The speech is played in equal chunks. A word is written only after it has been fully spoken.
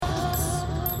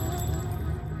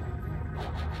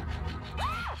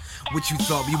What you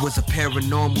thought we was a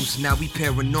paranormals? Now we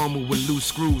paranormal with loose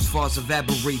screws. False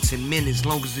evaporates in minutes, as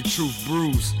long as the truth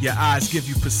brews. Your eyes give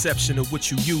you perception of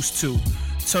what you used to.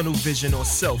 Tunnel vision or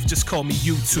self, just call me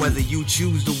YouTube. Whether you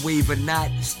choose to wave or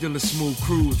not, it's still a smooth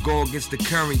cruise. Go against the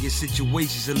current, your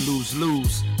situation's a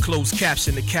lose-lose. Closed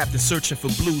caption, the captain searching for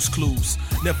blues clues.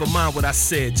 Never mind what I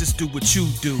said, just do what you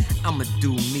do. I'ma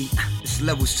do me, it's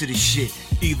levels to the shit.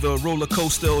 Either a roller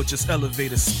coaster or just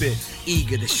elevator spit.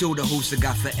 Eager to show the host I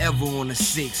got forever on the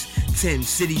 6'10",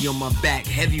 city on my back,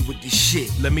 heavy with the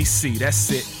shit. Let me see, that's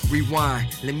it.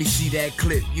 Rewind, let me see that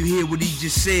clip. You hear what he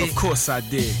just said? Of course I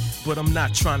did, but I'm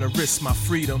not trying to risk my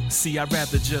freedom. See, I'd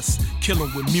rather just kill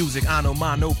him with music, I know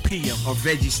mine, no PM. Or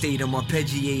vegetate him,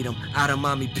 arpeggiate him, out of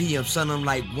mommy PM. Son him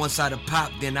like one side of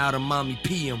pop, then out of mommy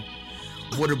PM.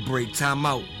 Water break, time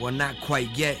out, well not quite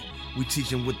yet. We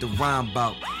teach him what the rhyme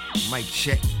bout. Mic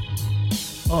check.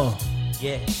 Oh,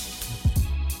 Yeah.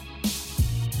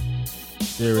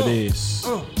 there it is.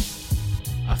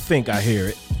 I think I hear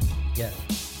it. Yeah.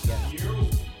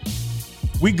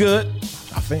 We good,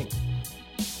 I think.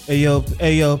 Hey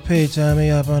yo, P, turn me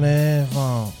up on the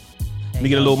headphone. Let me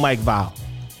get a little mic vibe.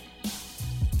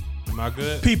 Am I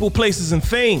good? People, places, and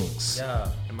things. Yeah.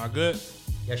 Am I good?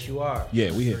 Yes, you are.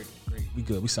 Yeah, we here. Great. We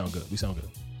good. We sound good.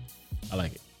 I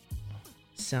like it.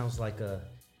 Sounds like a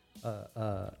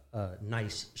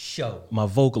nice show. My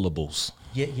vocalables.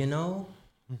 Yeah, you know,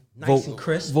 nice and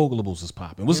crisp. Vocalables is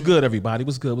popping. What's good, everybody?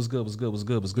 What's good?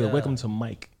 Yeah. Welcome to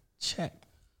Mic Check.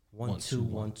 1 2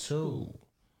 1 2.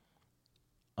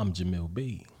 I'm Jamil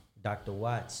B. Dr.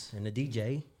 Watts and the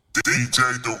DJ.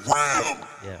 DJ The Ram.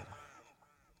 Yeah.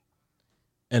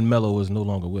 And Mello is no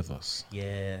longer with us.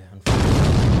 Yeah.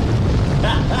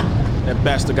 That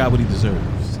bastard got what he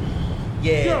deserves.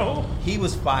 Yeah. He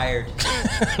was fired.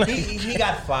 he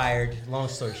got fired. Long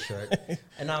story short.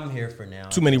 And I'm here for now.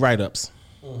 Too many write-ups.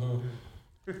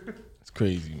 It's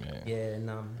crazy, man. Yeah, and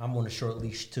I'm on a short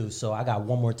leash too, so I got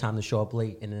one more time to show up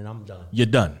late, and then I'm done. You're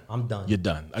done. I'm done. You're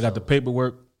done. I got the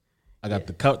paperwork. I got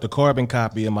the carbon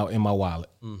copy in my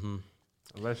wallet.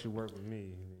 Unless you work with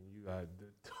me, you got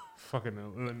the fucking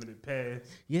unlimited pass.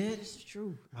 Yeah, this is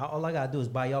true. All I gotta do is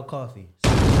buy y'all coffee.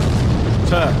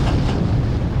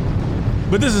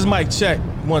 But this is Mic Check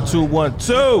 1 2 1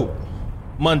 2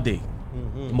 Monday.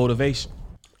 Motivation.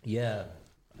 Yeah.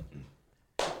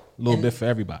 A little bit for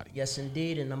everybody. Yes,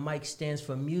 indeed. And the mic stands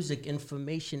for music,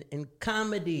 information, and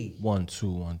comedy. 1 2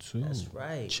 1 2. That's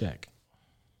right. Check.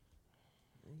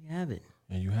 There you have it.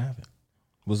 And you have it.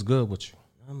 What's good with you?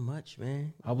 Not much,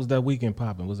 man. How was that weekend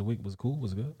popping? Was it cool?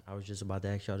 Was it good? I was just about to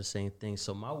ask y'all the same thing.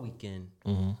 So my weekend,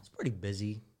 it's pretty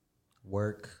busy.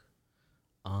 Work,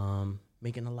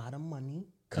 making a lot of money,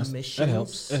 commissions. That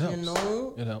helps. It helps. You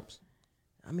know, It helps.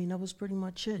 I mean, that was pretty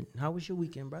much it. How was your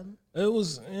weekend, brother? It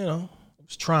was, it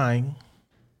was trying.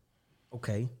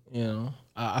 Okay.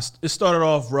 It started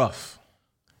off rough.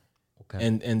 Okay.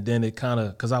 And then it kind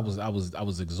of, cause I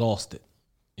was exhausted.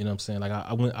 You know what I'm saying? Like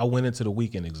I went into the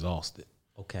weekend exhausted.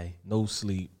 Okay. No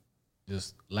sleep,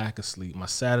 just lack of sleep. My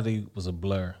Saturday was a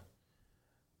blur,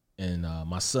 and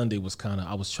my Sunday was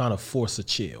I was trying to force a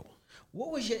chill.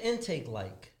 What was your intake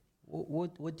like?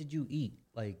 What did you eat?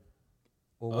 Like,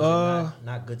 or was it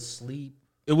not good sleep?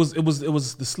 It was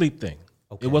the sleep thing.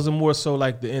 Okay. It wasn't more so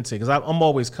like the intake, because I'm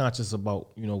always conscious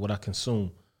about what I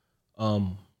consume.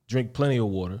 Drink plenty of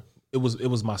water. It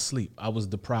was my sleep. I was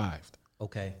deprived.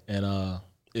 Okay. And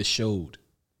it showed.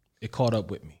 It caught up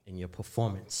with me. In your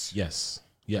performance. Yes.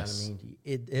 You know what I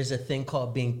mean? There's a thing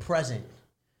called being present.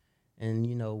 And,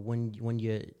 when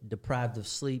you're deprived of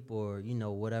sleep or,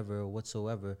 whatever,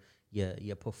 whatsoever,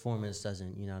 your performance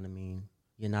doesn't, you know what I mean?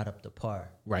 You're not up to par.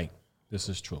 Right. This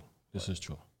is true.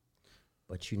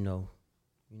 But you know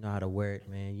how to wear it,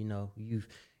 man.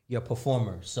 You're a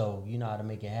performer, so you know how to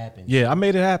make it happen. Yeah, I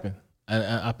made it happen.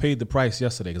 And I paid the price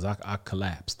yesterday because I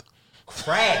collapsed.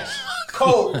 Crash.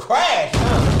 Cold crash,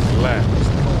 huh?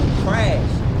 Collapsed. Cold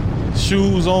crash.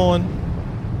 Shoes on,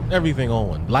 everything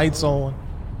on, lights on.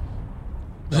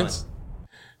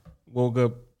 Woke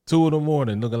up 2 in the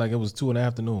morning, looking like it was 2 in the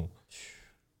afternoon.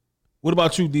 What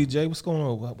about you, DJ? What's going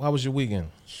on? How was your weekend?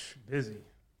 Busy.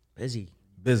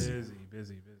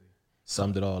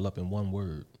 Summed it all up in one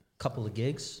word. Couple of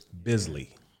gigs.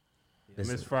 Busy. I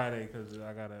missed Friday because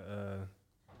I got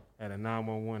had a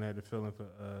 911, had to fill in for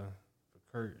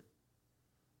Kurt.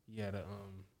 He had a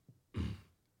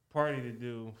party to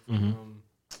do for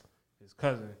his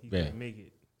cousin. He couldn't make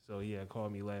it, so he had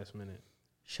called me last minute.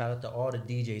 Shout out to all the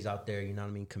DJs out there, you know what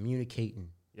I mean, communicating.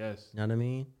 Yes. You know what I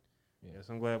mean? Yes,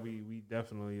 I'm glad we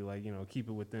definitely keep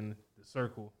it within the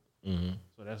circle. Mm-hmm.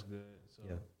 So that's good. So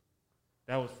yeah.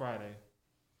 That was Friday.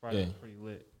 Friday Yeah. was pretty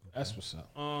lit. That's what's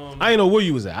up. Um, I didn't know where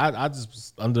you was at. I just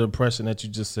was under the impression that you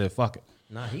just said fuck it.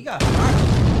 Nah, he got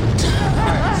fired. All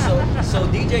right, so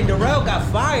DJ Darrell got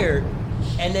fired,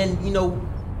 and then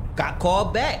got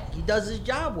called back. He does his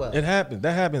job well. It happens.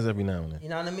 That happens every now and then. You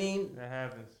know what I mean? that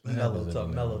happens.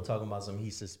 Mello talking about something.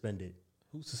 He's suspended.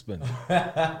 Who's suspended?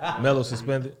 Mello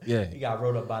suspended? Yeah. He got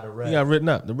wrote up by the ref. He got written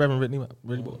up. The Reverend written him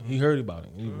up. He heard about it.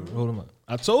 He wrote him up.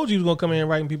 I told you he was going to come in here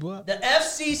writing people up. The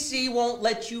FCC won't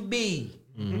let you be.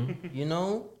 You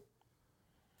know?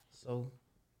 So,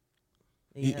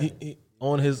 He,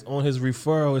 on his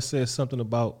referral, it says something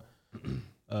about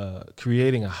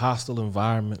creating a hostile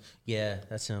environment. yeah,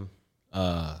 that's him.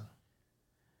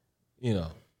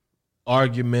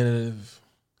 Argumentative,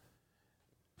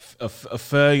 a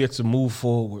failure to move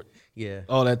forward. Yeah.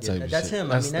 All that type of That's shit. him.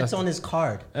 That's on his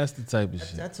card. That's the type of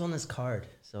shit. That's on his card.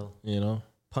 So,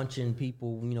 punching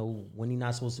people, when you're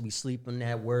not supposed to be sleeping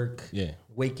at work. Yeah.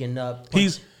 Waking up.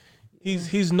 He's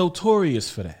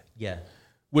notorious for that. Yeah.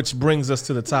 Which brings us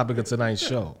to the topic of tonight's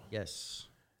show. Yes.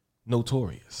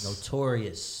 Notorious.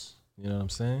 Notorious. You know what I'm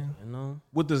saying? You know?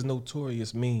 What does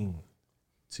notorious mean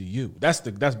to you? That's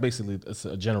basically it's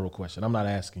a general question. I'm not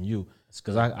asking you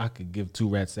because I could give two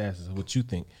rats asses of what you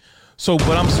think. So,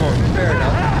 but I'm sorry. Fair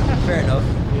enough. Fair enough.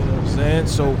 You know what I'm saying?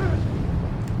 So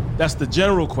that's the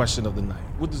general question of the night.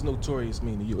 What does notorious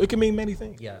mean to you? It can mean many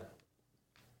things. Yeah.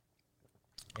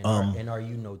 And are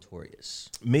you notorious?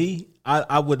 Me,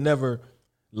 I would never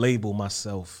label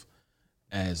myself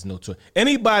as notorious.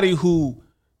 Anybody who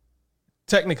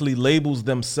technically labels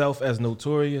themselves as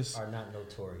notorious Are not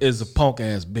notorious. is a punk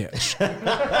ass bitch.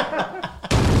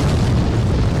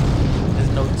 Is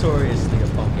notoriously a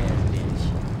punk ass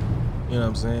bitch. You know what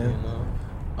I'm saying? You know?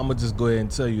 I'm gonna just go ahead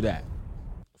and tell you that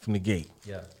from the gate.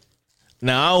 Yeah.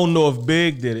 Now I don't know if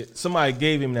Big did it. Somebody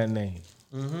gave him that name.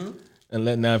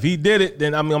 And now if he did it,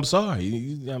 then I'm sorry.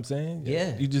 You know what I'm saying?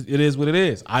 Yeah. It is what it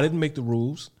is. I didn't make the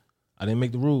rules. Yeah. You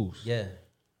know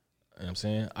what I'm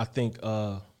saying? I think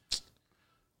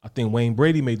Wayne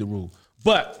Brady made the rule.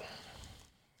 But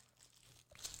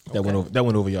that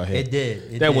went over your head. It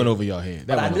did. That went over your head.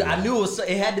 But I knew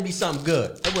it had to be something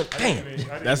good.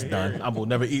 Damn, that's done. I will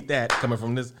never eat that coming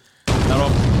from this.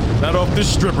 Not off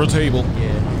this stripper table.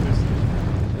 Yeah.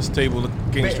 This table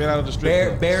came straight out of the strip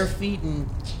club. Bare feet and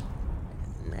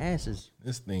asses.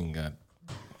 This thing got.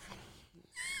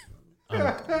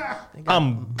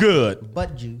 I'm good.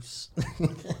 Butt juice.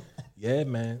 Yeah,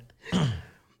 man.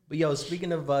 But yo,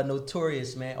 speaking of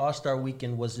Notorious, man, All-Star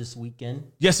Weekend was this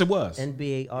weekend. Yes, it was.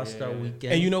 NBA All-Star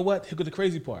Weekend. And you know what? Here's the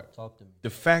crazy part. Talk to me. The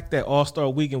fact that All-Star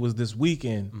Weekend was this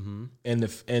weekend,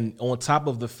 and on top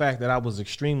of the fact that I was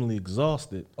extremely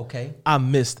exhausted, Okay. I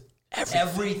missed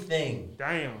Everything.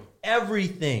 Damn.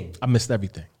 Everything. I missed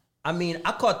everything. I mean,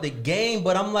 I caught the game,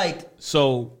 but I'm like,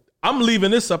 So I'm leaving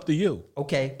this up to you.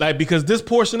 okay. Like, because this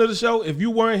portion of the show, if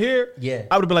you weren't here, Yeah.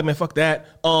 I would have been like, man, fuck that.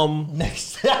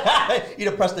 Next. You'd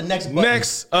have pressed the next button.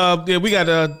 Next, we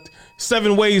got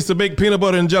 7 ways to make peanut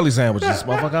butter and jelly sandwiches,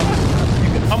 motherfucker.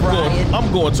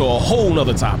 I'm going to a whole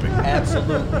nother topic.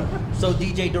 Absolutely. So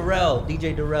DJ Darrell,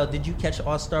 did you catch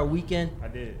All-Star Weekend? I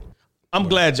did. I'm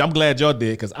glad y'all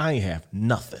did because I ain't have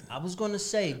nothing. I was gonna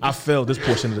say I failed this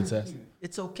portion of the test.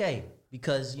 it's okay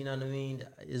because you know what I mean.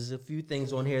 There's a few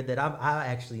things on here that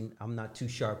I'm not too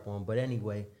sharp on, but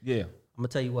anyway, Yeah. I'm gonna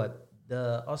tell you what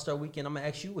the All-Star Weekend. I'm gonna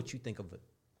ask you what you think of it.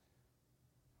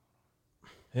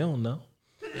 Hell no.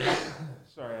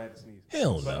 Sorry, I had to sneeze.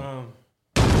 Hell But, no.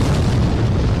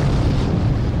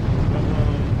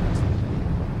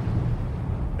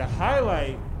 The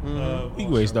highlight of You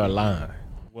go start lying.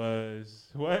 was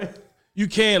what? You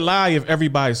can't lie if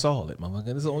everybody saw it,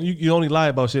 motherfucker. You only lie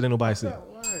about shit ain't nobody see.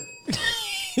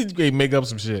 You can make up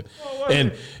some shit.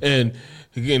 And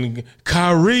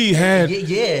Kyrie had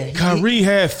Kyrie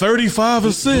had 35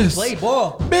 assists. Play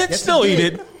ball, Bitch, Yes, no, he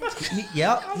did. didn't.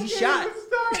 He shot.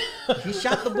 He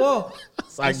shot the ball.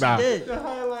 It's like, Yes, nah. he did. The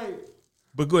highlight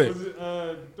But go was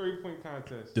ahead. 3-point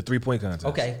contest. The 3-point contest.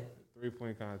 Okay.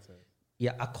 3-point contest.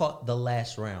 Yeah, I caught the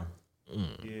last round.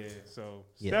 Yeah, so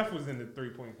Yeah. Steph was in the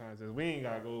 3-point contest. We ain't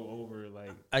gotta go over like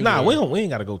Nah, yeah. we ain't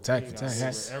gotta go tack for we ain't tack.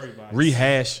 gotta go over everybody.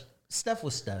 Rehash. Steph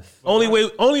was Steph. Only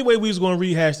way we was gonna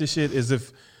rehash this shit is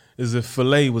if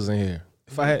Filet was in here.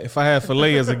 If I had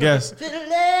Filet as a guest,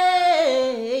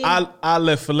 I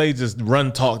let Filet just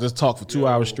talk for 2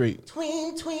 hours straight.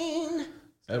 Tween.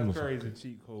 Steph Curry's a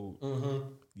cheat code.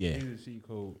 Yeah. He's a cheat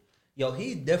code. Yo,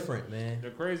 he's different, man. The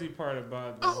crazy part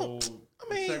about the whole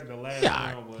the last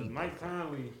yeah. round was Mike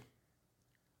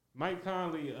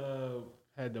Conley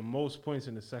had the most points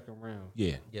in the second round.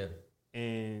 Yeah. Yeah.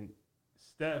 And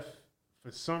Steph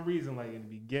for some reason, like in the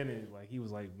beginning, like he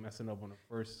was like messing up on the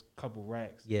first couple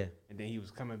racks. Yeah. And then he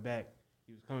was coming back.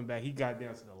 He got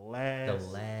down to the last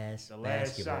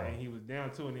basketball. shot, and he was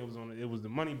down two, and it was the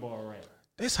money ball rack.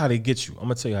 That's how they get you. I'm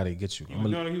gonna tell you how they get you. He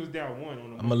was down one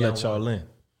on the. I'm gonna let y'all in.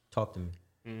 Talk to me.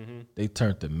 Mm-hmm. They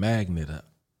turned the magnet up.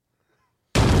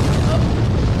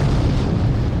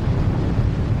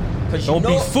 Don't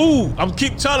be fooled. I'm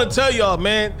keep trying to tell y'all,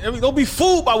 man. Don't be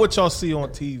fooled by what y'all see on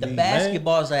TV. The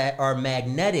basketballs are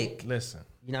magnetic. Listen.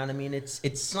 You know what I mean?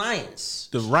 It's science.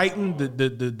 The writing,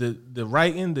 the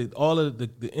writing, all of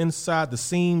the inside, the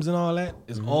seams and all that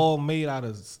is all made out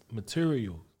of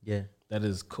material. Yeah. That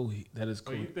is cool.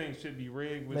 So you think shit be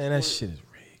rigged with man, sports? That shit is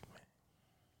rigged,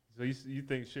 man. So you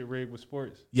think shit rigged with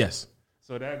sports? Yes.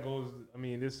 So that goes. I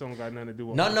mean, this don't got nothing to do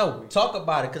with. No. Talk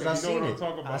about it because I seen it.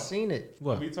 I seen it.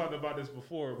 What? We talked about this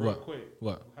before, real quick.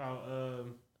 What? How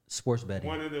sports betting.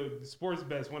 one of the sports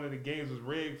bets, one of the games was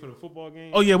rigged for the football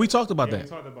game. Oh yeah, we talked about that. We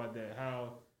talked about that.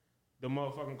 How the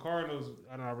motherfucking Cardinals.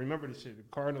 I remember the shit. The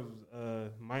Cardinals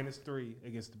 -3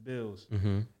 against the Bills,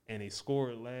 and they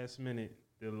scored last minute,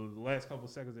 the last couple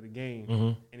seconds of the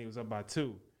game, and it was up by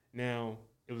 2. Now.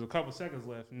 It was a couple seconds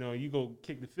left. No, you go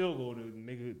kick the field goal to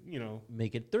make it,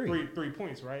 make it 3. 3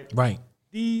 points, right? Right.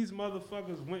 These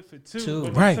motherfuckers went for 2,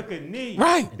 but right. they took a knee.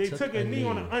 Right. They took a knee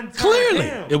on an untimed clearly.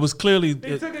 down. It was clearly.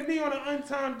 They took a knee on an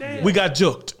untimed down. We got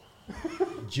juked.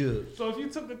 So if you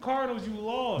took the Cardinals, you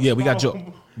lost. Yeah, we got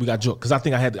juked. We got juked because I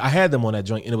think I had them on that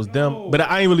joint and it was them. But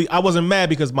I wasn't mad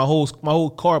because my whole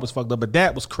card was fucked up. But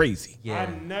that was crazy. Yeah. I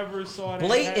never saw that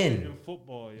blatant happen in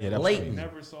football. Yeah, that was crazy. I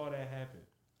never saw that happen.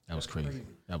 That was crazy.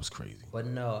 That was crazy. But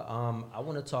no, I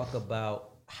want to talk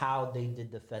about how they did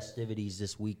the festivities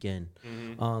this weekend.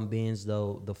 Being as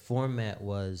though the format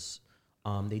was,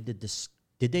 they did this.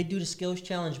 Did they do the skills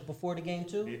challenge before the game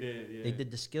too? They did. Yeah. They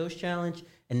did the skills challenge,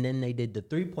 and then they did the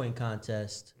 3-point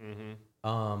contest.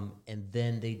 And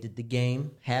then they did the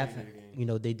game.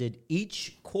 They did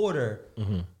each quarter.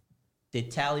 They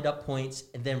tallied up points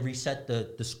and then reset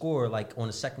the score. Like on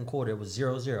the second quarter, it was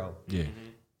 0-0. Yeah.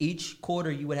 Each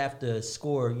quarter you would have to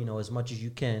score, as much as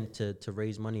you can to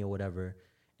raise money or whatever.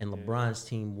 And LeBron's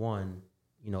team won,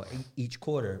 each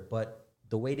quarter. But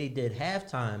the way they did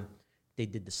halftime, they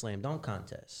did the slam dunk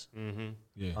contest.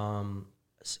 Yeah.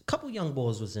 A couple young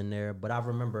bulls was in there, but I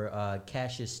remember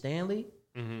Cassius Stanley.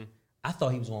 I thought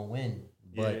he was gonna win,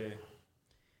 but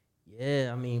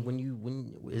yeah, I mean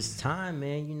when it's time,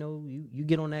 man, you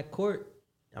get on that court.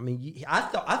 I mean, I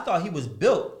thought he was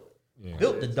built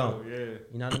to dunk. Yeah.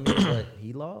 You know what I mean? But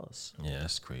he lost. Yeah,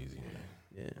 that's crazy, man.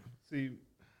 Yeah. See,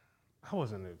 I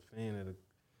wasn't a fan of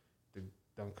the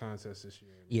dunk contest this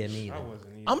year. Yeah, me either. I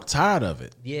wasn't either. I'm tired of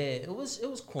it. Yeah, it was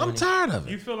corny. I'm tired of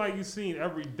You it. feel like you've seen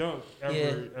every dunk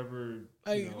ever.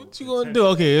 Like, what you gonna do?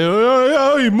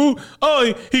 Okay, he moved.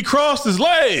 Oh, he crossed his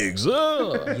legs.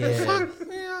 Yeah. Fuck.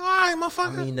 Yeah, all right,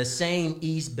 motherfucker. I mean, the same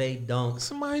East Bay dunks.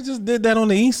 Somebody just did that on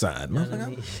the east side, You know what I motherfucker.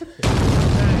 mean?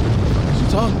 What you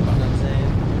talking about? You know what I'm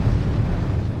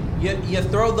saying? You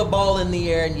throw the ball in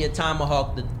the air and you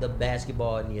tomahawk the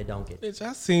basketball and you dunk it. Bitch,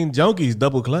 I seen junkies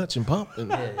double clutch and pump. And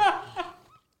Yeah.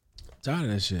 tired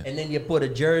of that shit. And then you put a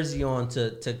jersey on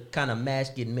to kind of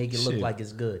mask it and make it look Shit. like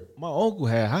it's good. My uncle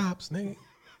had hops, nigga.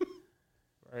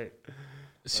 Right.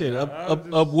 Shit,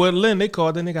 up Woodland, they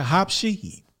called that nigga Hop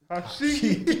Sheed.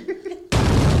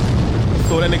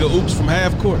 Throw that nigga oops from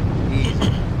half court.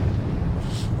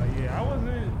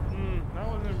 I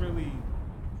wasn't really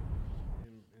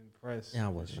impressed Yeah, I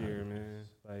this wasn't year, man.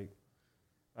 Like,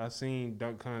 I've seen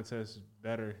dunk contests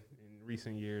better in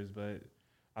recent years, but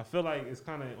I feel like it's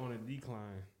kind of on a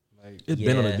decline. Like, It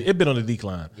been on a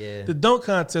decline. Yeah. The dunk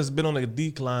contest been on a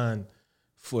decline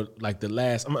for like the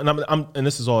last. And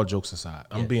this is all jokes aside.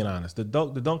 I'm being honest. The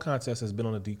dunk contest has been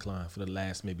on a decline for the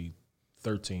last maybe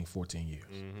 13, 14 years.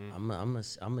 I'm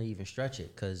gonna even stretch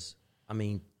it because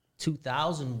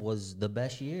 2000 was the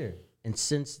best year, and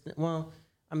since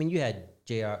you had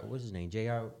J.R. What's his name?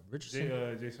 J.R.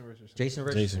 Richardson. Jason Richardson. Jason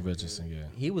Richardson. Jason Richardson, yeah.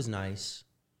 He was nice.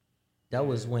 That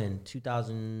was when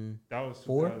 2000. That was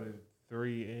 4?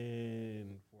 2003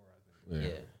 and 4, I think.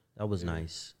 Yeah, that was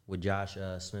nice with Josh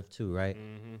Smith too, right?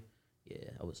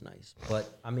 Yeah, that was nice. But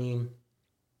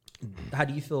how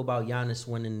do you feel about Giannis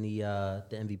winning the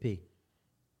MVP?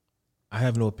 I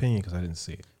have no opinion because I didn't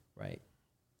see it. Right.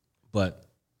 But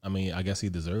I guess he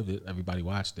deserved it. Everybody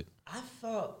watched it. I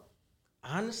thought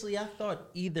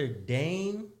either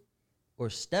Dame or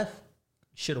Steph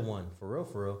should have won. For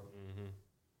real.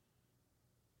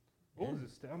 What was the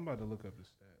stat? I'm about to look up the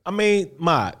stat.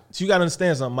 Mod, so you got to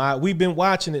understand something, Mod. We've been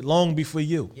watching it long before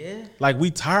you. Yeah. Like,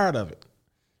 we tired of it.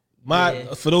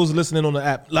 For those listening on the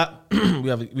app,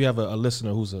 we have a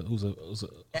listener who's a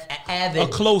avid, a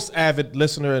close avid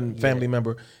listener and family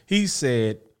member. He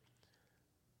said,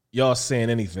 "Y'all saying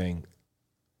anything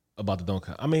about the dunk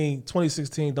contest? I mean,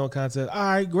 2016 dunk contest. All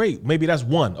right, great. Maybe that's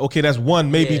one. Okay, that's one,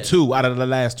 maybe two out of the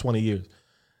last 20 years.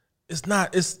 It's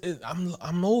not.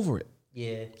 I'm over it.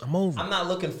 Yeah, I'm over it. I'm not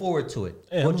looking forward to it.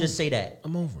 Yeah, we'll just say that.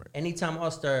 I'm over it. Anytime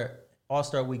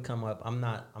All-Star week come up, I'm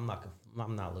not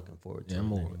looking forward to it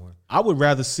anymore. I would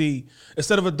rather see,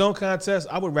 instead of a dunk contest,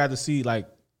 I would rather see like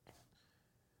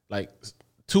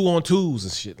 2-on-2s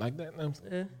and shit like that.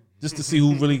 Yeah. Just to see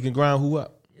who really can grind who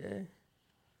up. Yeah.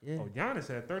 Oh, Giannis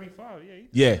had 35.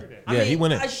 He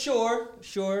went in. Sure.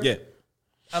 Yeah.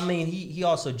 I mean, he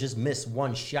also just missed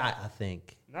one shot, I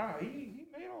think. Nah, he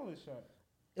made all his shots.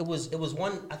 It was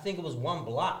one. I think it was one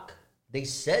block. They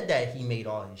said that he made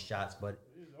all his shots, but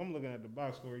I'm looking at the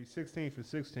box score. He's 16 for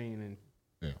 16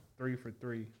 and 3 for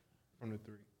 3 from the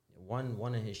three.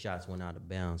 one of his shots went out of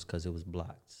bounds because it was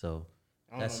blocked. So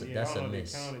that's a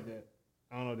miss.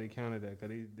 I don't know if they counted that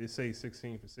because they say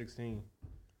 16 for 16.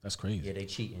 That's crazy. Yeah, they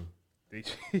cheating. They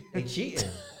cheating.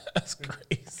 That's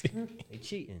crazy. They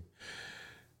cheating.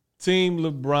 Team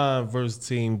LeBron versus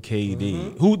Team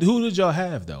KD. Who did y'all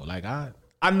have though? Like I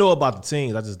know about the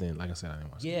teams. I just didn't. Like I said, I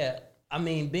didn't watch. Yeah, I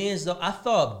mean, I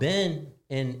thought Ben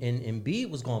and Embiid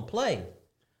was gonna play,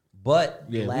 but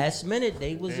last minute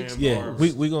they was exposed. Yeah,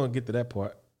 we gonna get to that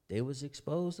part. They was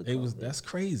exposed. That's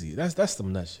crazy. That's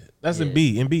some nut shit. That's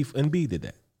Embiid. Embiid did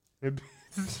that. It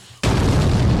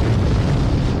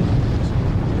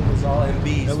was all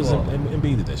Embiid's fault.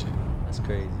 Embiid did that shit. That's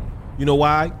crazy. You know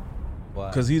why? Why?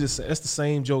 Because that's the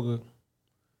same Joker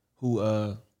who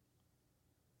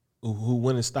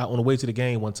went and stopped on the way to the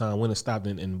game one time. Went and stopped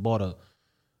and bought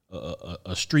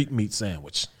a street meat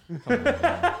sandwich. You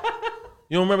don't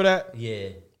remember that? Yeah.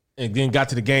 And then got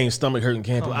to the game, stomach hurting,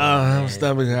 can't play. I'm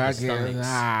stomach hurt. I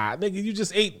can't. Nigga, you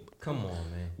just ate. Come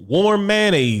on, man. Warm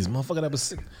mayonnaise, motherfucker. That was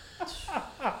sick.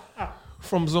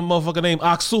 From some motherfucker named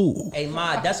Aksu. Hey,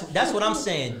 Ma, that's what I'm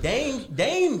saying.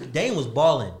 Dame was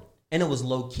balling, and it was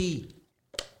low key.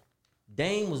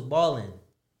 Dame was balling,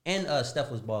 and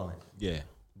Steph was balling. Yeah.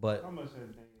 But How much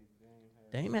did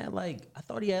Dame had I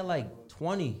thought he had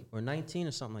 20 or 19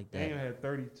 or something like that. Dame had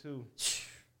 32.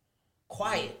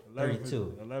 Quiet.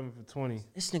 32. 11 for 20.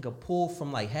 This nigga pulled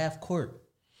from half court,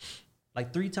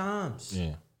 3 times.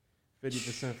 Yeah.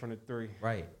 50% from the three.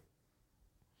 Right.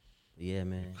 Yeah,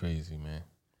 man. Crazy, man.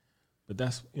 But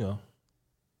that's,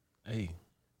 hey.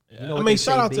 You know I what mean, they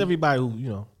shout say, out B? to everybody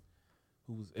who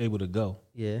was able to go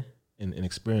Yeah. and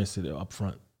experience it up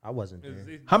front. I wasn't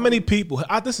there. How many people,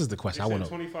 this is the question I They want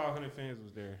said to know. 2,500 fans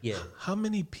was there. Yeah. How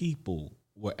many people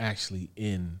were actually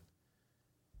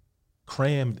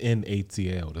crammed in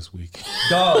ATL this week?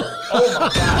 Dog. Oh my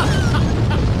God.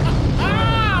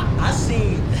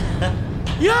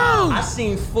 I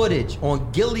seen footage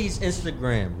on Gilly's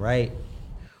Instagram, right?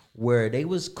 Where they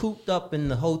was cooped up in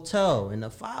the hotel in a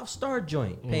 5-star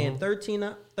joint, paying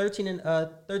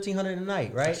 $1,300 a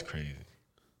night, right? That's crazy.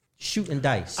 Shooting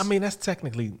dice. I mean, that's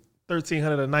technically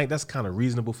 $1,300 a night. That's kind of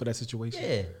reasonable for that situation.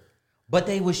 yeah. But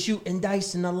they was shooting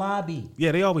dice in the lobby.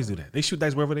 Yeah, they always do that. They shoot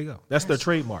dice wherever they go. That's their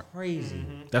trademark. Crazy.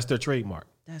 That's their trademark.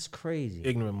 That's crazy.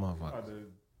 Ignorant motherfucker.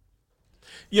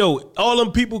 Yo, all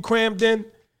them people crammed in.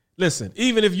 Listen,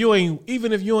 even if you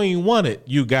ain't want it,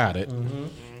 you got it. We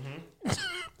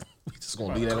just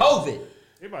gonna leave that. COVID.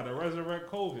 They about to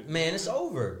resurrect COVID. Man, it's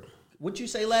over. What you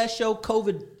say last show?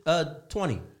 COVID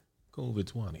 20. COVID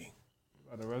 20.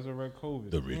 About to resurrect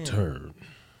COVID. The return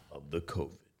Of the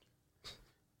COVID.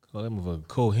 Call them a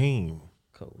Coheem.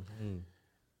 COVID.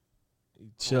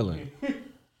 Chilling.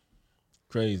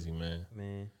 Crazy, man.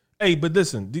 Man. Hey, but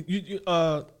listen, you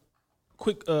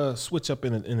quick switch up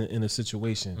in a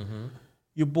situation.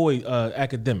 Your boy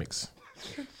Academics.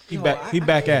 He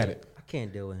back at it. I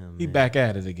can't deal with him. He man. back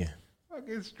at it again.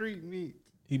 Fucking street meat.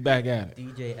 He back at it.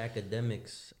 DJ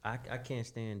Academics. I can't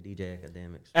stand DJ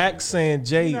Academics. Act saying He's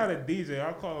Jay not a DJ.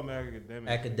 I'll call him academic.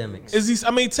 Academics. is he?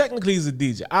 I mean, technically he's a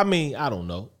DJ. I mean, I don't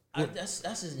know. That's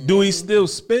his name. Do he still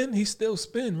spin? He still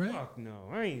spin, right? Fuck no.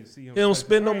 I ain't see him. He don't touch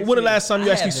spin it. no. I ain't When the seen- last time you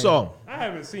I actually haven't. saw him? I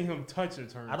haven't seen him touch a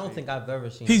turntable. I don't think I've ever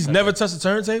seen He's him never touch touched a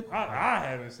turntable. I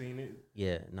haven't seen it. it.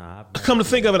 Yeah, nah. Come to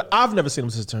think of it, I've never seen him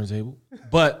touch a turntable.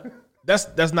 But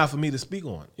that's not for me to speak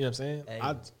on. You know what I'm saying?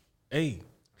 Hey.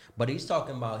 But he's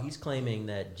claiming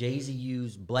that Jay-Z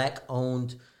used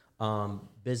black-owned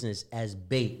business as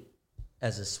bait,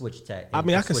 as a switch tactic. I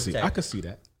mean, I can see that. Yeah. I can see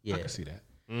that.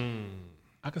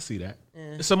 I can see that.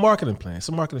 It's a marketing plan. It's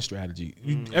a marketing strategy.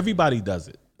 Everybody does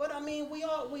it. But I mean,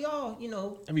 all, you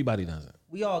know, Everybody does it.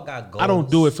 we all got goals. I don't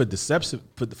do it for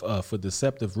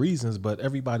deceptive reasons, but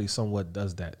everybody somewhat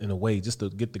does that in a way, just to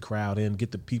get the crowd in,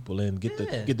 get the people in, get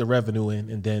the revenue in,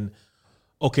 and then,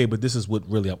 okay, but this is what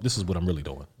I'm really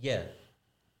doing. Yeah.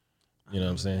 You know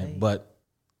what I'm saying? But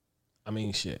I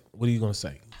mean, shit. What are you gonna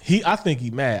say? I think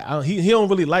he mad. He don't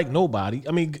really like nobody.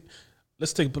 I mean,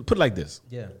 let's put it like this.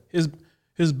 Yeah.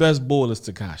 His best bull is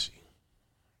Tekashi.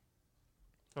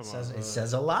 It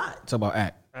says a lot. Talk about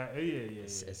act. It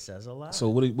says a lot. So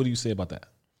what do you say about that?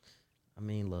 I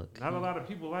mean, look. Not a lot of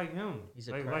people like him. He's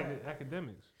a like crowd.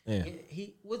 academics. Yeah.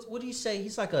 What do you say?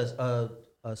 He's like a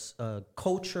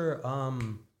culture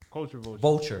Culture vulture.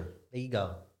 vulture. There you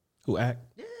go. Who act?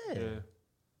 Yeah.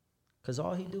 Because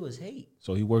all he do is hate.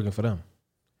 So he working for them.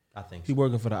 I think. He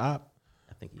working for the op.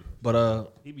 I think he.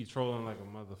 But He be trolling like a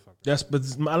motherfucker.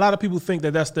 but a lot of people think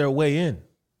that that's their way in.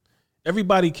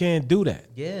 Everybody can't do that.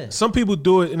 Yeah. Some people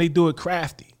do it and they do it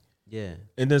crafty. Yeah.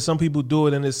 And then some people do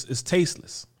it and it's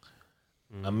tasteless.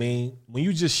 I mean, when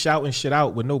you just shouting shit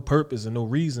out with no purpose and no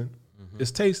reason,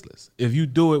 it's tasteless. If you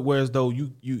do it whereas though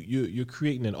you're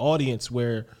creating an audience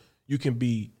where you can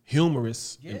be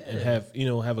humorous and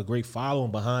have a great following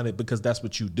behind it because that's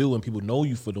what you do and people know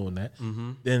you for doing that,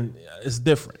 then it's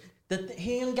different.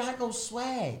 He ain't got no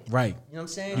swag. Right. You know what I'm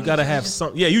saying? You gotta have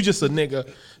some. Yeah, you just a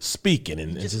nigga speaking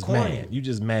and just corny. mad. You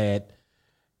just mad,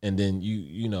 and then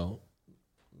you know.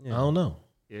 I don't know.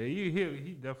 Yeah,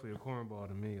 he definitely a cornball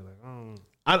to me. Like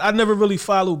I never really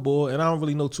followed boy, and I don't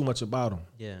really know too much about him.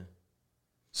 Yeah.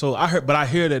 So I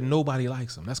hear that nobody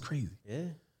likes him. That's crazy. Yeah.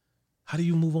 How do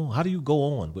you move on? How do you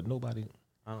go on with nobody?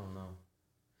 I don't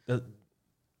know.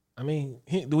 I mean,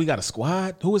 do we got a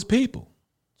squad? Who is people?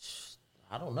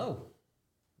 I don't know.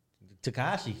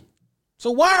 Tekashi.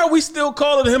 So why are we still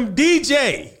calling him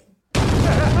DJ?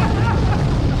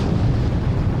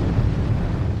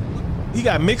 He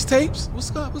got mixtapes?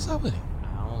 What's up with him?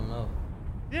 I don't know.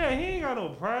 yeah, he ain't got no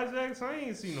projects. I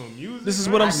ain't seen no music. This is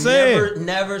what I'm saying.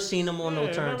 Never seen him on no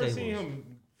Never turntables. seen him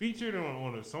featured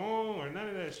on a song or none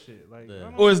of that shit. Like, I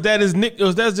don't Or is that his nick? Or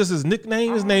is that just his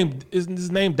nickname? His name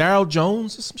Daryl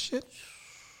Jones or some shit?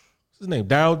 His name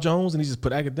Daryl Jones, and he just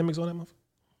put academics on that motherfucker.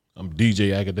 I'm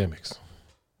DJ Academics.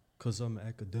 Cause I'm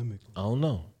academic. I don't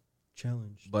know,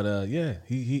 Challenge. but yeah,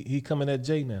 he coming at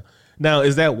Jay now. Now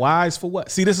is that wise for what?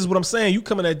 See, this is what I'm saying. You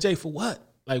coming at Jay for what?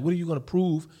 Like, what are you gonna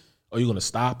prove? Are you gonna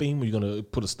stop him? Are you gonna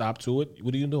put a stop to it?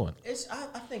 What are you doing?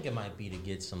 I think it might be to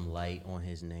get some light on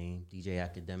his name, DJ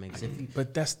Academics. If you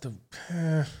But that's the.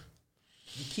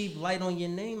 keep light on your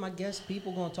name, I guess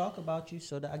people gonna talk about you.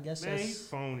 So that I guess Man, that's. he's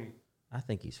phony. I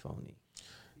think he's phony.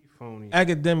 He's phony.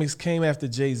 Academics came after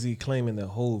Jay-Z claiming that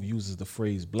Hove uses the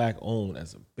phrase black owned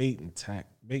as a bait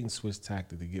and switch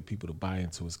tactic to get people to buy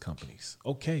into his companies.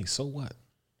 Okay, so what?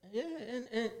 Yeah,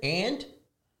 and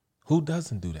Who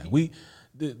doesn't do that?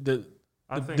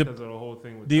 I think because of the whole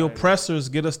thing with the Tidal. oppressors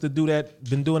get us to do that,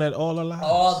 been doing that all our lives.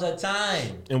 all the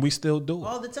time, and we still do it.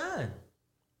 all the time.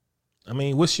 I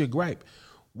mean, what's your gripe?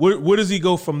 Where does he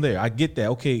go from there? I get that.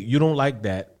 Okay, you don't like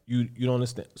that. You don't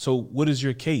understand. So what is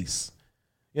your case?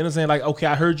 You know what I'm saying? Like, okay,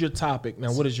 I heard your topic.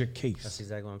 Now, what is your case? That's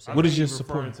exactly what I'm I saying. What is think your he's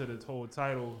support? referring to the whole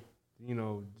title? You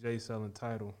know, Jay selling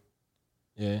title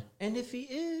Yeah. And if he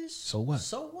is, So what?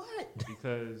 So what?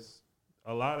 because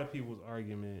a lot of people's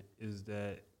argument is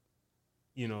that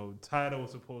you know title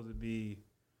was supposed to be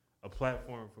a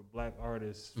platform for black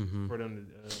artists for them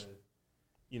to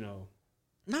you know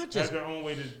Not have just their own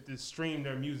way to stream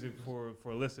their music for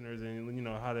listeners and you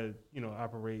know how to you know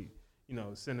operate you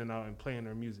know sending out and playing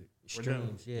their music for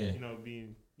them, streams. Yeah. you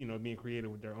know being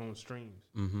creative with their own streams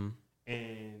Mm-hmm.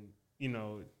 and you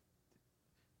know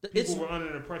It's people were under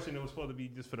the impression it was supposed to be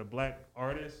just for the black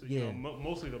artists you Yeah. know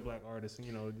mostly the black artists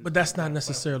you know just But that's not black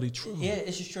necessarily true. yeah,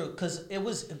 it's just true because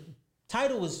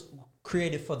Tidal was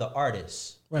created for the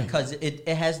artists Right. because it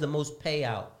has the most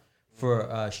payout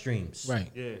for streams. Right.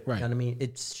 Yeah. You know Right. what I mean?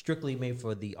 It's strictly made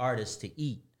for the artists to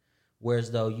eat.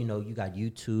 Whereas though, you know, you got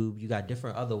YouTube, you got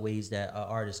different other ways that an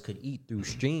artist could eat through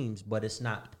streams, but it's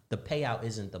not, the payout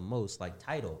isn't the most like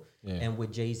Tidal. Yeah. And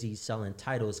with Jay-Z selling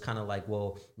Tidal, it's kind of like,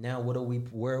 well, now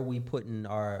where are we putting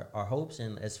our hopes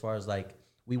in as far as like,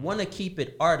 we want to keep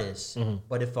it artists,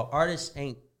 but if an artist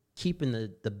ain't keeping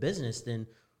the business, then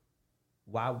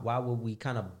why would we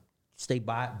kind of stay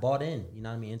bought in, you know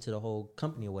what I mean, into the whole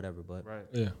company or whatever, but right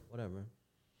Yeah. whatever.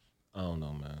 I don't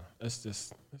know, man. That's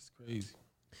crazy.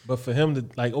 But for him to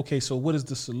like, okay, so what is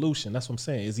the solution? That's what I'm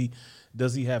saying.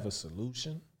 Does he have a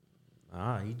solution?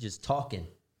 He just talking.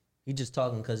 He just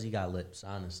talking because he got lips,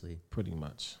 honestly. Pretty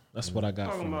much. That's what I got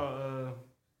talking from him. about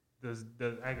does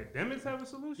academics have a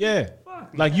solution? Yeah.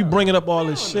 Fuck Like you bringing up all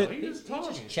this Hell no, shit. he just He talking.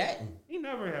 just chatting. He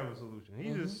never have a solution.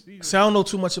 He just See, I don't know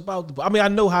too much about. I mean, I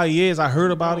know how he is. I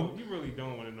heard about him. You really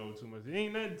don't want to know too much. It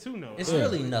ain't nothing to know. It's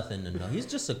really nothing to know. He's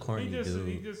just a corny He's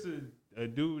dude. just a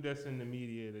dude that's in the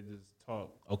media that just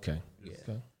talk. Okay. Yeah.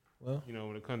 Okay. Well, You know,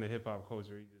 when it comes to hip hop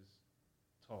culture, he just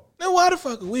talk. then why the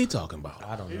fuck are we talking about?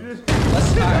 I don't know.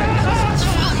 Let's, all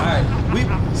right.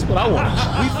 That's what I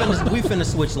want. We finna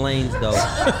switch lanes though.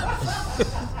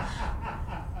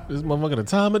 This motherfucker the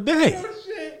time of day.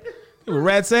 Give a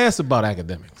rat's ass about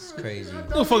academics. Crazy.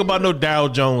 Don't fuck about no Dow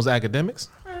Jones academics.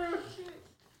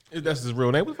 If that's his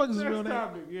real name. What the fuck is his real name?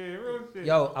 Topic, yeah, real shit.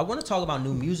 Yo, I want to talk about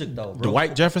new music though.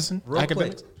 Dwight Jefferson real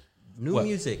academics. quick. New What?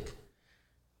 music.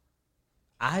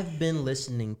 I've been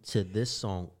listening to this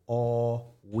song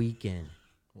all weekend.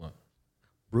 What?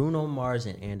 Bruno Mars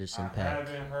and Anderson I .Paak.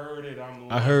 haven't heard it.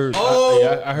 I heard.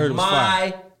 Oh I heard it was fire.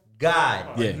 my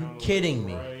God. Yeah. Are you kidding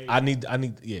me? Right. I need.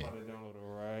 Yeah. I'm about to download it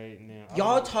right now.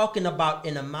 Y'all talking about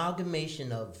an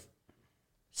amalgamation of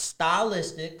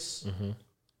stylistics,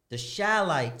 the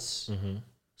Shylights,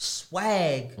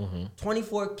 swag,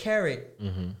 24 karat,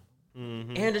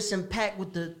 Anderson .Paak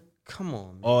with the, come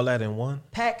on, man. All that in one.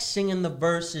 Pac singing the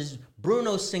verses,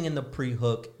 Bruno singing the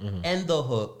pre-hook and the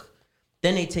hook.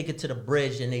 Then they take it to the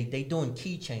bridge and they doing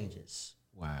key changes.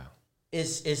 Wow.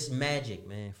 It's magic,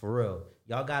 man, for real.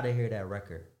 Y'all gotta hear that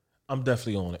record. I'm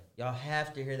definitely on it. Y'all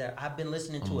have to hear that. I've been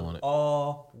listening I'm to on it it.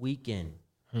 all weekend.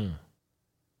 It's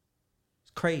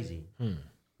crazy.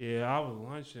 Yeah, I was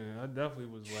lunching. I definitely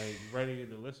was like ready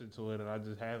to listen to it, and I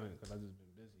just haven't because I just been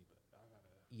busy. But I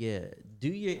gotta Yeah. Do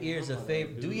your ears a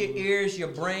favor. Do your ears, your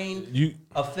brain You.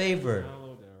 a favor.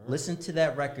 download that. Right? Listen to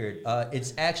that record.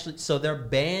 It's actually, so their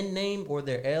band name or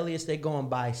their alias, they going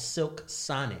by Silk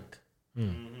Sonic.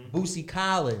 Boosie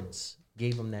Collins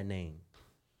gave them that name.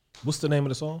 What's the name of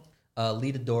the song?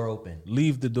 Leave the door open.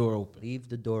 Leave the Door Open Leave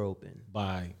the door open.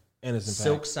 by Anderson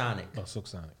Silk .Paak. Sonic. Oh, Silk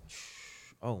Sonic.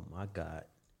 Oh my God.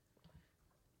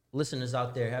 Listeners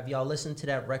out there, have y'all listened to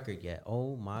that record yet?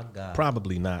 Oh my God.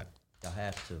 Probably not. Y'all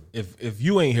have to. If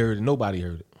you ain't heard it, nobody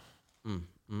heard it.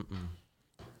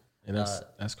 And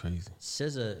that's crazy.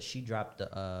 SZA, she dropped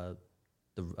the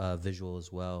visual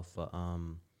as well for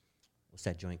what's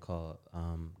that joint called?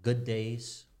 Good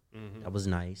Days. That was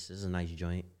nice. This is a nice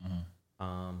joint.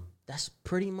 That's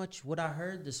pretty much what I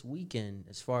heard this weekend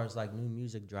as far as like new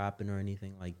music dropping or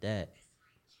anything like that.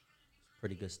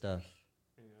 Pretty good stuff.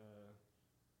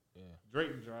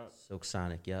 Drake dropped. Silk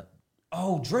Sonic, yep.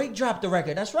 Oh, Drake dropped the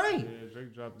record. That's right. Yeah,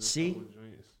 Drake dropped. This See? couple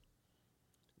joints.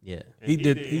 Yeah. And He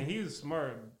did- and he's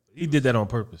smart. He did that on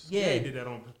purpose. Yeah. He did that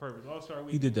on purpose. All-Star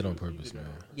He did that on Weekend, purpose, he did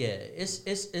man. that on- Yeah,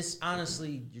 it's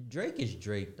honestly Drake is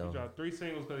Drake though. He dropped 3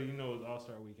 singles because you know it was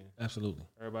All-Star Weekend. Absolutely.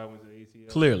 Everybody went to the ATL.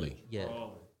 Clearly. Yeah.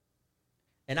 Balling.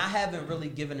 And I haven't really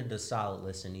given it a solid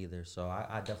listen either, so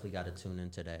I definitely got to tune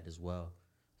into that as well.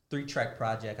 3-track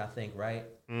project, I think, right?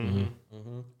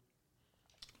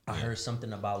 I heard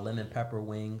something about lemon pepper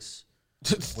wings.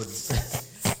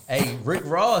 Hey, Rick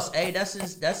Ross, hey, that's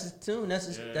his tune, that's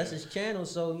his channel.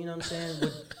 So you know what I'm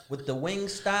saying? With the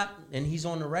wings stop and he's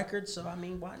on the record, so I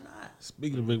mean, why not?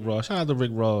 Speaking of Rick Ross, shout out to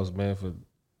Rick Ross, man,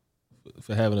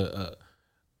 for having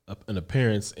an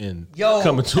appearance in Yo.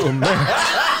 Coming to America.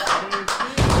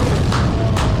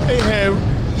 They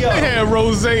had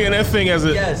Rose in that thing as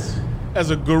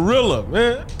a gorilla,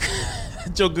 man.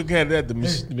 Joker had that the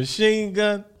machine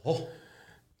gun. Oh.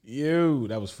 Yo,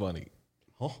 that was funny.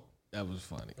 Oh. That was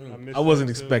funny. missed I wasn't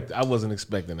that too.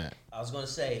 expecting that. I was gonna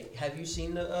say, have you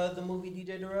seen the movie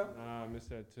DJ Darrell? Nah, I missed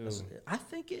that too. I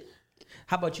think it.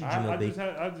 How about you, I Jamil?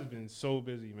 I've just been so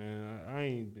busy, man. I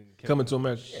ain't been catching Coming to up with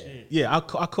America. shit. Yeah, I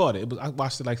caught it. I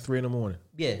watched it like 3 a.m.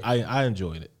 Yeah. I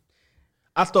enjoyed it.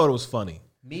 I thought it was funny.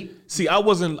 Me. See, I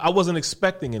wasn't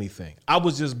expecting anything. I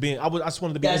just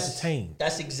wanted to be entertained.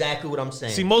 That's exactly what I'm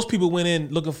saying. See, most people went in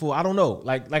looking for, I don't know.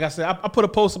 Like I said, I put a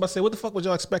post up. I said, what the fuck was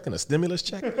y'all expecting? A stimulus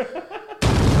check?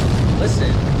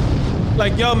 Listen,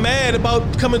 Like y'all mad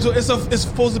about coming to? It's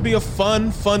supposed to be a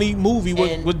funny movie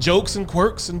with jokes and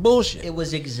quirks and bullshit. it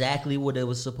was exactly what it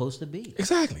was supposed to be.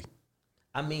 Exactly.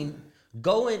 I mean,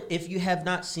 if you have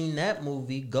not seen that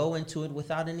movie, go into it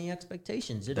without any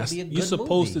expectations. It'll be a good You're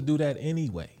supposed to movie. do that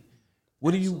anyway.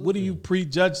 What are you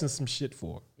prejudging some shit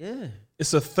for? Yeah.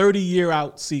 It's a 30-year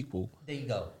out sequel There you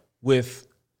go. with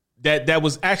that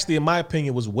was actually, in my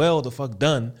opinion, was well the fuck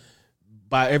done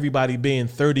by everybody being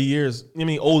 30 years,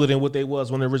 older than what they was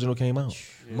when the original came out.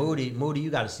 Moody, you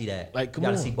got to see that. Like, come you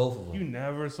got to on. see both of them. You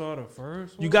never saw the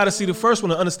first one? You got to see the first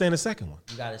one to understand the second one.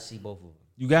 You got to see both of them.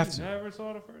 You got to. Never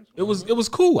saw the first one? It was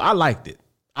cool. I liked it.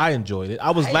 I enjoyed it.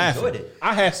 I was I laughing. enjoyed it.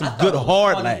 I had some I thought good it was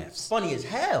hard funny, laughs. Funny as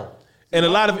hell. And a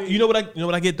lot of you know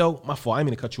what I get though. My fault. I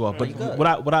didn't mean to cut you off, but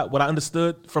what I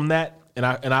understood from that, and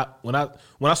when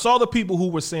I saw the people who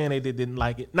were saying they didn't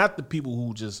like it, not the people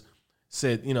who just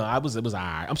said it was all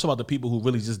right. I'm talking about the people who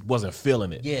really just wasn't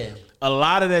feeling it. Yeah, a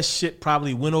lot of that shit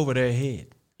probably went over their head.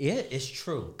 Yeah, it's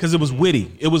true. Because it was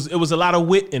witty. It was a lot of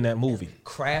wit in that movie.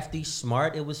 Crafty,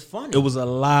 smart. It was funny. It was a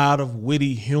lot of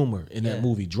witty humor in that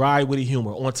movie. Dry, witty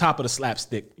humor on top of the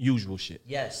slapstick, usual shit.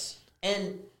 Yes.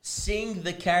 And seeing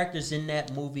the characters in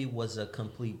that movie was a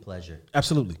complete pleasure.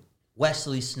 Absolutely.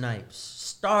 Wesley Snipes,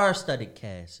 star-studded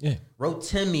cast. Yeah.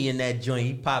 Rotimi in that joint,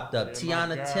 he popped up.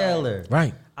 Tiana Taylor.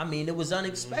 Right. I mean, it was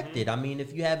unexpected. I mean,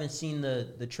 if you haven't seen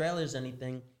the trailers or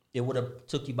anything, it would have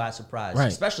took you by surprise, right.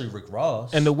 Especially Rick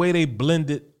Ross. And the way they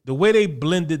blended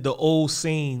the old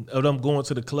scene of them going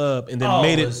to the club and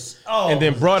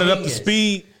then brought it up to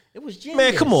speed. It was genius.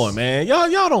 Man, come on, man.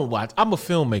 Y'all don't watch. I'm a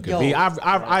filmmaker, B.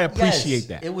 I appreciate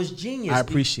that. It was genius. I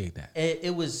appreciate that.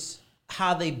 It was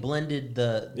how they blended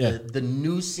the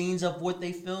new scenes of what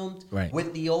they filmed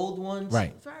with the old ones.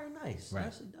 Right. Very nice. Right.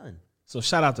 Nicely done. So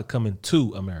shout out to Coming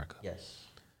to America. Yes.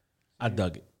 I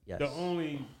dug it. Yes. The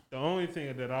only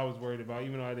thing that I was worried about,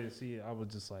 even though I didn't see it, I was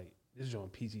just like, this is on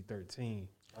PG-13.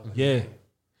 Like, yeah.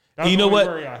 And you know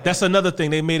what? That's another thing.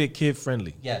 They made it kid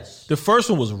friendly. Yes. The first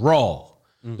one was raw.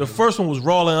 Mm-hmm. The first one was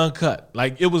raw and uncut.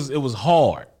 Like it was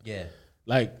hard. Yeah.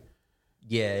 Like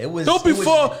it was. Don't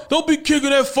be kicking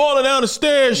that falling down the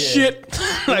stairs shit.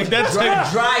 Like that's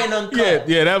dry and uncut.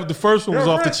 Yeah. That was the first one was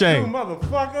off the chain.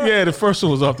 Motherfucker. Yeah, the first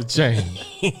one was off the chain.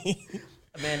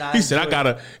 Man, he said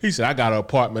I got an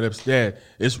apartment upstairs.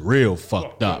 It's real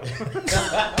fucked up.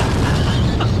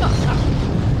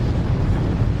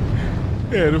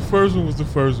 Yeah, the first one was the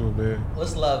first one, man.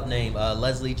 What's love name?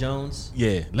 Leslie Jones?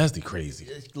 Yeah, Leslie crazy.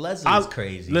 Leslie's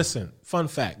crazy. Listen, fun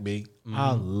fact, B. Mm-hmm.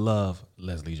 I love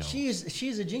Leslie Jones.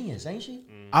 She's a genius, ain't she?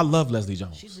 I love Leslie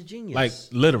Jones. She's a genius. Like,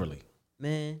 literally.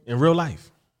 Man. In real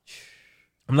life.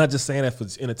 I'm not just saying that for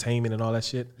entertainment and all that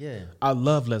shit. Yeah. I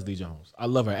love Leslie Jones. I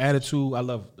love her attitude. I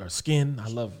love her skin. I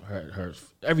love her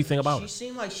everything about her. She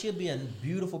seemed like she'd be a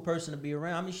beautiful person to be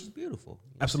around. I mean, she's beautiful. You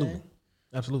know Absolutely.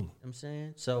 Absolutely. You know what I'm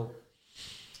saying? So,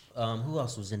 who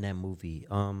else was in that movie?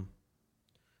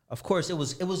 Of course, it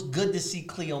was good to see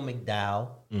Cleo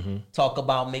McDowell talk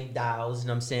about McDowell's, you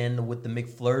know what I'm saying, with the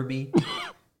McFlurby.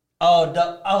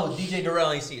 DJ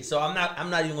Darrell ain't see it, so I'm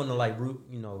not even gonna like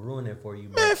ruin it for you.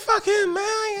 Man, fuck him,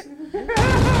 man.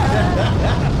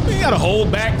 You gotta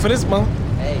hold back for this month.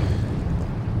 Hey,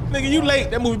 nigga, you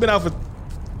late. That movie been out for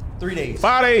 3 days,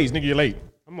 5 days. Nigga, you late.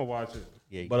 I'm gonna watch it.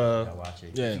 Yeah, but you gotta watch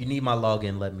it. Yeah. If you need my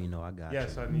login, let me know. I got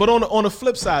yes, you. I need But on the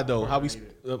flip side though, how you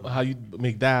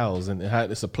McDowell's and how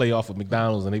it's a play off of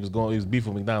McDonald's and he was beef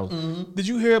with McDonald's. Mm-hmm. Did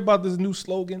you hear about this new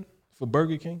slogan for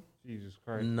Burger King? Jesus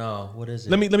Christ. No, what is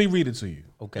it? Let me read it to you.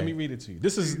 Okay. Let me read it to you.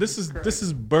 This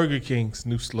is Burger King's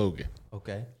new slogan.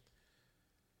 Okay.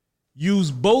 Use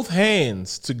both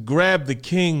hands to grab the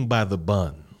king by the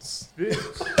buns. Yo,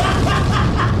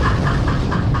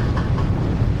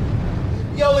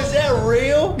 is that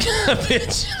real?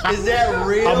 Bitch. Is that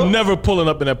real? I'm never pulling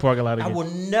up in that parking lot again. I will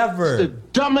never. The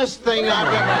dumbest thing I've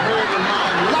ever heard in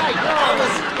my life.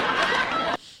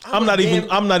 I'm not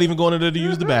even going in there to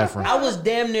use the bathroom. I was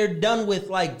damn near done with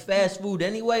like fast food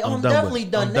anyway. I'm definitely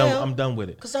done now. I'm done with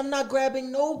it. Cause I'm not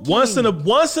grabbing no king. Once in a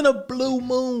blue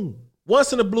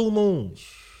moon,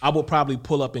 I will probably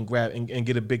pull up and grab and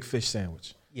get a big fish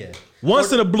sandwich. Yeah.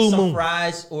 Once in a blue moon.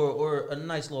 Fries or a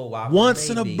nice little Whopper. Once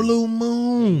in a blue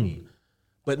moon. Maybe.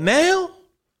 But now,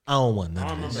 I don't want none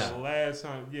of this. I remember the last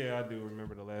time. Yeah, I do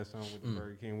remember the last time with the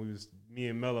Burger King. Me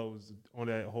and Mello was on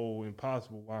that whole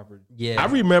Impossible Whopper. Yeah, I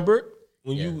remember it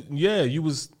when you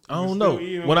was. I don't know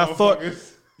when I thought.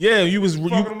 Yeah, you was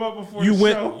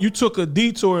you took a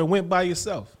detour and went by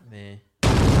yourself. Man,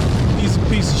 he's a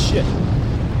piece of shit.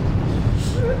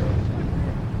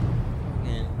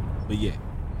 But yeah,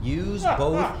 use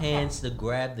both hands to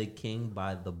grab the king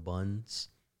by the buns.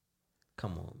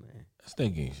 Come on, man. That's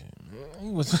that gay shit.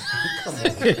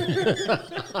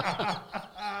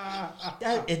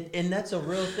 And that's a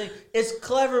real thing. It's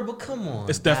clever, but come on.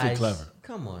 It's definitely clever.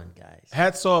 Come on, guys.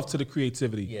 Hats off to the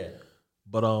creativity. Yeah.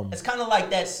 But it's kind of like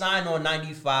that sign on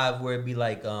 95 where it'd be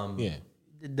like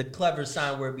the clever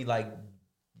sign where it'd be like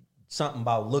something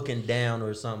about looking down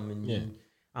or something. And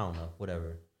I don't know,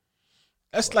 whatever.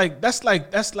 That's like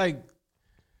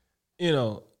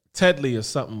Tedley or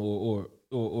something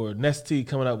or Nestea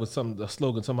coming out with a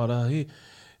slogan talking about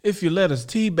if you let us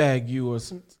teabag you or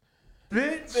something.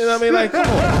 Bitch. You know what I mean? Like, come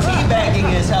on.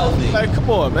 Teabagging is healthy. Like, come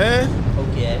on, man.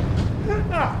 Okay.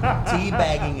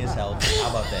 Teabagging is healthy. How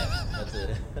about that?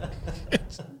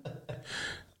 That's it.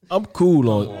 I'm cool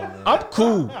on. I'm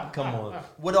cool. Come on.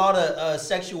 With all the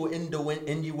sexual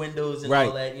innuendos and Right.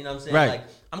 all that, you know what I'm saying? Right. Like,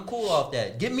 I'm cool off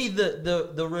that. Give me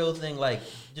the real thing. Like,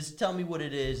 just tell me what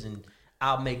it is, and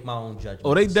I'll make my own judgment.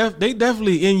 Oh, they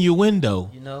definitely innuendo.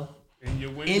 You know? In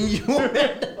your window.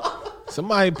 Innuendo.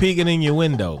 Somebody peeking in your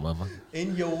window, mother.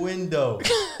 In your window.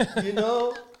 You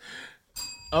know?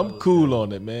 I'm cool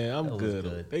on it, man. I'm was good.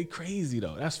 good. They crazy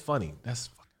though. That's funny. That's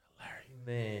fucking hilarious.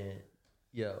 Man,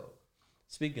 yo.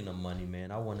 Speaking of money,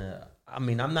 man,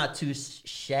 I'm not too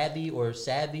shabby or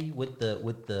savvy with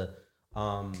the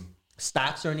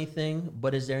stocks or anything,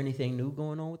 but is there anything new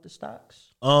going on with the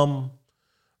stocks?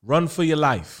 Run for your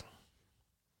life.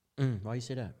 Why you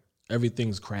say that?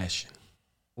 Everything's crashing.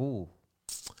 Ooh.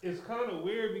 It's kind of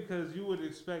weird because you would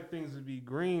expect things to be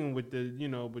green with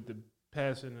the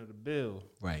passing of the bill,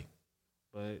 Right.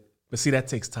 but But see, that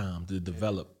takes time to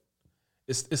develop.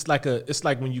 It's like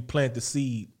when you plant the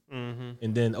seed, and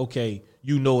then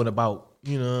in about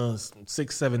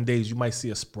 6-7 days you might see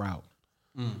a sprout.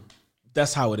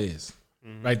 That's how it is,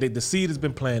 right? The seed has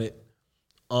been planted.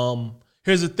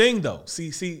 Here's the thing, though.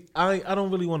 See, I don't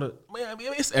really want to. I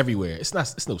mean, it's everywhere. It's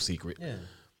no secret. Yeah.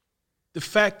 The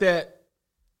fact that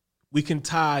we can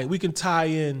tie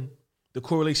in the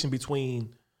correlation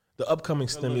between the upcoming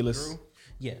stimulus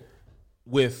Yeah.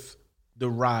 with the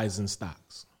rise in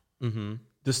stocks. Mm-hmm.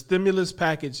 The stimulus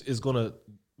package is going to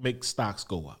make stocks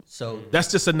go up. So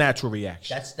That's just a natural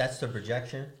reaction. that's the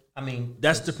projection. I mean,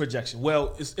 That's the projection.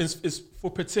 Well, it's for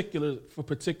particular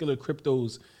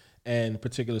cryptos and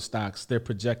particular stocks. They're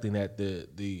projecting that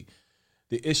the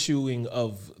issuing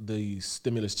of the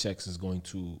stimulus checks is going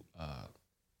to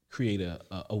create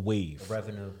a wave,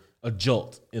 revenue. a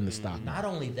jolt in the stock market. Not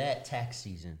only that, tax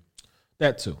season.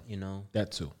 That too. You know.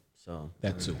 That too. So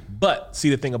That too. But see,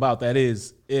 the thing about that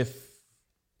is they're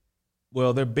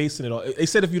basing it on. They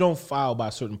said if you don't file by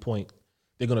a certain point,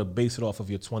 they're going to base it off of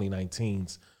your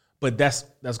 2019s. But that's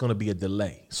going to be a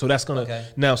delay. So that's going to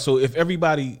now. So if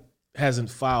everybody hasn't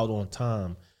filed on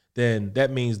time, then that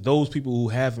means those people who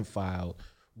haven't filed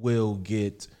will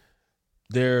get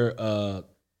their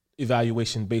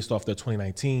evaluation based off their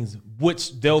 2019s,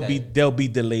 which they'll be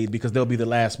delayed because they'll be the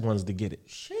last ones to get it.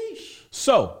 sheesh.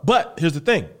 So, but here's the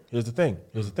thing.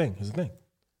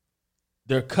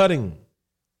 They're cutting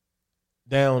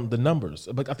down the numbers.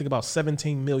 But I think about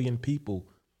 17 million people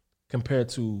compared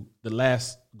to the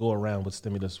last go around with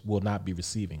stimulus will not be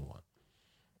receiving one.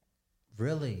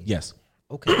 Really? Yes.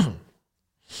 Okay.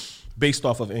 Based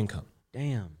off of income.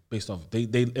 Damn. Based off they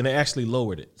actually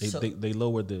lowered it. So- They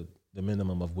lowered the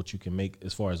minimum of what you can make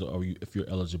as far as if you're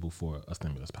eligible for a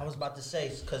stimulus I package. was about to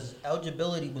say because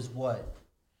eligibility was what,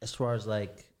 as far as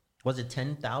like, was it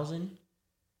 10,000?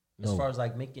 As No. far as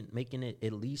like making it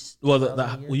at least. Well, 10,000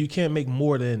 a year? you can't make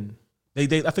more than I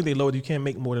think they lowered. You can't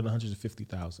make more than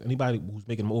 150,000. Anybody who's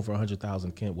making over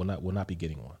 100,000 will not be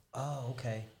getting one. Oh,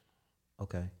 okay.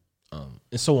 Okay.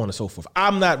 And so on and so forth.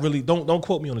 I'm not really don't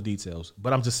quote me on the details,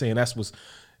 but I'm just saying that's what's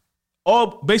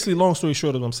all basically. Long story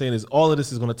short, what I'm saying is all of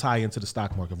this is going to tie into the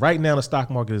stock market. Right now, the stock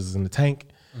market is in the tank.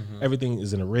 Everything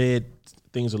is in the red.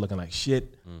 Things are looking like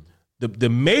shit. The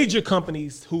major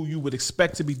companies who you would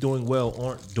expect to be doing well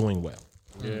aren't doing well.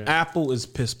 Yeah. Apple is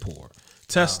piss poor.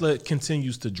 Tesla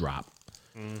continues to drop.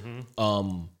 And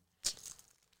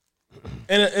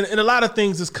a lot of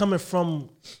things is coming from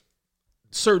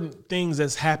certain things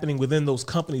that's happening within those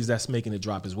companies that's making it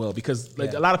drop as well. Because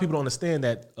a lot of people don't understand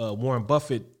that Warren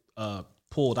Buffett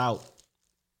pulled out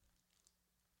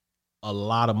a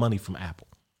lot of money from Apple.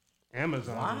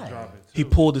 Amazon is dropping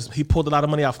too. He pulled a lot of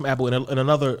money out from Apple, and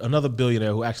another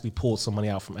billionaire who actually pulled some money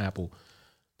out from Apple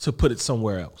to put it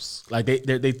somewhere else. Like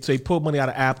they pulled money out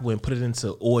of Apple and put it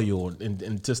into oil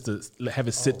and just to have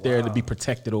it sit there to be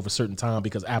protected over a certain time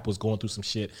because Apple's going through some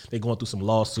shit. They're going through some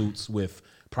lawsuits with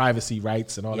privacy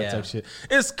rights and all that type of shit.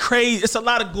 It's crazy. It's a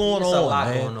lot of going on. It's a lot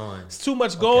man. going on. It's too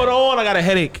much going on. I got a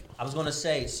headache. I was gonna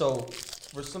say, so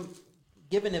for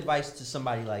giving advice to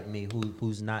somebody like me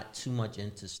who's not too much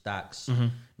into stocks.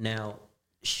 Now,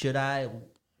 should I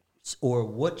or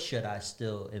what should I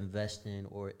still invest in,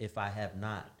 or if I have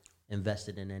not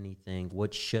invested in anything,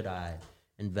 what should I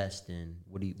invest in?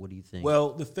 What do you think?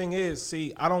 Well, the thing is,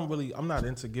 see, I'm not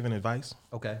into giving advice.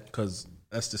 Okay. Because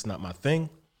that's just not my thing.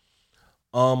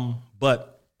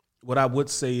 But what I would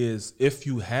say is, if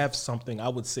you have something, I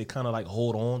would say kind of like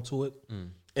hold on to it.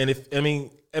 And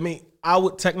I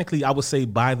would say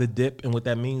buy the dip, and what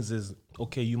that means is,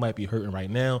 okay, you might be hurting right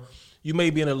now, you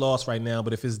may be in a loss right now,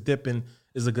 but if it's dipping,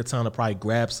 it's a good time to probably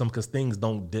grab some because things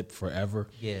don't dip forever.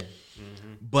 Yeah.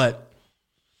 But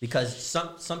Because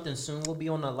something soon will be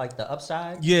on the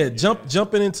upside. yeah,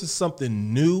 jumping into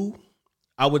something new,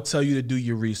 I would tell you to do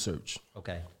your research.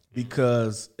 Okay.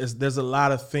 Because there's a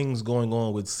lot of things going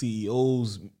on with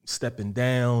CEOs stepping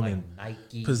down Like and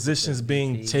Nike, positions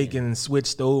being taken and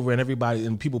switched over, and everybody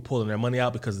and people pulling their money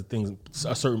out because of things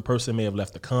a certain person may have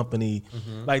left the company.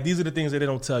 Like these are the things that they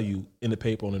don't tell you in the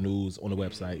paper, on the news, on the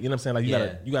website. You know what I'm saying?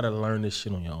 Like you gotta learn this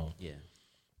shit on your own. Yeah.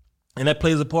 And that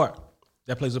plays a part.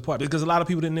 That plays a part because a lot of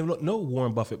people didn't even know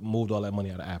Warren Buffett moved all that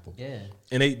money out of Apple. Yeah.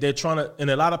 And they're trying to,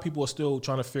 and a lot of people are still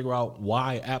trying to figure out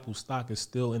why Apple stock is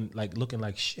still in like looking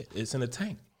like shit. It's in a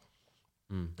tank.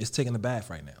 It's taking a bath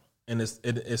right now, and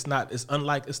it's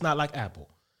not like Apple.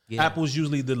 Yeah. Apple's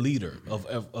usually the leader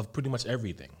of pretty much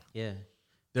everything. Yeah.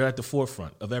 They're at the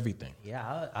forefront of everything.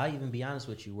 Yeah, I'll even be honest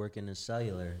with you, working in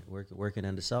cellular, working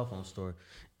in the cell phone store,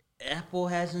 Apple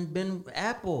hasn't been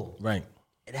Apple. Right.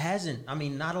 It hasn't. I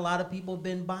mean, not a lot of people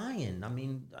been buying. I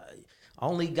mean, I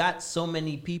only got so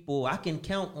many people. I can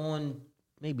count on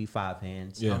maybe 5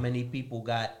 hands how many people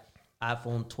got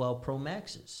iPhone 12 Pro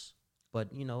Maxes.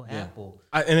 But, you know, Apple.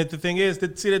 And the thing is,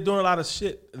 they're doing a lot of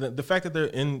shit. The fact that they're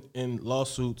in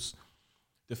lawsuits,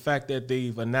 the fact that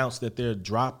they've announced that they're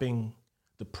dropping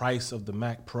the price of the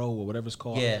Mac Pro or whatever it's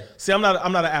called. Yeah. See, I'm not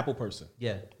an Apple person.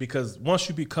 Yeah. Because once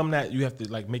you become that, you have to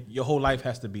like make your whole life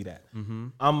has to be that.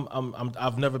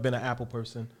 I've never been an Apple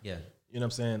person. Yeah. You know what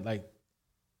I'm saying? Like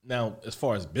now, as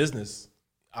far as business,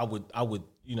 I would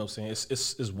you know what I'm saying,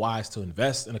 it's wise to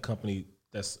invest in a company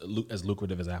that's as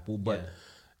lucrative as Apple, but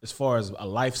as far as a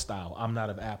lifestyle, I'm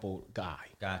not an Apple guy.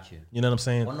 Got you. You know what I'm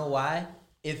saying? Wanna know why?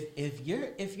 If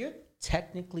you're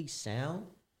technically sound,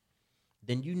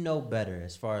 then you know better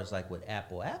as far as like with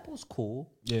Apple. Apple's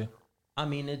cool. Yeah. I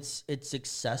mean, it's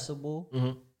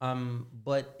accessible.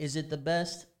 But is it the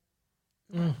best?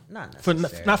 Not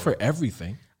necessarily. Not for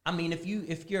everything. I mean, if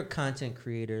you're a content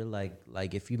creator, like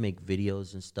if you make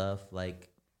videos and stuff, like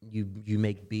you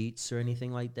make beats or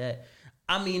anything like that,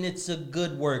 I mean, it's a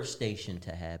good workstation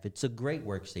to have. It's a great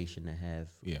workstation to have.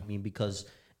 Yeah. I mean, because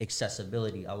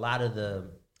accessibility, a lot of the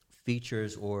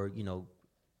features or, you know,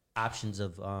 options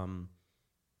of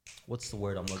what's the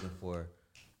word I'm looking for?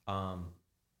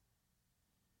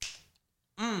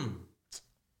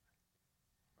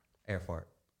 Air fart,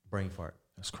 brain fart.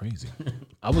 That's crazy.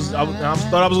 I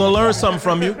thought I was gonna learn something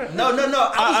from you. No.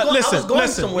 I was going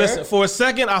somewhere. Listen. For a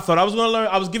second, I thought I was gonna learn.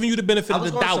 I was giving you the benefit of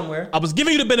the doubt. Somewhere. I was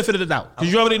giving you the benefit of the doubt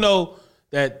because you already know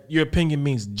that your opinion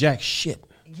means jack shit.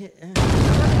 Yeah.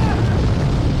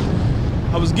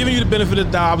 I was giving you the benefit of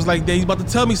the doubt. I was like, he's about to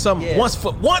tell me something. Yeah.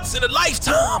 Once in a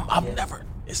lifetime.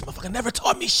 This motherfucker never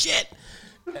taught me shit.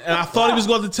 And I thought he was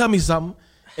going to tell me something,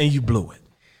 and you blew it.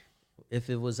 If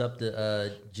it was up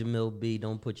to Jamil B,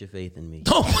 don't put your faith in me.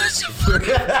 Don't put your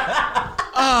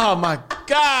Oh my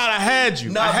God, I had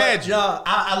you. I had you. No,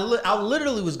 I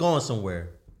literally was going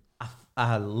somewhere.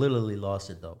 I literally lost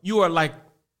it though. You are like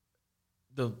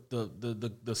the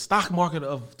stock market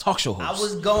of talk show hosts. I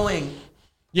was going.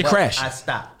 You crashed. I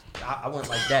stopped. I went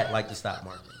like that, like the stock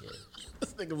market. Yeah.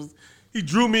 This nigga he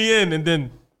drew me in and then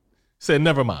said,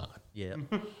 never mind. Yeah.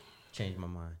 Changed my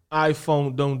mind.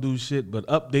 iPhone don't do shit but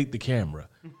update the camera.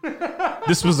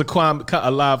 This was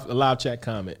a live chat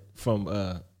comment from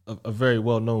a very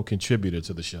well-known contributor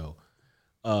to the show.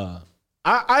 I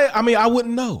mean, I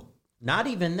wouldn't know. Not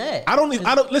even that. I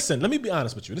don't listen, let me be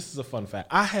honest with you. This is a fun fact.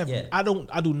 I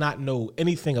do not know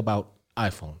anything about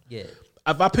iPhone. Yeah.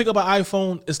 If I pick up an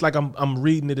iPhone, it's like I'm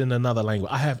reading it in another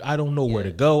language. I don't know where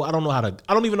to go. I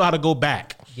don't even know how to go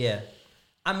back. Yeah.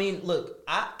 I mean, look,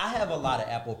 I have a lot of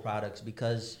Apple products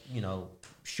because, you know,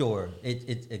 sure,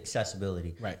 it's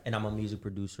accessibility. Right. And I'm a music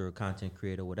producer, a content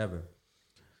creator, whatever.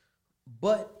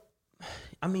 But,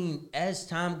 I mean, as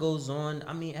time goes on,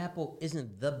 I mean, Apple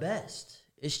isn't the best.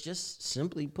 It's just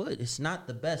simply put, it's not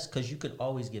the best because you could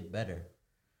always get better.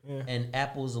 Yeah. And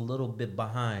Apple's a little bit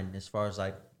behind as far as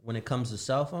like when it comes to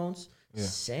cell phones. Yeah.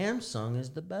 Samsung is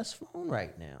the best phone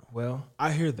right now. Well,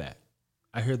 I hear that.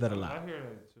 I hear that a lot. I hear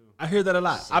that too. I hear that a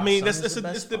lot. Samsung I mean, is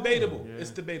it's debatable. Yeah. It's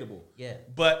debatable. Yeah.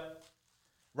 But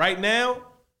right now,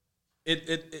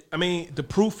 I mean, the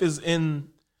proof is in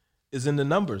the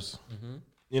numbers. Mm-hmm.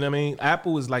 You know what I mean?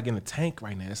 Apple is like in a tank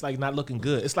right now. It's like not looking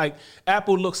good. It's like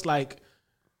Apple looks like,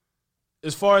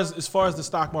 as far as the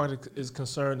stock market is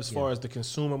concerned, as far as the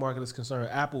consumer market is concerned,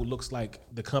 Apple looks like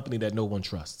the company that no one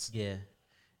trusts. Yeah.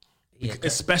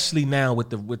 Especially now with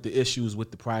the issues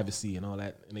with the privacy and all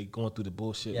that, and they going through the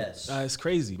bullshit. Yes. It's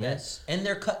crazy, man. Yes, and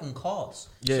they're cutting costs.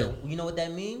 Yeah. So you know what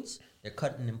that means? They're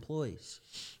cutting employees.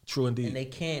 True indeed. And they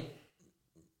can't.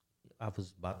 I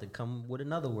was about to come with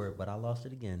another word, but I lost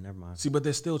it again. Never mind. See, but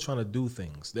they're still trying to do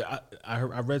things. I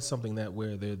read something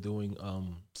where they're doing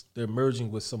they're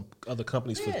merging with some other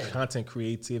companies for content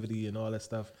creativity and all that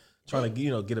stuff. trying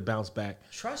to get a bounce back.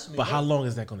 Trust me. But how long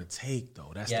is that going to take,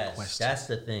 though? That's the question. That's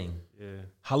the thing. Yeah.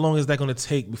 How long is that going to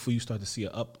take before you start to see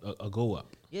a go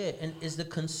up? Yeah, and is the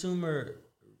consumer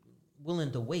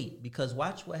willing to wait? Because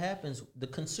watch what happens. The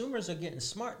consumers are getting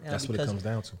smart now. That's what it comes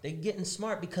down to. They're getting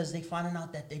smart because they finding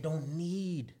out that they don't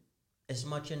need as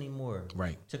much anymore.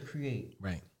 Right. To create.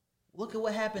 Right. Look at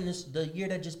what happened the year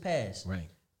that just passed. Right.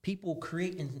 People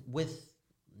creating with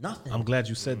nothing. I'm glad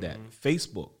you said that.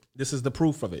 Facebook. This is the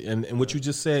proof of it. And what you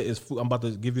just said is, I'm about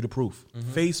to give you the proof.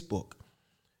 Facebook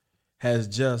has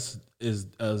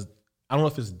I don't know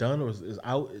if it's done or is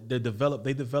out. They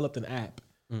developed an app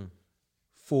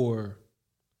for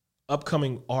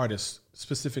upcoming artists,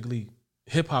 specifically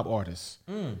hip hop artists.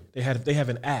 They have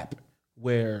an app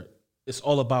where it's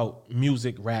all about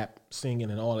music, rap,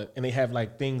 singing, and all that. And they have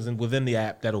like things within the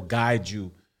app that'll guide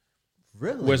you.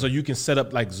 Really? Where so you can set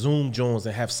up like Zoom joins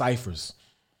and have ciphers.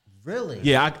 Really?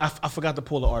 Yeah, I forgot to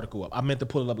pull the article up. I meant to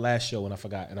pull it up last show and I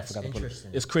forgot. And That's I forgot to pull it.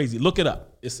 interesting. It's crazy. Look it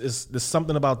up. There's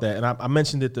something about that. And I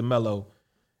mentioned it to Mello,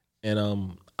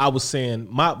 and I was saying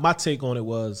my take on it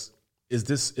was, is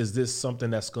this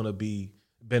something that's going to be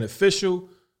beneficial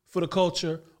for the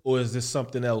culture, or is this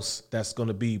something else that's going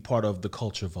to be part of the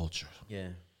culture vulture? Yeah.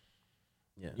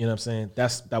 Yeah. You know what I'm saying?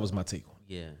 That was my take on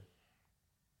it. Yeah.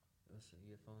 So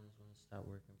your phone's gonna stop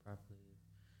working properly.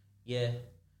 Yeah.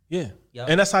 Yeah. Yep.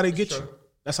 And that's how they It's get true. you.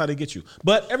 That's how they get you.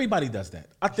 But everybody does that.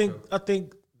 I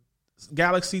think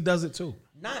Galaxy does it too.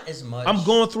 Not as much. I'm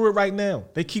going through it right now.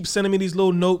 They keep sending me these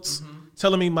little notes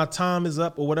telling me my time is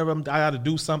up or whatever. I got to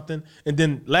do something. And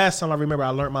then last time I remember I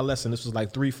learned my lesson. This was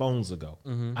like 3 phones ago.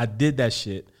 I did that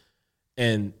shit.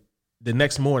 And the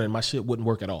next morning, my shit wouldn't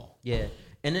work at all. Yeah.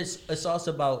 And it's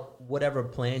also about whatever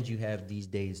plans you have these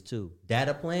days too.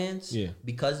 Data plans. Yeah.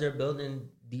 Because they're building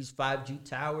these 5G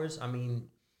towers. I mean,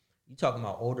 you're talking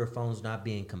about older phones not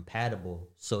being compatible.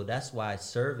 So that's why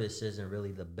service isn't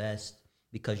really the best,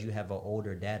 because you have an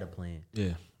older data plan. Yeah. You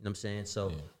know what I'm saying?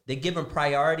 So they're giving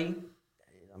priority.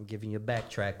 I'm giving you a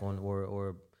backtrack on,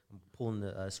 or I'm pulling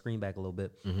the screen back a little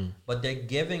bit. But they're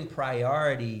giving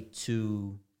priority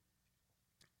to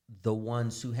the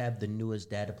ones who have the newest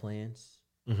data plans.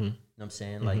 You know what I'm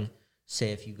saying? Like,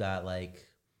 say if you got like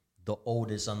the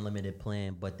oldest unlimited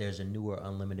plan, but there's a newer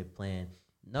unlimited plan.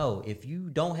 No, if you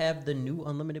don't have the new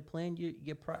unlimited plan,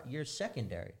 you're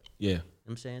secondary. Yeah. You know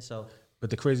what I'm saying? So But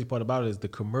the crazy part about it is the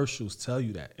commercials tell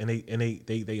you that, and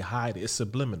they hide it. It's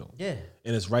subliminal. yeah,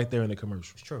 And it's right there in the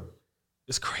commercial. it's true.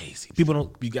 It's crazy. People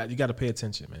don't. You got to pay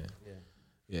attention, man. Yeah.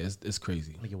 Yeah. It's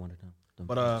crazy. Make it one of them.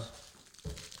 But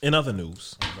in other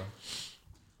news.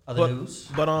 Other news.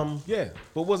 But yeah.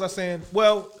 But what was I saying?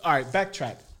 Well, all right.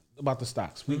 Backtrack about the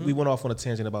stocks. We went off on a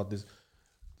tangent about this.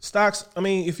 Stocks. I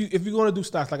mean, if you're going to do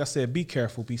stocks, like I said, be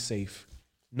careful, be safe,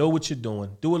 know what you're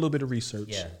doing, do a little bit of research.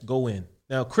 Yeah. Go in.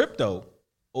 Now, crypto.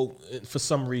 Oh, for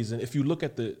some reason, if you look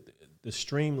at the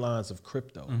streamlines of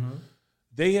crypto,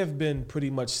 they have been pretty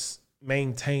much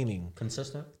maintaining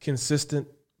consistent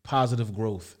positive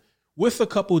growth with a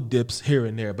couple dips here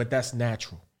and there, but that's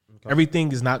natural. Okay.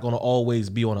 Everything is not going to always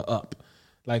be on an up.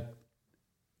 Like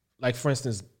for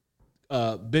instance,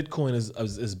 Bitcoin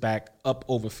is back up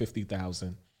over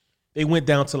 50,000. They went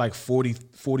down to like 40,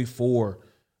 44,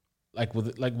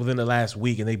 within the last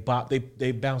week, and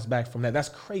they bounced back from that. That's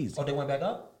crazy. Oh, they went back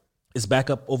up? It's back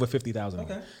up over 50,000.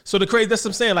 Okay. So that's what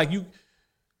I'm saying. Like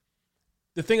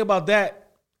the thing about that,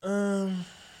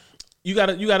 you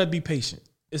gotta be patient.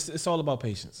 It's all about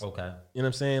patience. Okay. You know what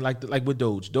I'm saying? Like with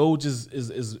Doge. Doge is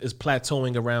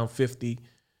plateauing around 50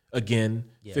 again,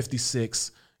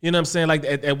 56. You know what I'm saying? Like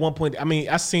at one point, I mean,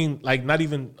 I seen like not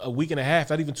even a week and a half,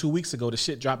 not even 2 weeks ago, the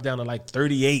shit dropped down to like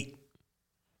 38.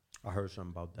 I heard something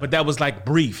about that. But that was like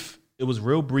brief. It was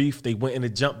real brief. They went and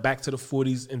it jumped back to the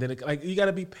 40s, and then you got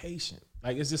to be patient.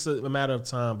 Like it's just a matter of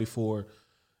time before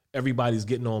everybody's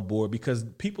getting on board, because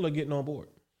people are getting on board.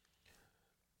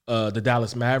 The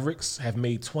Dallas Mavericks have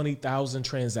made 20,000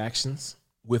 transactions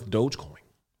with Dogecoin.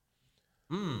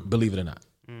 Believe it or not,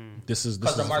 this is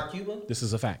because of Mark Cuban. This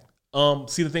is a fact.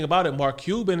 See, the thing about it, Mark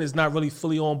Cuban is not really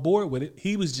fully on board with it.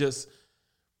 He's just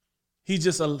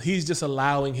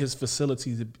allowing his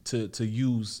facility to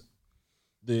use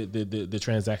the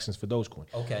transactions for Dogecoin.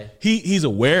 Okay. He's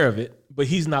aware of it, but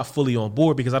he's not fully on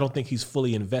board because I don't think he's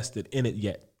fully invested in it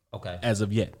yet. Okay. As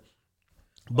of yet.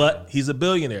 But he's a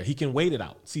billionaire. He can wait it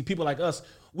out. See, people like us,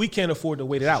 we can't afford to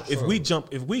wait it out. If we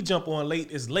jump on late,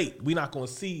 it's late. We're not going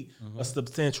to see a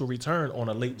substantial return on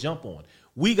a late jump on.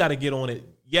 We got to get on it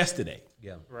yesterday.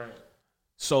 Yeah. Right.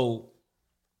 So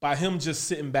by him just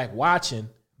sitting back watching,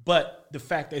 but the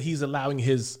fact that he's allowing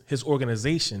his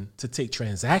organization to take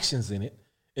transactions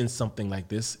in something like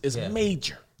this is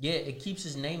major. Yeah, it keeps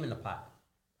his name in the pot,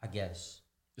 I guess.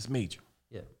 It's major.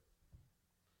 Yeah.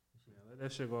 Let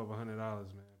that shit go up $100, man.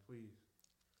 Please.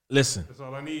 Listen. That's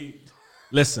all I need.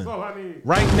 Listen. That's all I need.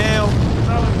 Right now,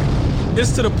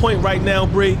 it's to the point right now,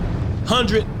 Bree.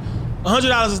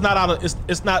 $100 is not out of.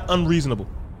 It's not unreasonable.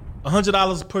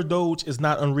 $100 per Doge is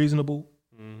not unreasonable,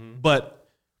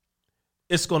 but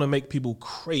it's gonna make people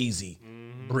crazy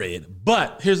bread.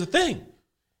 But here's the thing: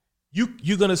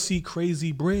 you're gonna see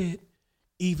crazy bread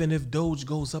even if Doge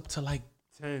goes up to like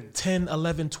 10,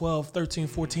 11, 12, 13,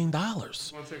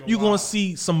 $14. You're going to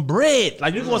see some bread.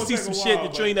 Like, you're going to see some shit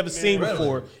that you ain't never seen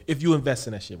before if you invest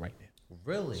in that shit right now.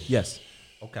 Really? Yes.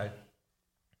 Okay.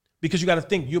 Because you got to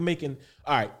think, you're making,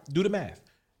 all right, do the math.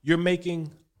 You're making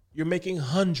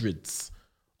hundreds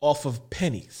off of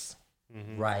pennies.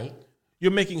 Right.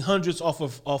 You're making hundreds off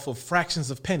of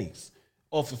fractions of pennies.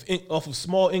 Off of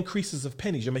small increases of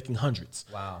pennies, you're making hundreds.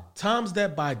 Wow. Times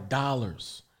that by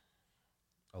dollars.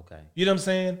 Okay. You know what I'm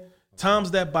saying?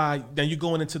 Times that by, then you're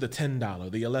going into the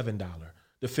 $10, the $11,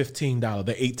 the $15,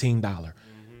 the $18.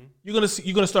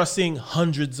 You're gonna start seeing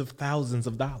hundreds of thousands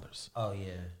of dollars. Oh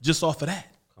yeah. Just off of that.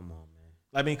 Come on, man.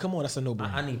 I mean, come on, that's a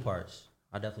no-brainer. I need parts.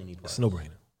 I definitely need parts. It's a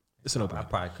no-brainer. It's a I no-brainer.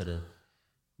 probably could have.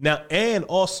 Now, and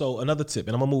also another tip,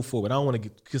 and I'm gonna move forward. I don't want to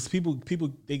get, because people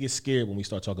they get scared when we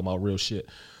start talking about real shit.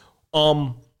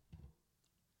 The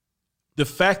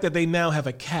fact that they now have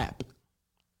a cap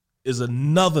is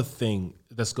another thing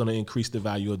that's going to increase the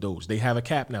value of Doge. They have a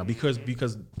cap now because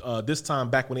this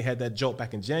time back when they had that jolt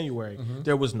back in January,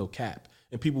 there was no cap.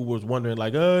 And people was wondering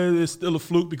like, it's still a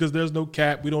fluke because there's no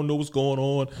cap. We don't know what's going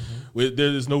on.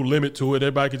 There's no limit to it.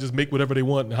 Everybody can just make whatever they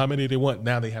want and how many they want.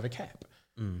 Now they have a cap.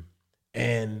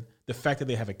 And the fact that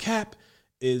they have a cap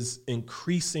is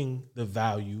increasing the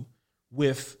value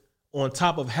with, on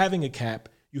top of having a cap,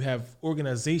 you have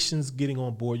organizations getting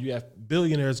on board, you have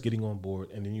billionaires getting on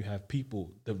board, and then you have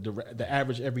people, the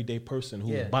average everyday person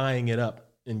who's buying it up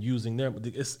and using their.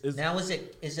 Now is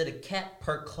it a cap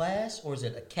per class or is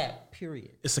it a cap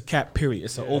period? It's a cap period.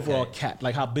 It's an overall cap,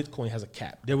 like how Bitcoin has a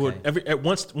cap. There were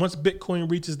once Bitcoin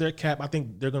reaches their cap, I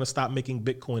think they're gonna stop making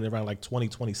Bitcoin around like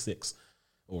 2026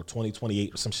 or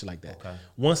 2028 or some shit like that. Okay.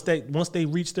 Once they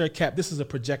reach their cap, this is a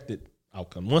projected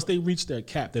outcome. Once they reach their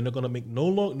cap, then they're going to make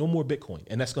no more Bitcoin,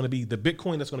 and that's going to be the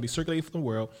Bitcoin that's going to be circulating from the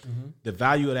world. The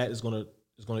value of that is going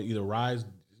to either rise,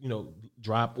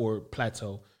 drop or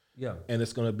plateau. Yeah, and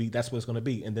that's what it's going to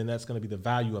be, and then that's going to be the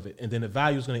value of it, and then the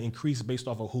value is going to increase based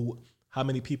off of how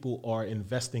many people are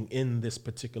investing in this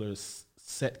particular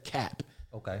set cap.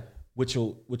 Okay, which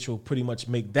will pretty much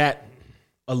make that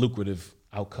a lucrative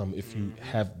outcome if you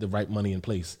have the right money in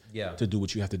place. To do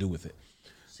what you have to do with it.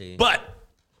 See, but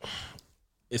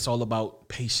it's all about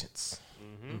patience.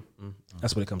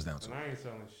 That's what it comes down to. And I ain't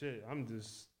selling shit. I'm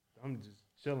just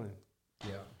chilling.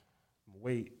 Yeah.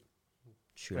 Wait.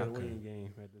 Shoot, Got a waiting game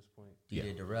at this point.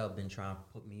 DJ Darrell been trying to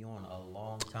put me on a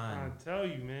long time. I tell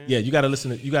you, man. Yeah, you gotta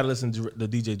listen to the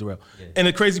DJ Darrell. And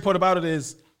the crazy part about it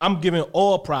is I'm giving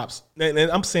all props, and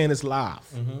I'm saying this live.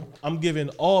 I'm giving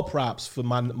all props for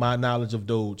my knowledge of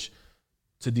Doge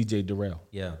to DJ Darrell.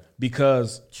 Yeah.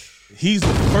 Because he's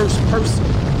the first person.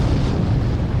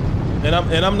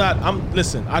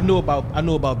 Listen, I knew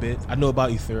about Bit, I knew about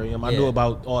Ethereum, I knew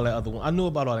about all that other one. I knew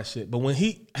about all that shit. But when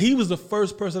he was the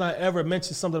first person I ever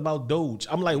mentioned something about Doge,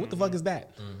 I'm like, what the fuck is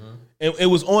that? And it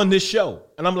was on this show.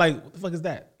 And I'm like, what the fuck is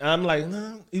that? And I'm like,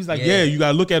 nah. He was like, yeah, you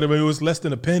gotta look at it, it was less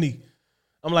than a penny.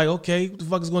 I'm like, okay, what the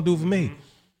fuck is it gonna do for me?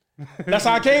 That's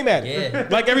how I came at it.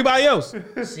 Like everybody else.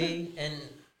 See,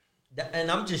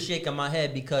 and I'm just shaking my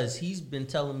head because he's been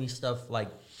telling me stuff like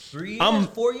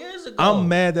 4 years ago. I'm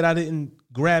mad that I didn't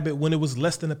grab it when it was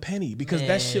less than a penny because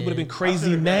that shit would have been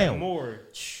crazy now. More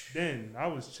then. I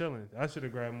was chilling. I should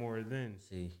have grabbed more then.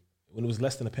 See, when it was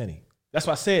less than a penny. That's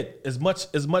why I said as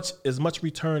much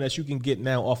return as you can get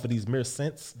now off of these mere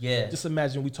cents. Yeah. Just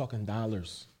imagine we talking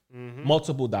dollars,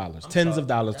 multiple dollars, tens of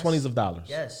dollars, 20s of dollars.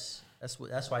 Yes.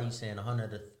 That's why you're saying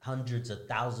hundreds of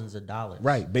thousands of dollars.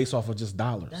 Right, based off of just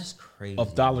dollars. That's crazy.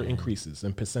 Of dollar increases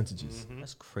and percentages.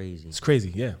 That's crazy. It's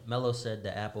crazy, yeah. Mello said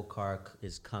the Apple Car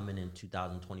is coming in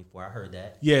 2024. I heard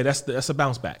that. Yeah, that's a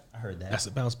bounce back. I heard that. That's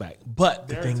a bounce back. But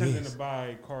They're the thing intending is, to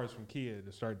buy cars from Kia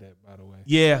to start that, by the way.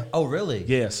 Yeah. Oh, really?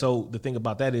 Yeah. So the thing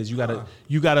about that is you gotta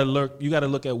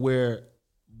look at where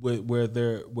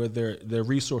their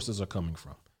resources are coming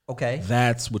from. Okay.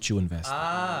 That's what you invest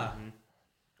in.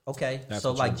 Okay. That's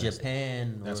so what you like invest in.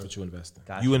 Japan. That's what you invest in.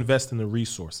 Gotcha. You invest in the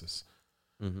resources.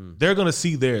 They're gonna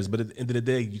see theirs, but at the end of the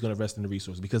day, you're gonna invest in the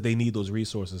resources because they need those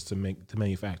resources to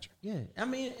manufacture. Yeah. I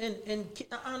mean, and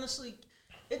honestly,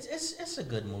 It's a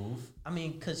good move. I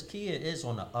mean, because Kia is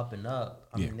on the up and up.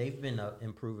 I mean, they've been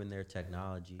improving their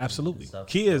technology. Absolutely, and stuff.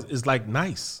 Kia is like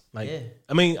nice. Like, Yeah.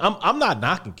 I mean, I'm not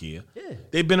knocking Kia. Yeah.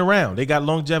 They've been around. They got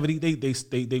longevity.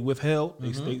 They withheld.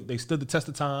 They stood the test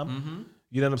of time.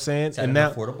 You know what I'm saying? It's at an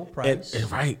affordable price. and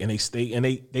right, and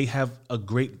they have a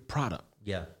great product.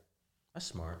 Yeah, that's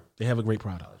smart. They have a great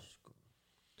product.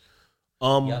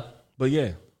 Yep. But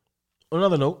yeah. On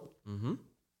another note,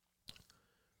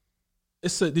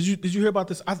 did you hear about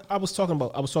this? I was talking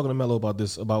to Mello about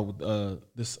this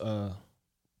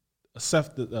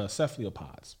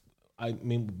cephalopods. I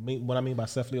mean, what I mean by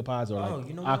cephalopods are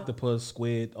like octopus,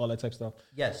 squid, all that type of stuff.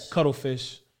 Yes.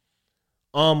 Cuttlefish.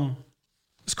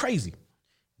 It's crazy.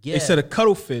 Yeah. They said a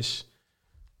cuttlefish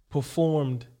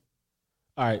performed.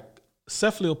 All right,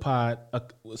 cephalopod,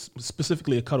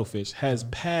 specifically a cuttlefish, has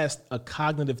passed a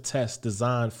cognitive test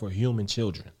designed for human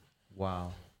children.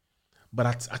 Wow.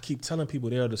 But I keep telling people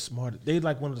they're the smartest. They're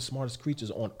like one of the smartest creatures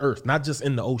on Earth, not just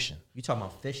in the ocean. You talking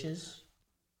about fishes?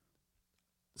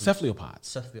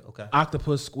 Cephalopods. Okay.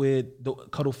 Octopus, squid,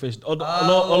 cuttlefish,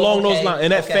 along those lines.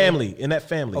 In that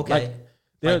family. Okay.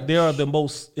 Like, they are the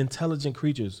most intelligent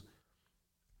creatures.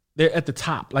 They're at the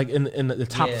top, like in the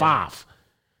top 5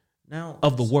 now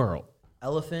of the world.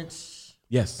 Elephants.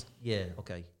 Yes. Yeah.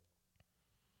 Okay.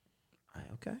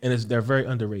 Okay. And they're very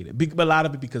underrated. But a lot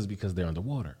of it because they're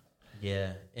underwater.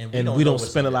 Yeah, and we don't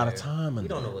spend a lot of time on We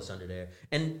don't know what's under there,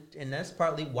 and that's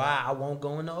partly why I won't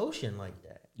go in the ocean like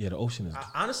that. Yeah, the ocean is.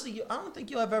 Honestly, I don't think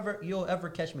you'll ever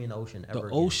catch me in the ocean ever.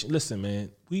 The ocean. Listen,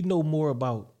 man, we know more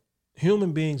about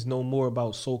human beings know more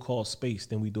about so-called space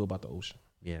than we do about the ocean.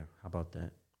 Yeah, how about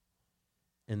that?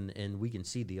 And we can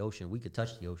see the ocean. We could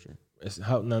touch the ocean.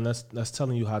 That's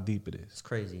telling you how deep it is. It's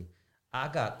crazy. I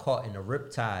got caught in a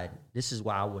riptide. This is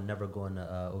why I will never go in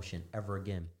the ocean ever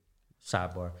again.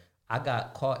 Sidebar. I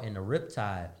got caught in a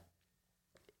riptide,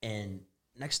 and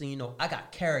next thing you know, I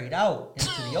got carried out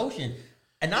into the ocean,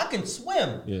 and I can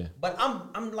swim. Yeah. But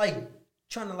I'm like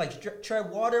trying to like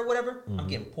tread water or whatever. I'm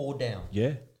getting pulled down.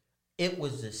 Yeah. It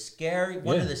was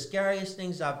one of the scariest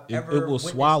things I've ever it will witnessed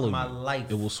swallow in my you. life.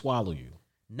 It will swallow you.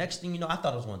 Next thing you know, I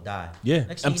thought I was gonna die. Yeah.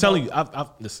 Next I'm thing telling you,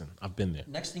 I've been there.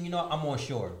 Next thing you know, I'm on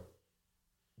shore.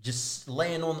 Just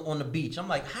laying on the beach. I'm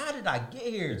like, how did I get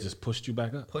here? It just pushed you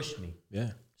back up. Pushed me.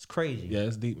 Yeah. It's crazy. Yeah,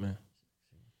 it's deep, man.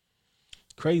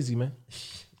 Crazy, man.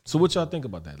 So what y'all think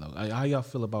about that, though? How y'all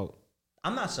feel about?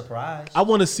 I'm not surprised. I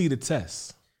want to see the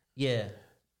test. Yeah.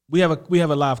 We have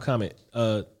a live comment.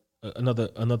 Another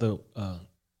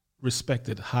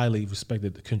highly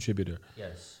respected contributor.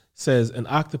 Yes. Says an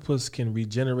octopus can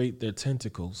regenerate their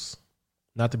tentacles,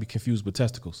 not to be confused with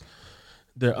testicles.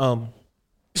 An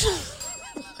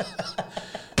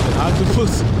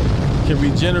octopus can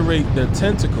regenerate their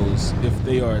tentacles if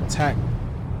they are attacked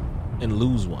and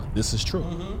lose one. This is true.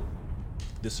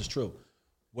 This is true.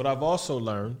 What I've also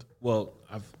learned,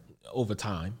 over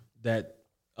time, that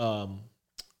an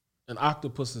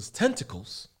octopus's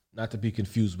tentacles, not to be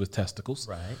confused with testicles,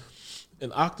 Right.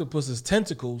 an octopus's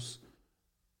tentacles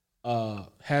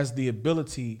has the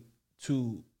ability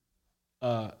to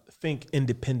think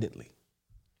independently.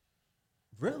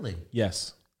 Really?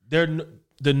 Yes.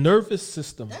 The nervous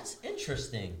system. That's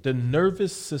interesting. The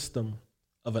nervous system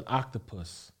of an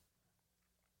octopus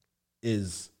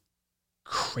is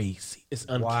crazy. It's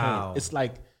uncanny. Wow.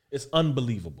 It's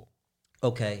unbelievable.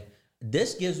 Okay.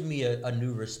 This gives me a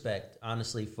new respect,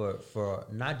 honestly, for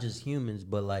not just humans,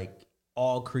 but like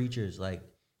all creatures. Like,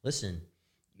 listen,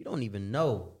 you don't even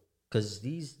know. Because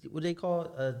these, what they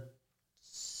call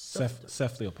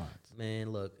Cephalopods.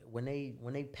 Man, look, when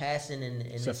they passing and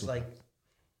it's like,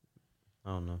 I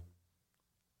don't know.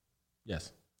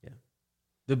 Yes. Yeah.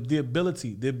 The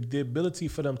ability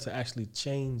for them to actually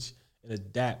change and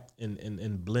adapt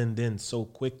and blend in so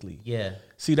quickly. Yeah.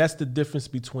 See, that's the difference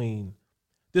between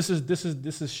this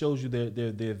shows you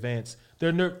their advance.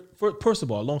 First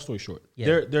of all, long story short,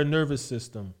 their nervous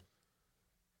system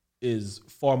is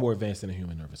far more advanced than a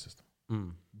human nervous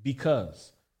system.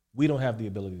 Because we don't have the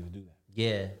ability to do that.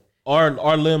 Yeah.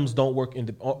 Our limbs don't work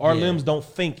limbs don't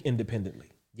think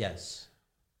independently. Yes.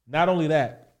 Not only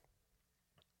that,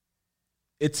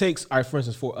 it takes, for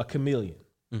instance, for a chameleon,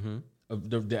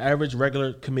 the average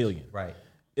regular chameleon, Right.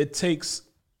 it takes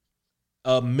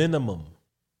a minimum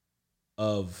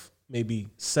of maybe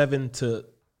 7 to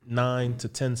 9 to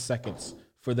 10 seconds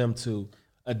for them to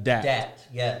adapt.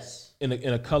 Yes. In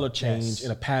a color change, Yes.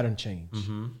 in a pattern change.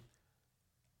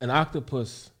 An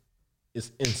octopus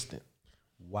is instant.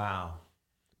 Wow.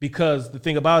 Because the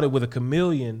thing about it with a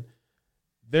chameleon,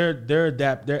 their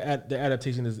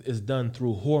adaptation is done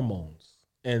through hormones.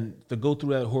 And to go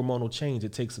through that hormonal change,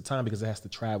 it takes some time because it has to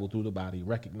travel through the body,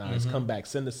 recognize, come back,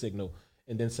 send a signal,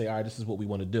 and then say, all right, this is what we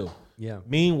want to do. Yeah.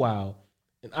 Meanwhile,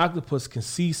 an octopus can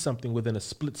see something within a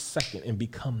split second and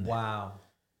become that. Wow.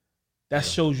 That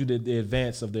shows you the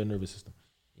advance of their nervous system.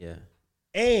 Yeah.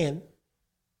 And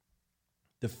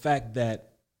the fact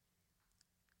that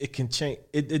it can change,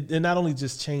 it not only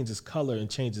just changes color and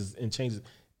changes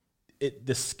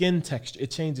the skin texture. It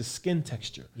changes skin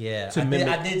texture. Yeah, to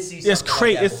I did see something it's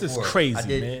crazy. like that It's just before. crazy, I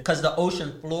did, man. because the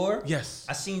ocean floor. Yes.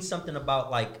 I seen something about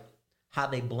like how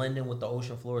they blend in with the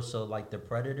ocean floor, so like the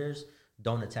predators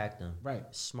don't attack them. Right.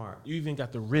 Smart. You even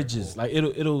got the ridges. Like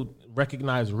it'll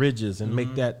recognize ridges and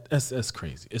make that. That's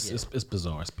crazy. It's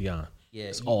bizarre. It's beyond. Yeah,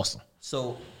 It's awesome.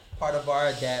 So part of our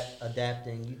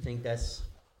adapting, you think that's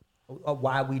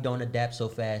why we don't adapt so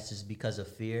fast is because of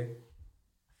fear,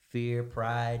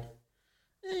 pride.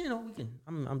 You know, we can.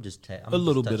 I'm just A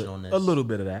little bit on this.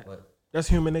 of that. But- That's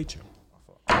human nature.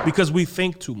 Because we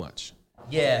think too much.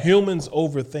 Yeah. Humans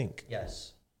overthink.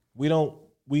 Yes. We don't.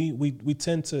 We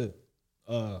tend to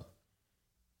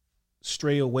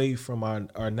stray away from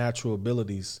our natural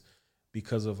abilities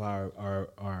because of our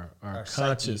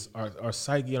conscious, our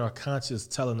psyche and our conscious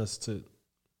telling us to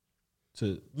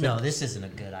No, this isn't a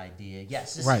good idea.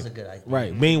 Yes, this right, is a good idea.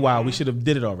 right. Meanwhile, we should have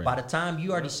did it already. By the time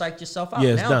you already psyched yourself out,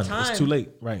 Yeah, it's now done. It's too late.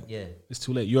 Right. Yeah. It's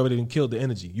too late. You already done killed the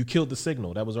energy. You killed the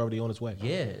signal that was already on its way.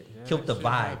 Yeah, killed the That shit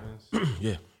vibe. happens.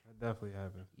 Yeah. That definitely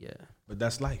happened. Yeah, But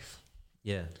that's life.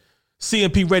 yeah.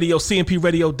 CMP Radio,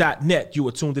 CMPRadio.net. You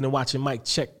are tuned in and watching Mic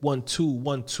Check 1 2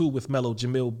 1 2 with Mellow,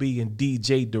 Jamil B, and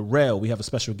DJ Darrell. We have a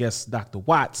special guest, Dr.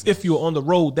 Watts. If you're on the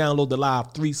road, download the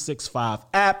Live 365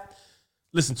 app.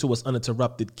 Listen to us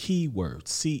uninterrupted. Keyword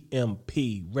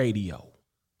CMP Radio.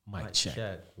 Mic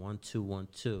check. 1 2 1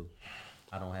 2.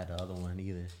 I don't have the other one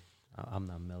either. I'm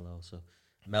not Mellow, so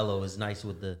Mellow is nice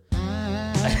with the.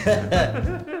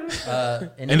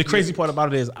 And the crazy part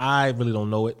about it is, I really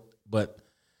don't know it, but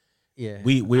yeah,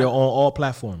 we are on all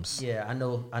platforms. yeah. I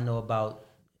know about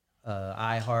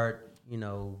iHeart. You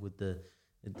know, with the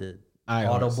iHeart,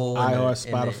 Audible, iHeart,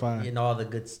 and Spotify, and all the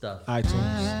good stuff.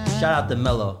 iTunes. Shout out to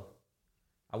Mellow.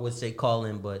 I would say call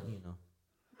in, but you know.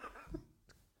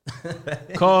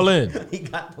 Call in. He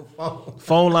got the phone.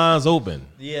 Phone lines open.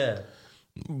 Yeah.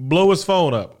 Blow his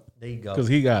phone up There you go. because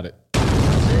he got it.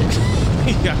 That's it.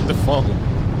 He got the phone.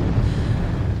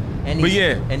 And But he's,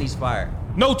 yeah. And he's fired.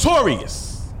 Notorious.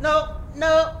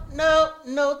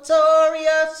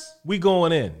 Notorious. We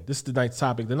going in. This is the night's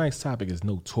topic. The night's topic is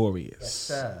notorious.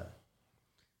 Sir.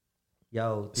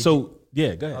 Yo.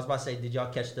 Yeah, go I was ahead. about to say, did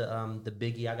y'all catch the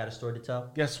Biggie I Got a Story to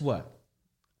Tell? Guess what?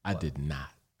 I did not.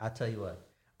 I'll tell you what.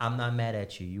 I'm not mad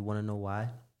at you. You want to know why?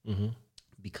 Mm-hmm.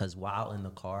 Because while in the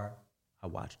car, I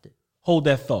watched it. Hold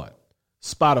that thought.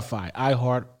 Spotify,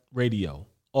 iHeart Radio,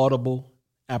 Audible,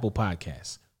 Apple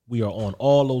Podcasts. We are on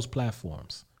all those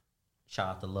platforms. Shout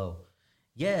out to Low.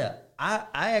 Yeah, I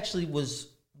actually was,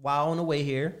 while on the way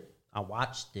here, I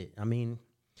watched it. I mean,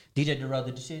 DJ Darrell,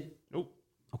 did you see it? Nope.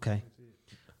 Okay.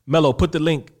 Mello, put the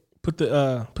link. Put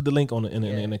the link on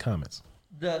in the comments.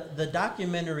 The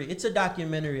documentary, it's a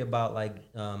documentary about like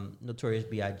Notorious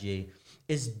B.I.G.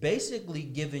 It's basically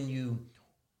giving you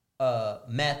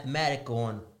mathematical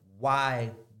on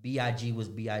why B.I.G. was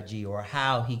B.I.G. or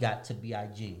how he got to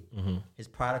B.I.G. Mm-hmm. His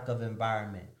product of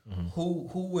environment. Who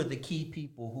were the key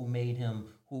people who made him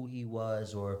who he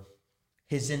was, or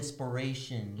his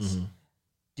inspirations.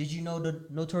 Did you know the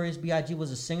Notorious B.I.G.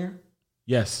 was a singer?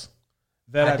 Yes.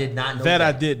 I did not know that.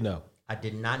 that. I did know. I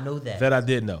did not know that. That I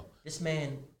did know. This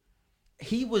man,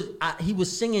 he was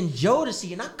singing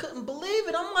Jodeci, and I couldn't believe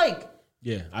it. I'm like,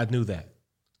 Yeah, I knew that.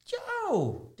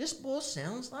 Joe, this boy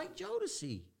sounds like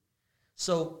Jodeci.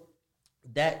 So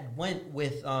that went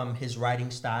with his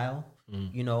writing style.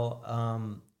 You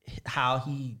know, how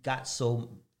he got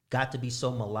to be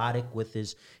so melodic with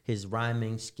his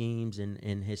rhyming schemes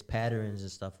and his patterns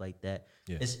and stuff like that.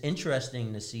 Yeah. It's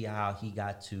interesting to see how he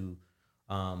got to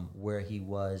where he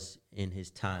was in his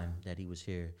time that he was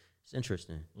here. It's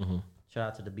interesting. Shout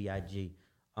out to the B.I.G.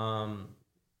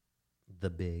 The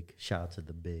Big. Shout out to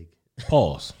the Big.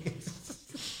 Pause.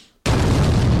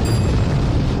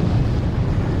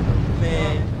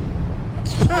 Man.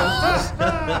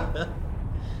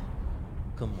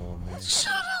 Come on, man.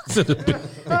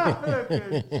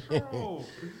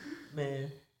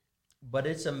 Man. But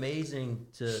it's amazing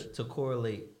to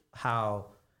correlate how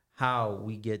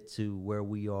we get to where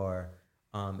we are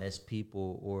as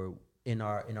people, or in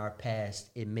our past.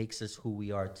 It makes us who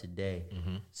we are today.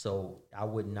 So I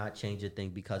would not change a thing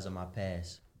because of my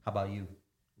past. How about you?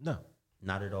 No.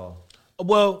 Not at all.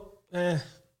 Well,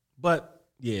 but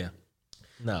yeah.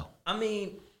 No, I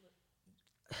mean,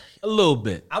 a little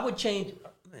bit. I would change.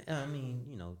 I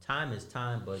mean, time is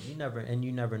time, but you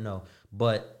never know.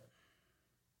 But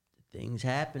things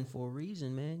happen for a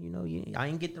reason, man. I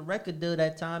didn't get the record deal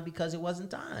that time because it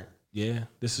wasn't time. Yeah,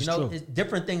 this is true. It's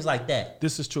different things like that.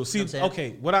 This is true. See,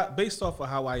 okay, based off of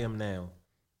how I am now,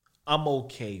 I'm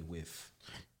okay with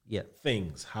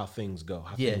things, how things go,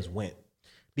 how things went.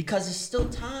 Because it's still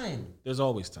time. There's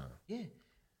always time. Yeah.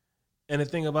 And the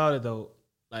thing about it though,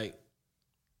 like,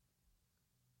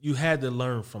 you had to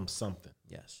learn from something.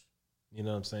 Yes. You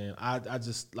know what I'm saying?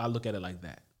 I look at it like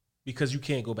that. Because you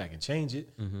can't go back and change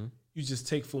it. Mm-hmm. You just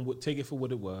take it for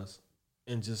what it was.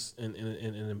 And just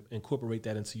and incorporate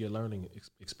that into your learning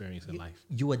experience in life.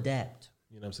 You adapt.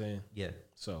 You know what I'm saying? Yeah.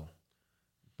 So,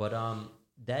 but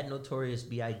that Notorious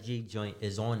B.I.G. joint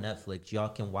is on Netflix. Y'all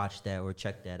can watch that or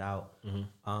check that out.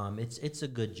 Mm-hmm. It's a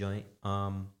good joint.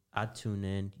 I tune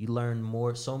in. You learn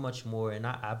so much more, and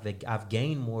I've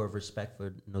gained more of respect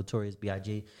for Notorious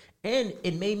B.I.G. And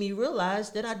it made me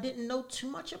realize that I didn't know too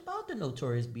much about the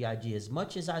Notorious B.I.G. as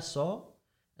much as I saw.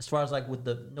 As far as like with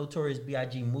the Notorious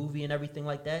B.I.G. movie and everything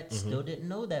like that, still didn't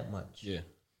know that much. Yeah.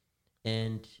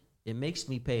 And it makes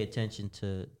me pay attention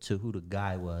to who the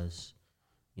guy was.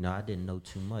 I didn't know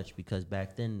too much because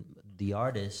back then the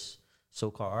artist,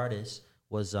 so-called artist,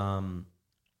 was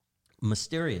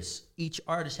mysterious. Each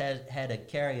artist had to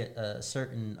carry a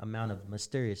certain amount of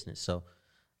mysteriousness. So,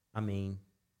 I mean,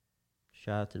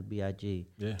 shout out to the B.I.G.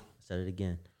 Yeah. Said it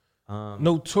again.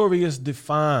 Notorious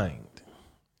defined.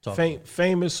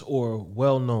 Famous or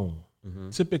well-known.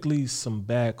 Typically some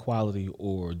bad quality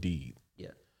or deed. Yeah.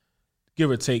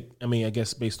 Give or take, I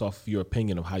guess based off your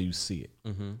opinion of how you see it.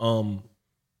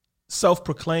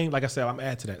 Self-proclaimed, like I said, I'm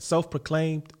add to that.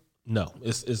 Self-proclaimed, no.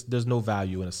 There's no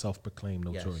value in a self-proclaimed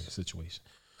notorious situation.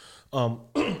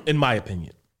 In my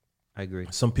opinion. I agree.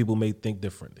 Some people may think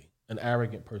differently. An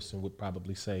arrogant person would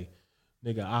probably say,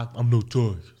 nigga, I'm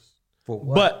notorious. For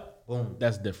what? But boom,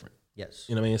 that's different. Yes.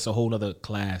 You know what I mean? It's a whole nother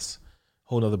class,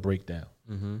 whole nother breakdown.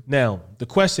 Now, the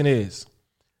question is,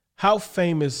 how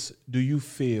famous do you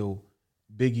feel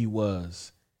Biggie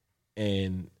was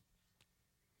and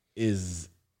is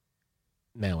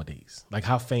nowadays? Like,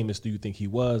 how famous do you think he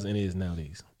was and is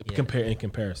nowadays? In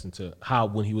comparison to how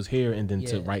when he was here and then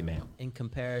to right now. In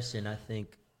comparison, I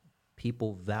think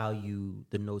people value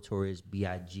the Notorious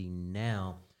B.I.G.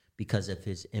 now because of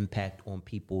his impact on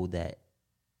people that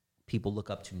people look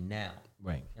up to now.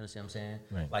 Right. You understand what I'm saying?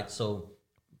 Right. Like, so,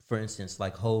 for instance,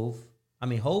 like Hove. I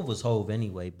mean, Hove was Hove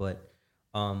anyway, but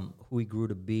who he grew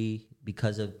to be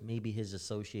because of maybe his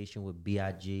association with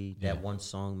B.I.G., that one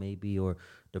song maybe, or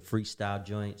the freestyle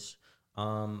joints.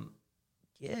 And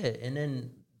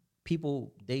then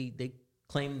people, they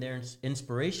claim their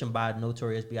inspiration by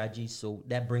Notorious B.I.G., so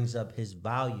that brings up his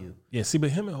value. Yeah, see, but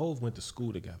him and Hove went to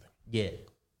school together. Yeah. You know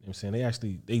what I'm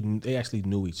saying? They actually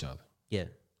knew each other. Yeah.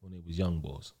 When they was young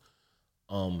boys.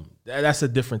 That's a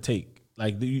different take.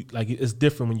 Like it's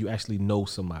different when you actually know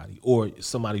somebody or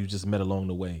somebody you just met along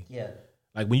the way. Yeah.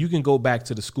 Like when you can go back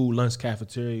to the school lunch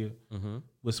cafeteria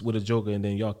with a joker and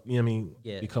then y'all, you know what I mean,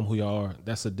 become who y'all are,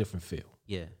 that's a different feel.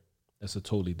 Yeah. That's a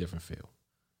totally different feel.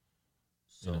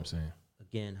 So, you know what I'm saying?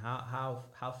 Again,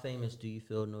 how famous do you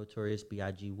feel Notorious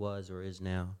B.I.G. was or is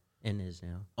now and is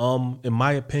now? In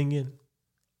my opinion,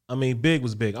 I mean, Big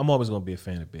was big. I'm always gonna be a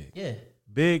fan of Big. Yeah.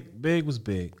 Big was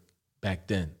big back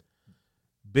then.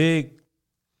 Big,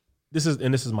 this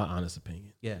is my honest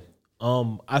opinion. Yeah.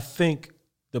 I think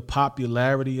the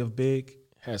popularity of Big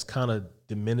has kind of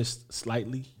diminished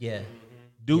slightly. Yeah.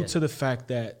 Due to the fact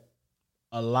that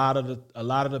a lot of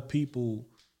the people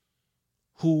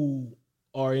who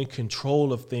are in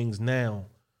control of things now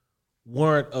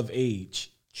weren't of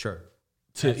age. Sure.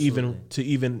 To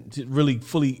really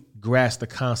fully grasp the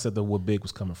concept of where Big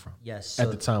was coming from. Yes. At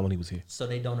the time when he was here. So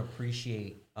they don't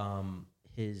appreciate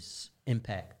his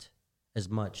impact as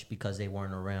much because they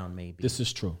weren't around maybe. This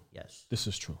is true. Yes. This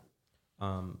is true.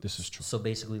 This is true. So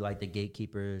basically like the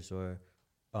gatekeepers or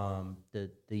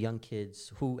the young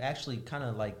kids who actually kind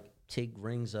of like take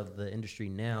rings of the industry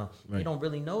now, they don't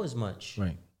really know as much.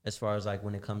 Right. As far as like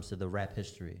when it comes to the rap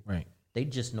history. Right. They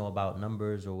just know about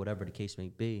numbers or whatever the case may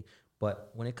be.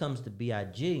 But when it comes to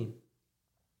B.I.G.,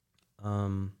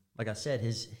 like I said,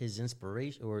 his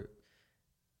inspiration, or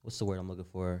what's the word I'm looking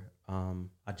for?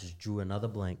 I just drew another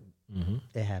blank. Mm-hmm.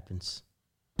 It happens.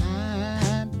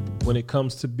 When it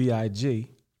comes to B.I.G.,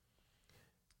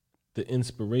 the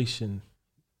inspiration,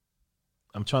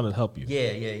 I'm trying to help you.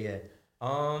 Yeah.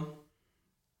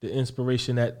 The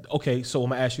inspiration that, okay, so I'm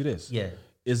going to ask you this. Yeah.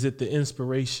 Is it the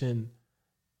inspiration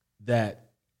that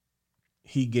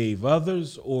he gave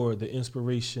others or the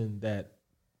inspiration that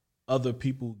other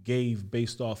people gave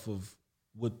based off of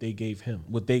what they gave him,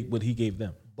 what he gave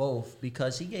them? Both,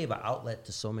 because he gave an outlet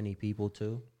to so many people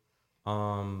too.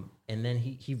 And then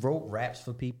he wrote raps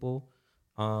for people.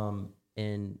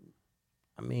 And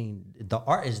I mean, the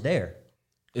art is there.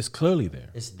 It's clearly there.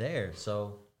 It's there.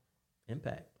 So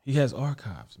impact. He has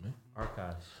archives, man.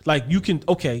 Archives. Like you can,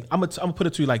 okay, I'm gonna put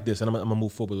it to you like this, and I'm gonna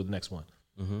move forward with the next one.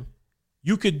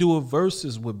 You could do a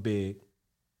verses with Big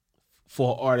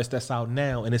for an artist that's out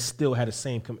now, and it still had the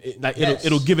same.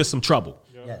 It'll give it some trouble.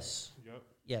 Yep. Yes. Yep.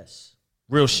 Yes.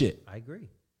 Real shit. I agree.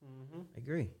 I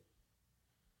agree.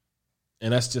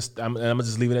 And that's just I'm gonna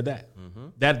just leave it at that.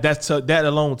 That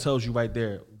alone tells you right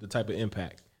there the type of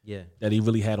impact that he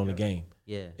really had on the game.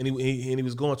 Yeah. And he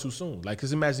was going too soon. Like,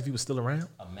 cause imagine if he was still around.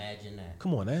 Imagine that.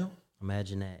 Come on now.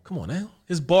 Imagine that. Come on now.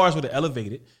 His bars would have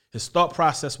elevated. His thought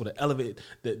process would have elevated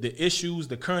the issues,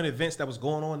 the current events that was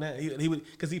going on. That he would,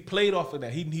 because he played off of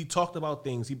that. He talked about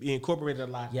things. He incorporated a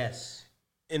lot. Yes.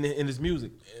 In his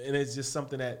music, and it's just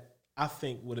something that I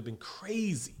think would have been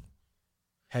crazy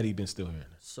had he been still here.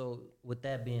 So with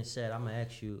that being said, I'm gonna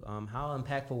ask you, how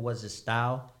impactful was his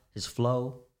style, his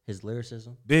flow, his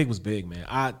lyricism? Big was big, man.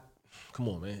 Come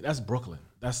on, man. That's Brooklyn.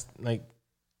 That's like,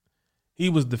 he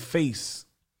was the face.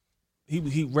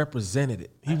 He represented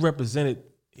it. He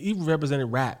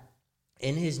represented rap.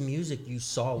 In his music, you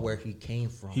saw where he came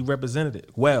from. He represented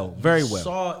it well, very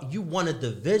well. You wanted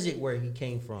to visit where he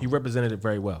came from. He represented it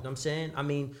very well. You know what I'm saying? I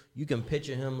mean, you can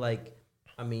picture him like,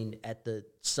 at the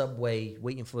subway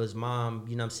waiting for his mom,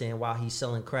 you know what I'm saying, while he's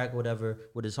selling crack or whatever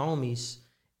with his homies,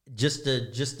 just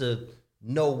to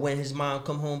know when his mom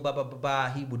come home, blah, blah, blah, blah,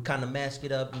 he would kind of mask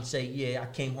it up and say, yeah, I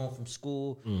came home from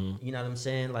school. You know what I'm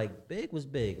saying? Like, Big was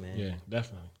big, man. Yeah,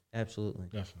 definitely. Absolutely.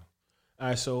 Definitely. All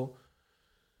right, so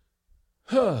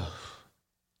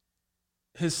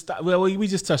his style, well, we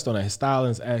just touched on that. His style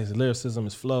and his lyricism,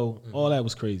 his flow, all that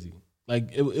was crazy.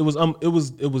 Like it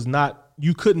was not,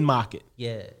 you couldn't mock it.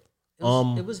 Yeah.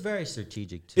 It was very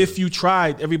strategic too. If you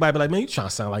tried, everybody be like, man, you trying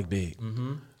to sound like Big.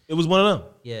 It was one of them.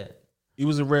 Yeah. He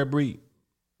was a rare breed.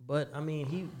 But I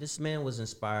mean, this man was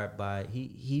inspired by,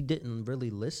 he didn't really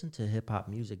listen to hip hop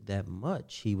music that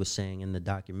much. He was saying in the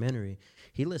documentary,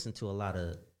 he listened to a lot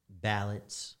of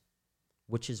ballads,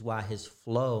 which is why his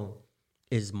flow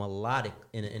is melodic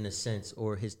in a sense,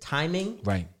 or his timing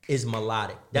is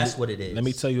melodic. That's what it is. Let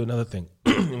me tell you another thing.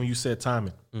 When you said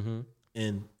timing,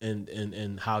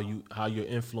 and how you're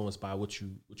influenced by what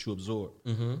you absorb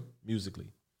musically.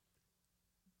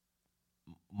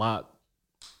 My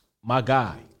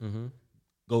guy,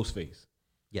 Ghostface.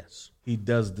 Yes. He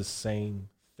does the same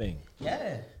thing.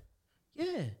 Yeah.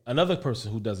 Yeah. Another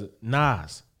person who does it,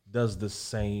 Nas, does the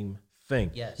same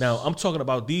thing. Yes. Now, I'm talking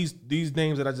about these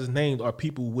names that I just named are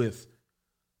people with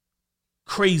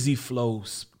crazy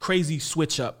flows, crazy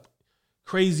switch up,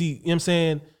 crazy, you know what I'm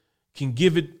saying, can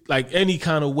give it like any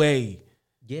kind of way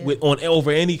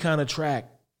over any kind of track.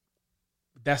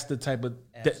 That's the type of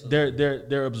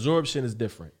their absorption is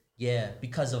different. Yeah,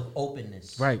 because of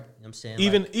openness. Right. You know what I'm saying?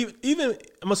 Even I'm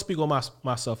gonna speak on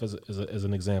myself as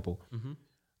an example.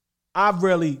 I've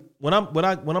rarely when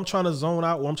I'm trying to zone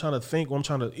out, when I'm trying to think, when I'm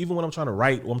trying to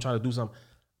write, when I'm trying to do something,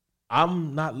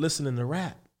 I'm not listening to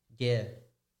rap. Yeah.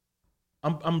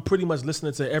 I'm pretty much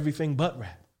listening to everything but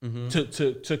rap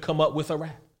to come up with a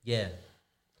rap. Yeah.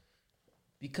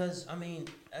 Because I mean,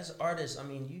 as artists, I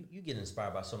mean, you get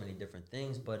inspired by so many different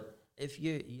things, but if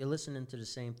you're listening to the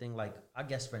same thing, like I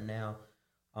guess for now,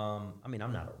 I mean,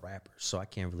 I'm not a rapper, so I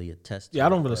can't really attest to I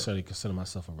don't really necessarily consider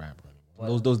myself a rapper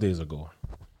anymore. Those days are gone.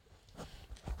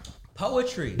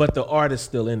 Poetry. But the art is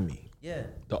still in me. Yeah.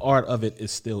 The art of it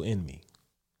is still in me.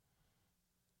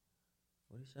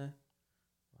 What do you say? Why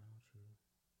don't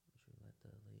you let the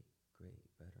late great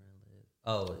veteran live?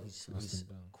 Oh, he's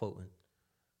quoting.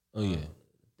 Oh yeah.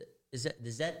 Is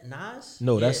that Nas?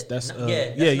 No, that's Nas.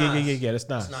 Yeah.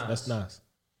 That's Nas.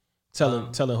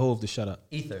 Telling Hove to shut up.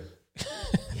 Ether.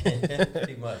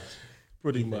 Pretty much.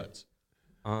 Pretty much.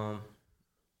 Let me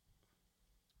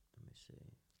see.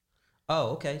 Oh,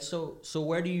 okay. So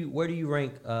where do you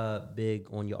rank Big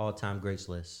on your all-time greats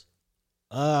list?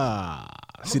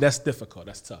 See, that's difficult.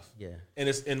 That's tough. Yeah. And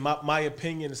it's in my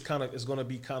opinion, it's gonna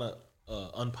be kind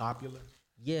of unpopular.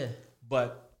 Yeah.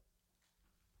 But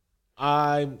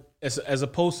I'm as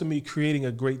opposed to me creating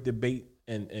a great debate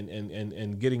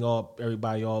and getting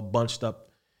everybody all bunched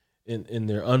up in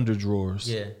their underdrawers.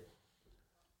 Yeah.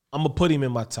 I'm gonna put him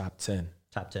in my top 10.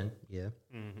 Top 10. Yeah.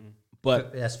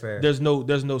 But that's fair. There's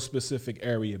no specific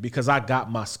area because I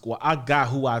got my squad. I got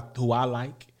who I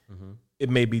like. It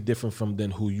may be different from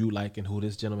than who you like and who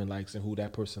this gentleman likes and who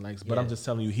that person likes. But I'm just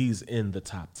telling you, he's in the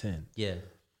top 10. Yeah.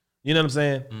 You know what I'm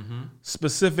saying? Mm-hmm.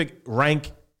 Specific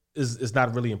rank is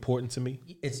not really important to me.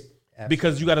 It's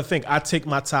Because you got to think, I take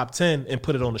my top 10 and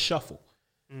put it on the shuffle.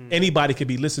 Anybody could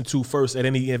be listened to first at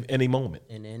any moment,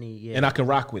 in any and I can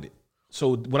rock with it.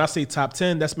 So when I say top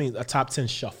 10, that means a top 10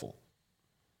 shuffle,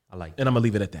 I like that. and I'm gonna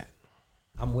leave it at that.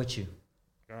 I'm with you.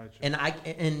 Gotcha.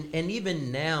 And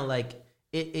even now, like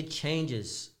it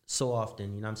changes so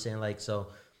often. You know what I'm saying? Like, so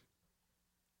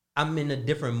I'm in a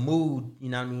different mood. You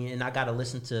know what I mean? And I gotta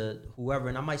listen to whoever,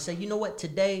 and I might say, you know what,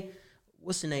 today,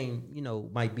 what's the name? You know,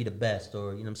 might be the best,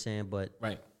 or you know what I'm saying? But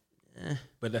Right.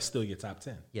 But that's still your top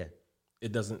 10. yeah,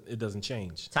 It doesn't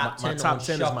change. Top my 10 top on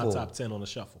 10 shuffle. is my top 10 on the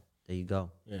shuffle. there you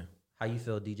go. Yeah. How you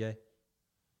feel, DJ?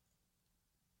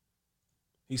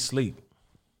 He sleep.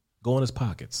 Go in his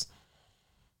pockets.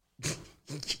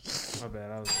 My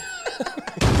bad. I was.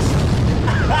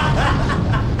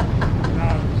 Nah,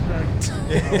 I'm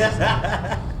distracted.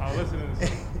 I was listening to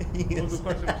something. What was the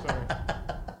question? I'm sorry.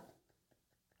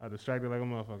 I distracted like a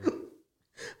motherfucker.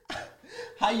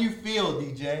 How you feel,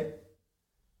 DJ?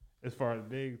 As far as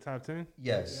big top 10?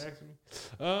 Yes. You asking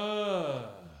me?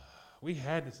 We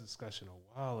had this discussion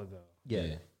a while ago.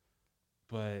 Yeah.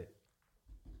 But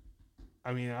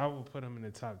I mean, I will put him in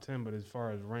the top 10, but as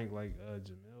far as rank, like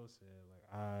Jamil said,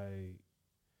 like I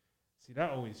see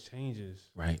that always changes.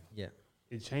 Right. Yeah.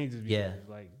 It changes because Yeah.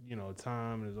 like, you know,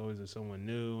 time, there's always someone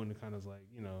new, and it kind of like,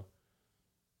 you know,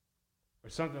 or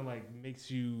something like makes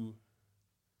you,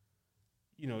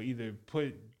 you know, either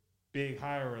put big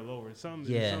higher or lower.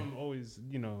 Something always,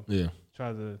 you know,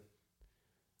 tries to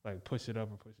like push it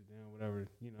up or push it down, whatever,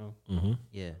 you know. Mm-hmm.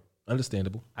 Yeah.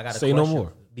 Understandable. I got a Say question. no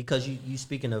more. Because you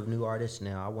speaking of new artists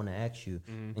now, I want to ask you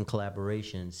in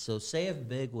collaborations. So say if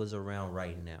Big was around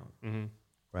right now,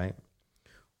 right?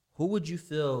 Who would you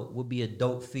feel would be a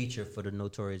dope feature for the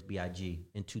Notorious B.I.G.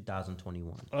 in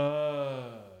 2021?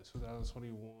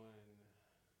 2021.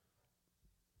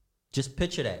 Just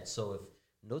picture that. So if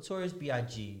Notorious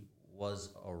B.I.G. was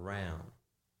around,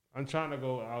 I'm trying to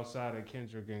go outside of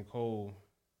Kendrick and Cole,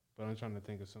 but I'm trying to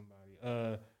think of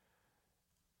somebody.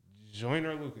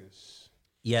 Joyner Lucas.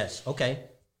 yes, okay,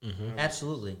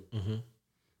 absolutely.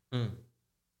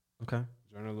 Okay,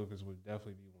 Joyner Lucas would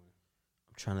definitely be one.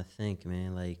 I'm trying to think,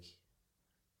 man. Like,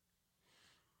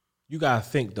 You gotta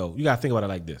think though. You gotta think about it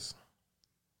like this.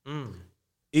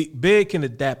 Big can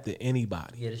adapt to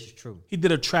anybody. yeah, this is true. He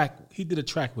did a track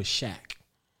with Shaq.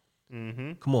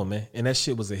 Come on, man. And that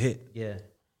shit was a hit. Yeah,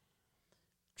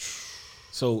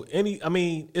 So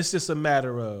it's just a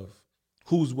matter of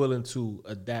who's willing to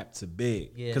adapt to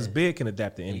Big. Yeah. Because Big can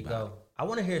adapt to there you anybody. go. I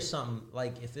want to hear something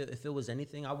like if it was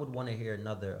anything, I would want to hear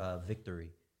another Victory,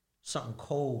 something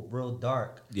cold, real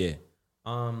dark. Yeah.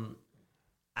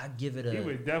 I'd give it He a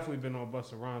would definitely been on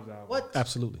Busta Rhymes album. what?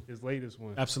 Absolutely. His latest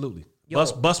one. Absolutely. Yo.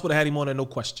 Bus would have had him on there, no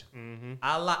question.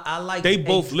 I like. They hey,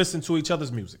 both listen to each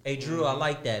other's music. Hey Drew, I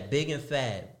like that. Big and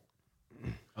Fab.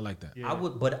 I like that. Yeah. I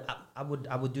would, but I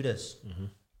would do this.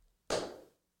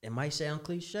 It might sound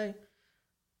cliche.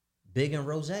 Big and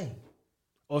Rose. It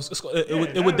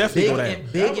would definitely go down.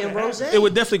 Big and Rose. It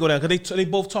would definitely go down because they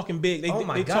both talking big. They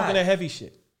my they talking God. that heavy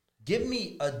shit. Give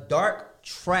me a dark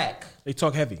track, They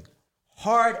talk heavy.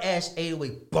 hard ass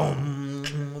 808. Boom,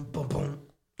 boom, boom,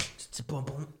 boom,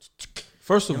 boom.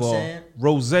 First of You know what I'm all, saying?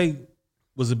 Rose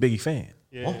was a Biggie fan,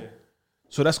 Yeah.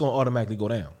 so that's gonna automatically go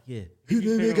down. Yeah, He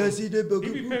be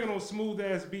picking on smooth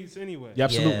ass beats anyway. Yeah,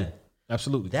 absolutely, Yeah.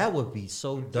 absolutely. that would be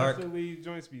so dark. Definitely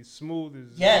joints be smooth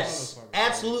as Yes, motherfucker.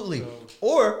 absolutely. So,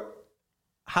 Or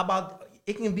how about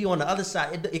it can be on the other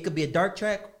side? It could be a dark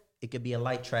track. It could be a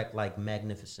light track like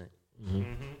Magnificent.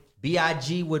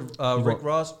 B.I.G. with Rick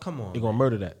Ross. Come on, They're gonna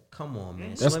murder that. come on,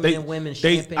 man. That's Swimming in women,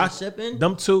 champagne sipping.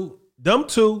 Them two.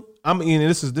 I mean,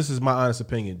 this is my honest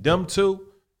opinion. Them two,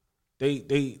 they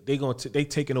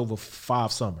taking over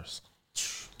 5 summers.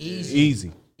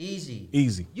 Easy.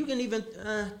 Easy. You can even.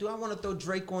 Do I want to throw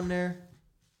Drake on there?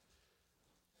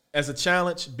 As a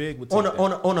challenge, Big would take On that.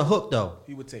 on a hook though.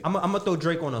 He would take. I'm gonna throw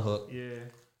Drake on a hook. yeah.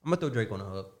 I'm gonna throw Drake on a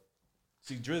hook.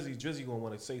 See, Drizzy gonna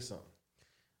want to say something.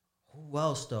 Who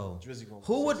else though? Drizzy gonna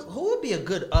Who would be a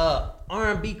good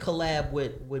R&B collab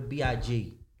with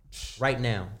B.I.G. right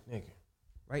now? Nigga.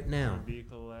 Right now. B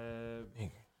collab.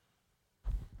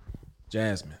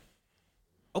 Jasmine.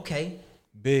 Okay,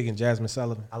 Big and Jasmine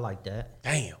Sullivan. I like that.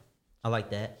 Damn. I like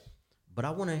that. But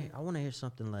I wanna hear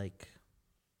something like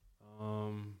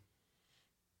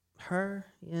her.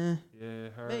 Yeah, Yeah,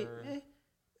 her.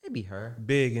 maybe her.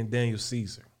 Big and Daniel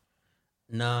Caesar.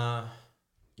 Nah.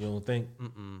 You don't think?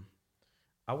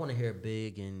 I want to hear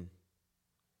Big and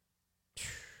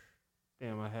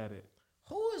Damn, I had it.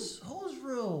 who's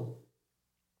real.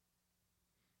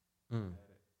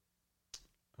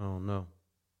 I don't know.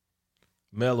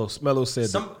 Mello said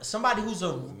Somebody who's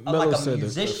Mello like a said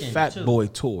musician the Fat too. Boy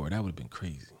tour. That would have been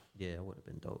crazy. Yeah, it would have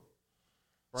been dope.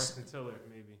 Bryson Tiller,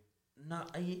 maybe. No,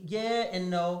 yeah and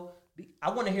no.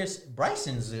 I want to hear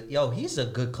Bryson's. He's a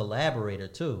good collaborator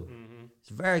too. Mm-hmm.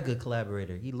 He's a very good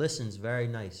collaborator. He listens very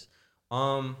nice.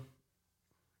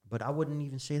 But I wouldn't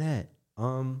even say that.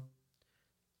 Probably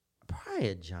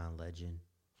a John Legend.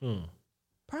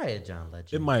 Probably a John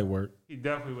Legend. It might work. He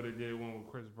definitely would have did one with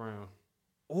Chris Brown.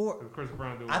 Or 'Cause Chris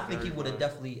Brown did. I think he would have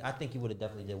definitely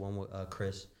did one with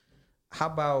Chris. How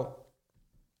about?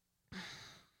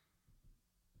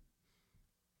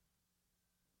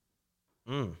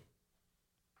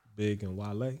 Big and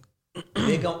Wale.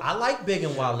 I like Big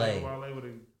and Wale. Wale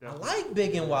would've I definitely- like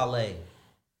Big and Wale.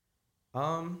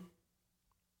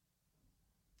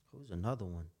 Who's another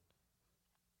one?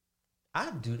 I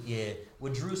do, yeah.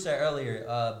 What Drew said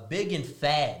earlier, Big and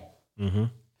Fad. Mm-hmm.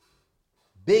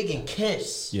 Big and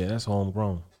Kiss. Yeah, that's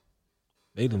homegrown.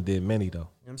 They done did many though. You know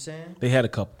what I'm saying? They had a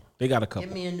couple. They got a couple.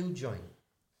 Give me a new joint.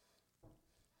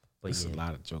 But It's yeah. a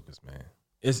lot of jokers, man.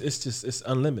 It's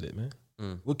unlimited, man.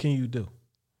 What can you do?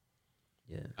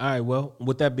 Yeah. All right, well,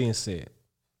 with that being said,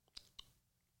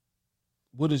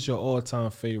 what is your all-time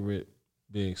favorite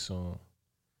Big song?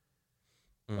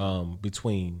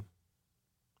 Between,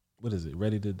 what is it,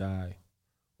 Ready to Die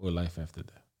or Life After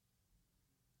Death?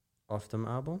 Off them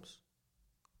albums?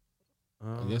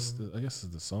 I guess it's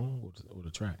the song or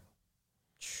the track.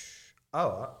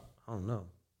 I don't know.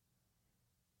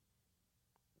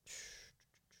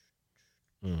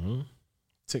 Mm-hmm.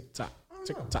 Tick tock,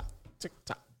 tick tock, tick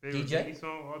tock. Favorite DJ? Biggie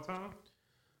song all time?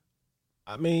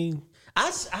 I mean,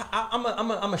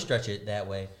 I'm a stretch it that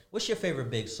way. What's your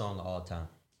favorite Big song of all time?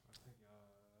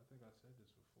 I think I said this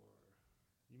before.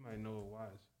 You might know it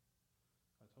was.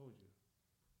 I told you.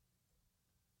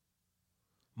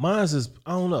 mine's is,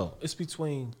 I don't know. It's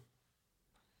between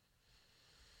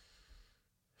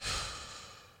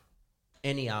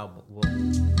Any album.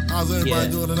 How's everybody Yeah.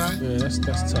 doing tonight? yeah, that's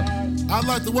tough. I'd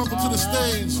like to welcome to the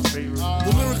stage Favorite.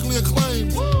 the lyrically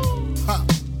acclaimed. Ha.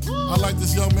 I like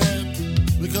this young man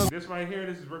because This right here,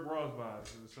 this is Rick Ross vibes.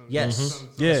 Yes.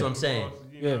 Yeah. That's what I'm saying.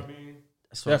 You know Yeah. what I mean?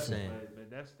 That's what Definitely. I'm saying. But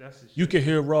that's the shit. You can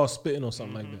hear Ross spitting on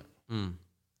something like that. Mm.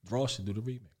 Ross should do the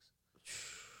remix.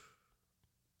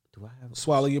 Do I have?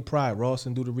 Swallow your pride, Ross,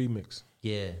 and do the remix.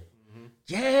 Yeah.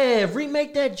 Yeah,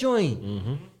 remake that joint.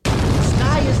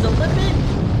 Sky is the limit.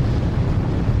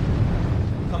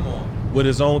 Come on. With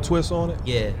his own twist on it.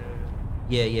 Yeah.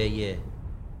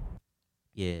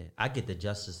 Yeah. I get the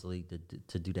Justice League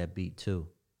to do that beat too.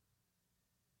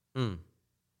 That'd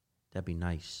be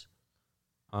nice.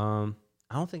 I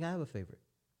don't think I have a favorite.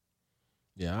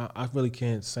 Yeah, I really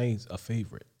can't say a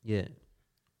favorite. Yeah.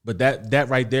 But that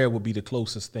right there would be the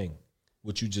closest thing,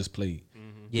 what you just played.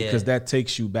 Yeah. Because that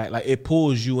takes you back. Like it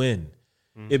pulls you in.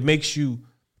 It makes you,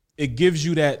 it gives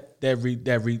you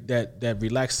that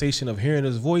relaxation of hearing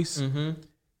his voice. And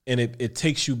it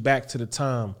takes you back to the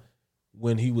time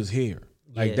when he was here.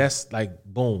 Like Yeah. that's like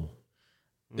boom.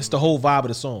 It's the whole vibe of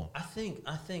the song. I think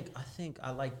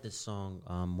I like this song,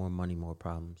 More Money, More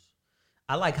Problems.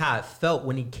 I like how it felt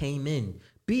when he came in.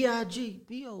 B.I.G.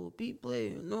 B.O.B.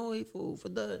 player, no hateful for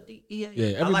the D.E.A.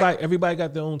 Yeah, everybody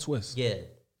got their own twist. Yeah.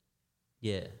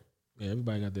 Yeah,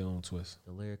 everybody got their own twist.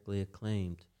 The lyrically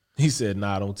acclaimed. He said,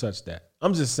 nah, don't touch that.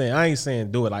 I'm just saying, I ain't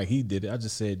saying do it like he did it. I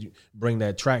just said you bring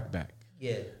that track back.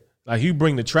 Yeah. Like you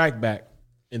bring the track back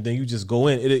and then you just go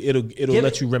in. It'll Give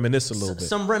let it you reminisce a little bit.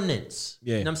 Some remnants.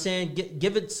 Yeah. You know what I'm saying?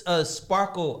 Give it a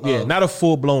sparkle. Yeah, of, not a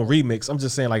full blown remix. I'm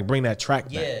just saying like bring that track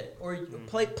back. Yeah. Or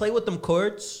play with them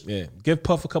chords. Yeah. Give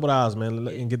Puff a couple of hours, man,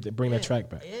 and bring that track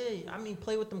back. Yeah, I mean,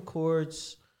 play with them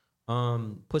chords.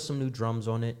 Put some new drums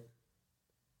on it.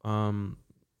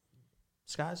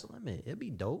 Sky's the limit. It'd be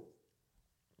dope.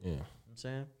 Yeah. You know what I'm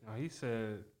saying? Now he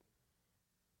said,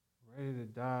 "Ready to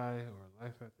Die" or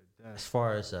 "Life After As Death."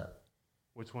 far as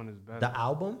Which one is better? the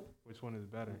album, Which one is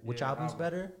better? which Yeah, album's album.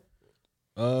 better?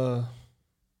 Uh,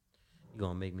 You're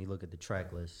gonna make me look at the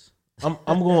track list. I'm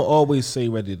gonna always say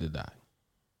Ready to Die.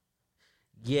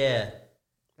 Yeah.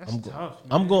 That's tough.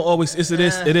 I'm gonna always it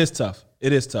is tough.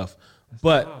 It is tough.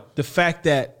 But tough. the fact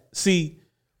that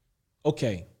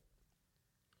okay.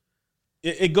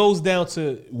 It goes down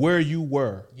to where you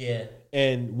were Yeah.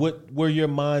 and where your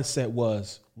mindset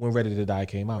was when Ready to Die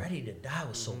came out. Ready to Die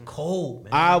was so cold,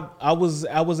 man. I was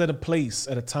at a place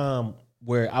at a time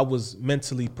where I was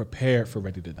mentally prepared for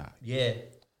Ready to Die. Yeah.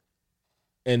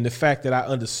 And the fact that I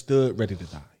understood Ready to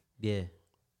Die. Yeah.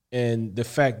 And the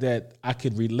fact that I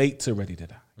could relate to Ready to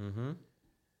Die. Mm-hmm.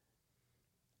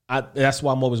 That's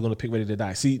why I'm always going to pick Ready to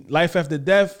Die. See, Life After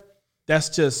Death, that's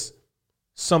just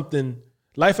something.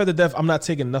 Life After Death, I'm not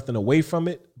taking nothing away from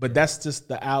it, but that's just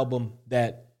the album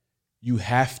that you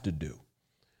have to do.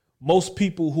 Most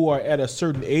people who are at a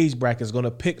certain age bracket is going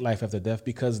to pick Life After Death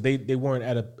because they weren't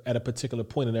at a particular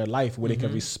point in their life where they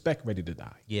can respect Ready to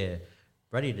Die. Yeah.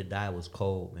 Ready to Die was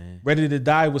cold, man. Ready to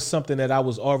Die was something that I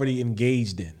was already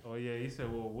engaged in. Oh yeah, he said,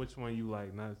 "Well, which one you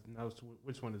like? Not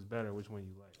which one is better? Which one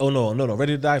you like?" Oh no,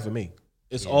 Ready to Die for me.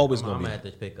 It's always going to be. I'm gonna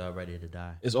have to pick Ready to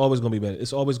Die. It's always going to be better.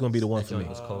 It's always going to be the one That for me. joint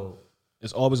was cold.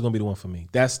 It's always going to be the one for me.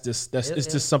 It's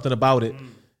just something about it,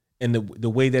 and the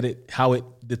way that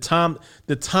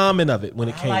the timing of it when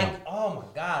it came out. Oh my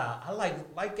God, I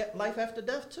like Life After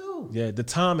Death too. Yeah, the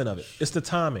timing of it. It's the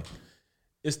timing.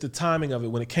 It's the timing of it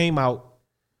when it came out.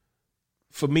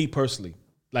 For me personally,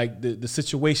 like the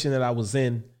situation that I was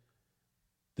in,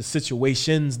 the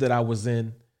situations that I was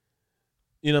in,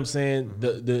 you know what I'm saying?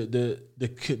 The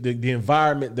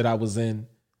environment that I was in,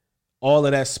 all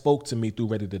of that spoke to me through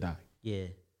Ready to Die. Yeah.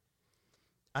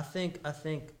 I think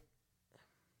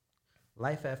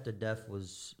Life After Death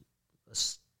was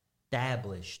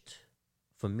established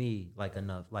for me, like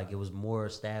enough. Like it was more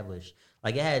established.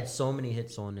 Like it had so many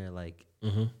hits on there, like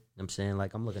you know what I'm saying?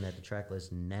 Like I'm looking at the track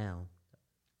list now.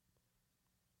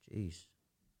 Jeez.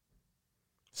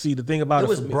 See, the thing about it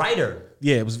was brighter.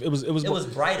 Yeah, it was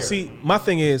brighter. See, my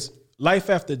thing is Life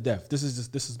After Death. This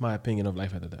is my opinion of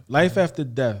Life After Death. Life After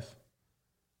Death,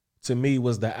 to me,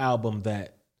 was the album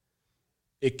that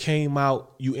it came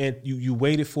out. You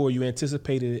waited for, you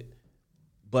anticipated it,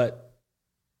 but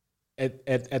at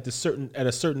a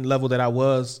certain level that I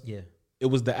was, it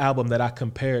was the album that I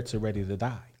compared to Ready to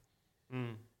Die.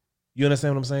 You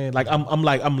understand what I'm saying? Like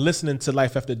I'm listening to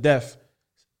Life After Death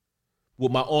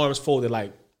with my arms folded,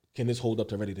 like, can this hold up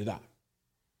to Ready to Die?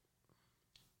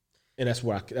 And that's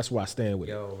where I stand with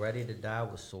it. Yo, Ready to Die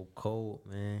was so cold,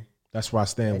 man. That's where I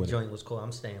stand with it. That joint was cold.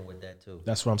 I'm staying with that too.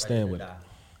 That's where I'm staying with it.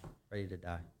 Ready to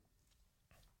Die.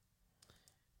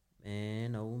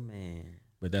 Man, oh man.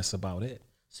 But that's about it.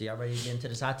 So y'all ready to get into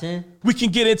this hot 10? We can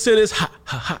get into this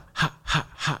hot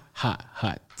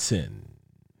 10.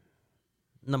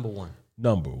 Number one.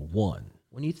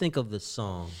 When you think of the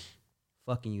song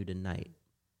Fucking You Tonight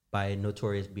by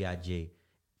Notorious B.I.G.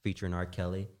 featuring R.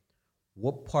 Kelly,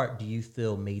 what part do you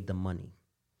feel made the money?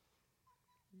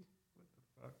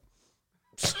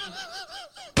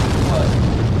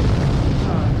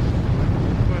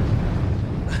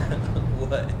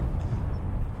 What?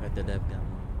 After that,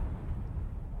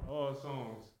 all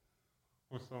songs.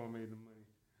 What song made the money?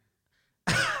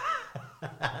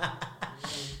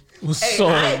 What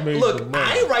song made the money?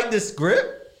 I ain't write this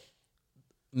script.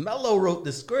 Mello wrote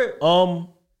the script. I'm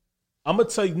gonna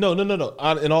tell you, no.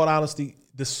 In all honesty,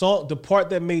 the part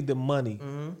that made the money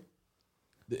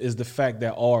is the fact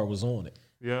that R was on it.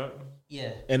 Yeah.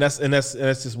 And that's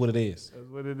just what it is. That's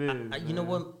what it is. You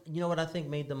know what I think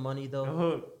made the money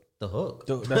though? The hook.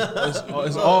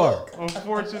 It's R.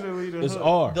 Unfortunately, it's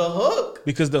R. The hook.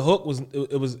 Because the hook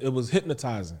was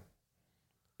hypnotizing.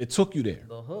 It took you there.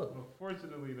 The hook.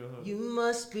 Unfortunately, the hook. You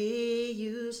must be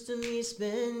used to me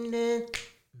spending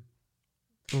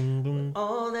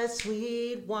all that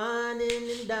sweet whining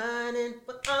and dining,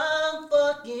 but I'm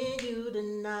fucking you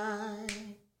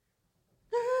tonight.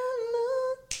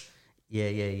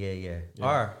 Yeah.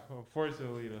 R.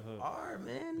 Unfortunately, the hook. R,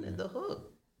 man, the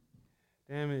hook.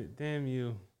 Damn it, damn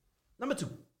you. Number two.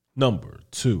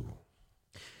 2.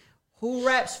 Who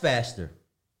raps faster?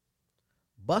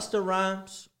 Busta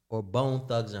Rhymes or Bone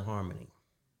Thugs and Harmony?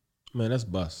 Man, that's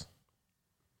Bus.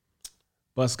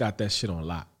 Bus got that shit on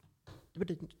lock.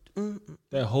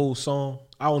 That whole song,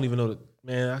 I don't even know that.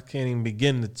 Man, I can't even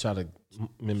begin to try to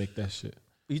mimic that shit.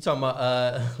 You talking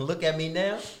about Look at Me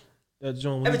Now? That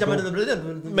joint.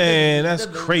 Man, that's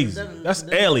crazy. That's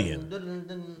alien.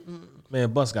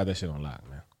 Man, Bus got that shit on lock,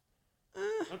 man.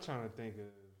 I'm trying to think of.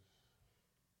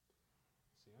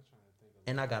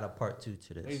 And I got a part 2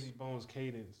 to this. Lazy Bones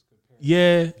cadence.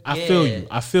 Yeah, I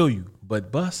feel you.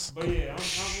 But Bus. But yeah,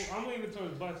 I'm leaning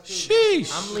towards Bus too.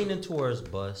 Sheesh. I'm leaning towards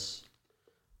Bus.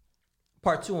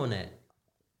 Part 2 on that.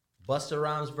 Busta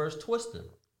Rhymes versus Twista.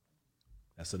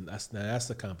 That's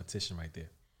the competition right there.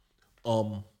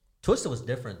 Twista was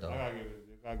different though. I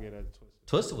gotta get that Twista.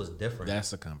 Twista was different.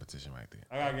 That's the competition right there.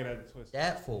 I gotta get that Twista.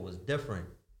 That fool was different.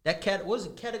 That was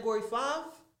it Category 5?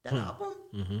 That album?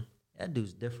 Mm-hmm. That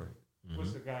dude's different.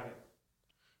 Twista got it.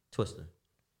 Twista.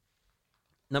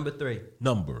 Number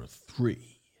 3.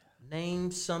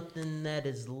 Name something that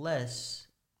is less,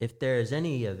 if there is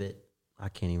any of it. I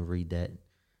can't even read that.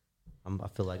 I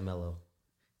feel like Mello.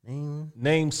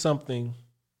 Name something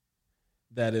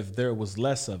that if there was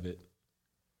less of it,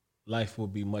 life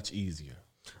would be much easier.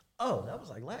 Oh, that was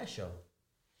like last show.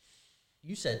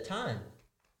 You said time.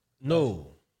 No,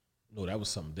 that was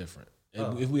something different.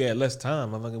 If we had less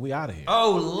time, motherfucker, we out of here.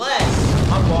 Oh, less.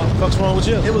 My fault. What's wrong with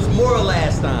you? It was more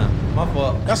last time. My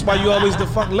fault. That's why you always the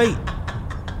fuck late.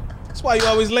 That's why you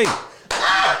always late.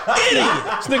 Idiot.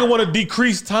 This nigga want to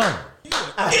decrease time.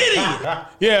 Idiot.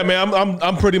 Yeah, man,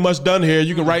 I'm pretty much done here.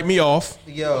 You can write me off.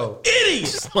 Yo. Idiot.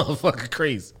 This motherfucker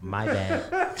crazy. My bad.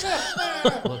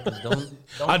 Look, don't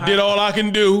I did all I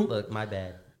can do. Look, my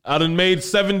bad. I done made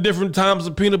 7 different times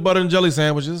of peanut butter and jelly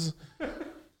sandwiches.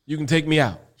 You can take me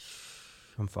out.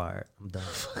 I'm fired. I'm done.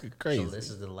 Fucking crazy. So this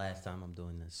is the last time I'm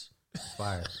doing this. I'm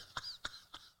fired.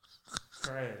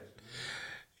 Trash.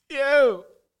 Yo.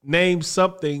 Name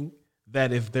something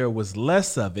that if there was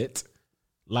less of it,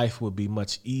 life would be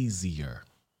much easier.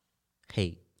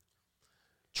 Hate.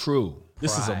 True.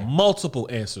 This is a Pride. multiple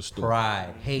answer story.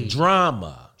 Pride. Hate.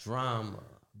 Drama.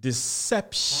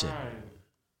 Deception. Crime.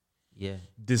 Yeah.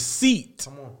 Deceit.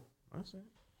 Come on. That's it.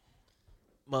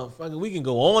 Motherfucker, we can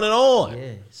go on and on.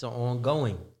 Yeah. It's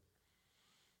ongoing.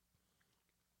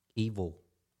 Evil.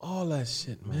 All that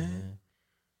shit, man.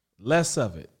 Less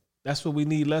of it. That's what we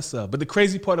need less of. But the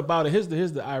crazy part about it, here's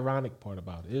the ironic part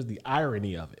about it. Here's the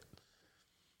irony of it.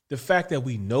 The fact that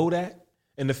we know that,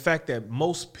 and the fact that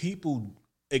most people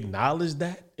acknowledge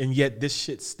that, and yet this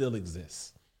shit still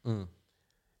exists.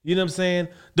 You know what I'm saying?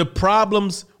 The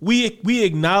problems, we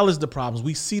acknowledge the problems.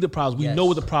 We see the problems. We Yes. know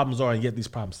what the problems are, and yet these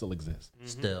problems still exist.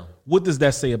 Still. What does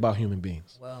that say about human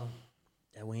beings? Well,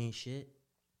 that we ain't shit.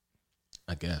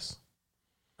 I guess.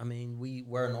 I mean,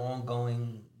 we're an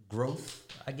ongoing growth,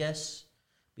 I guess,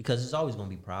 because there's always gonna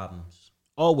be problems.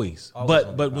 Always. Always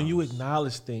But gonna be when you problems.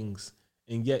 acknowledge things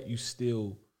and yet you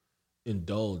still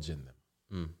indulge in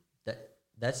them.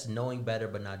 That's knowing better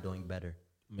but not doing better.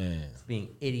 Man. It's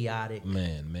being idiotic.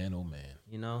 Man, oh man.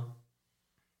 You know?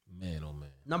 Man, oh man.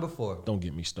 Number 4. Don't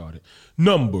get me started.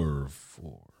 Number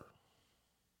 4.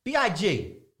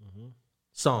 B.I.G.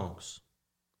 Songs.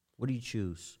 What do you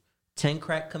choose? 10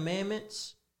 Crack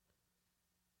Commandments?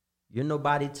 You're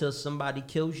nobody till somebody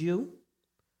kills you?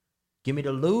 Give me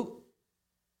the loot?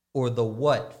 Or the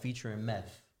what featuring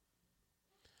meth?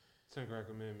 10 Crack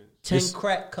Commandments. 10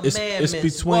 Crack Commandments.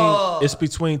 It's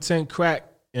between 10 crack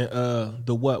and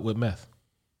the what with meth.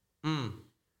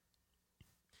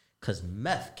 Cause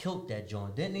meth killed that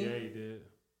joint, didn't he? Yeah, he did.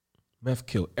 Meth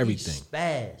killed everything. He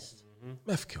spazzed.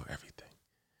 Meth killed everything.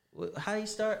 How do you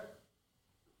start?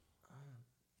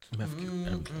 Meth killed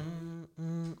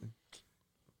everything.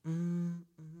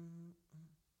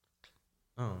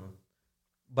 I don't know.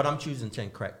 But I'm choosing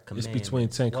 10 Crack It's Commandments. between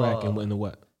 10 crack and the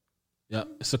what? Yeah,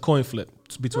 it's a coin flip.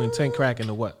 It's between 10 crack and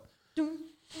the what?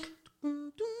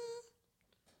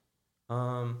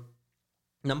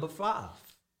 Number 5.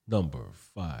 Number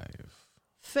 5.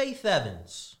 Faith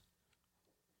Evans.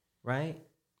 Right?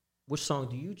 Which song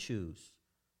do you choose?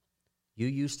 You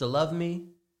used to love me.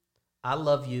 I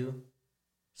love you.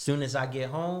 Soon as I get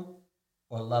home,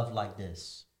 or Love Like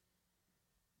This.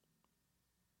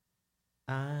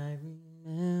 I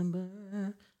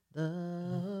remember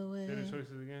the way. Say the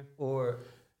choices again. Or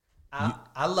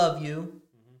I love you.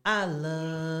 I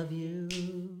love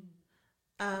you.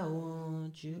 I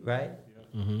want you. Right?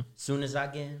 Soon as I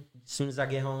get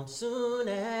home. Soon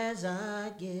as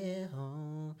I get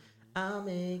home, I'll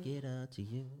make it up to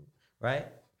you. Right?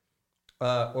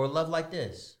 Or Love Like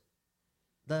This.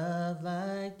 Love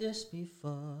like this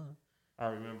before. I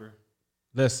remember.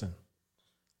 Listen,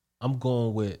 I'm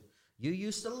going with. You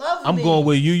used to love I'm me. going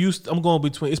with you used. I'm going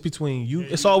between. It's between you.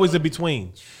 It's always a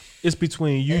between. It's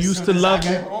between you used to love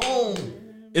me.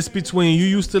 It's between you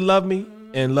used to love me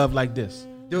and Love Like This.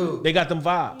 Dude, They got them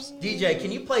vibes. DJ,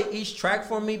 can you play each track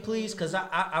for me, please? Because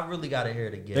I really got to hear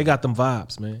it again. They got them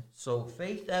vibes, man. So,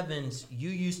 Faith Evans, You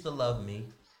Used to Love Me.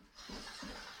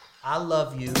 I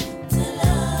Love You.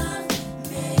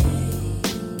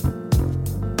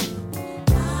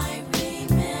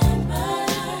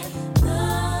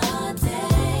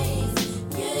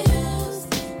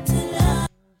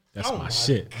 That's my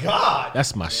shit. God.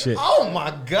 That's my shit. Oh, my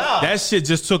God. That shit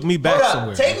just took me back Hold up.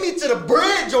 somewhere. Take me to the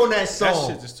bridge on that That song.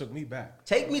 shit just took me back.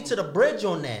 Take me to the bridge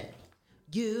on that.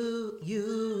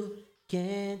 You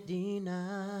can't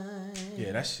deny.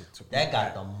 Yeah, that shit took me That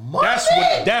back. got the money.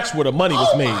 That's where the money was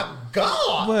Oh, made. my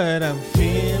God. What I'm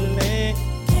feeling.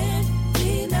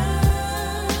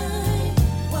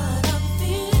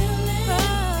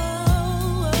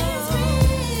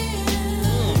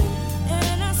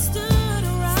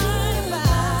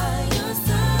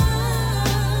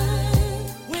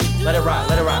 Let it rock,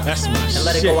 let it rock. That's my and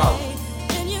let it shit. go out.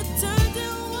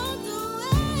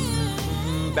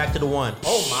 Back to the one.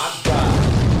 Oh my God.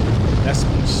 That's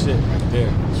my shit right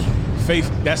there. Faith,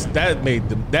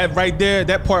 that right there,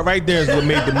 that part right there is what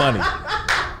made the money.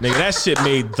 Nigga, that shit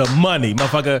made the money,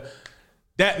 motherfucker.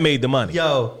 That made the money.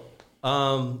 Yo,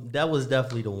 that was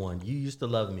definitely the one. You used to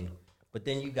love me, but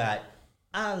then you got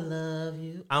I love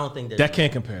you. I don't think that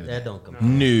can't compare. That don't compare.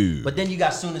 No. But then you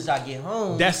got soon as I get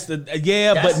home. That's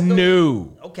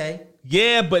no. Okay.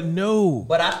 Yeah, but no.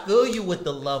 But I feel you with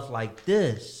the love like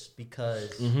this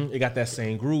because it got that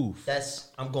same groove.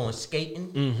 I'm going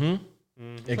skating.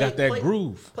 It got that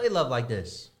groove. Play love like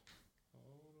this.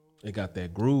 It got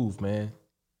that groove, man.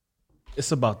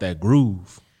 It's about that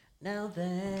groove. Now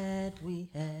that we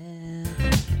have,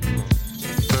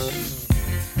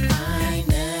 I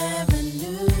never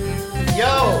knew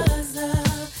yo. there was a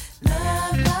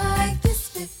love like this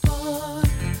before.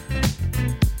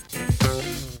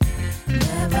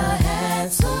 Never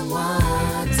had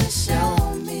someone to show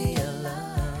me a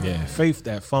love. Yeah, Faith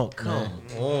that funk. Come man.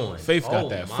 on. Faith got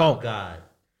that my funk. God.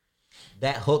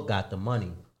 That hook got the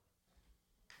money.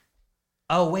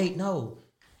 Oh, wait, no.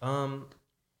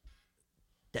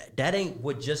 That ain't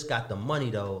what just got the money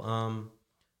though.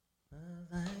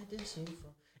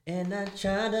 And I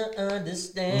try to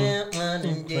understand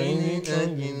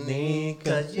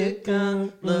cause you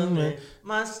compliment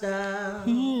my style.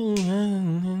 And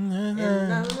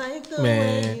I like the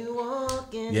way you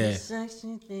walk in the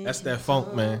sexy thing. That's that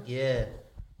funk, man. Yeah.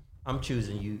 I'm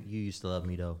choosing you. You used to love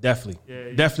me though. Definitely.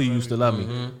 Yeah, Definitely used to love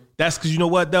me. That's because you know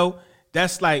what though?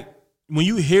 That's like when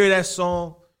you hear that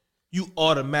song, you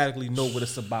automatically know what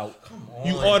it's about. Come on,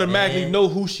 you automatically man. know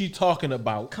who she talking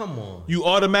about. Come on. You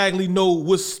automatically know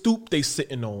what stoop they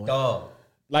sitting on. Dog.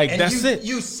 Like And that's it.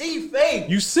 You see Faith.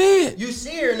 You see it. You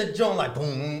see her in the joint like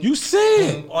boom. You see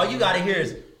it. Boom. All you gotta hear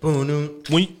is boom,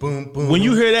 boom, boom, boom. When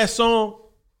you hear that song,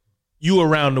 you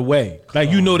around the way. Like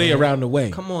you know they around the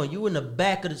way. Come on, you in the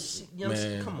back of the seat. You know what I'm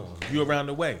saying? Man, Come on. you around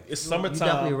the way. It's summertime. You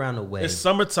definitely around the way. It's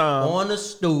summertime. On the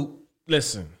stoop.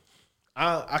 Listen,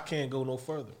 I can't go no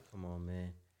further. Come on,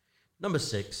 man. Number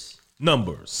 6.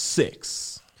 Number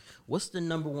 6. What's the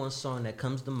number one song that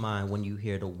comes to mind when you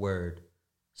hear the word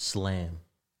slam?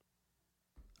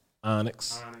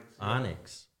 Onyx.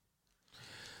 Onyx.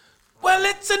 Well,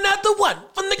 it's another one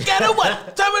from the ghetto one.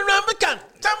 Turn around the gun.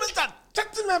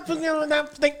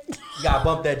 You gotta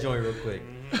bump that joint real quick.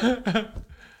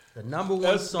 The number one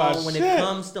That's song my when shit. it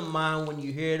comes to mind when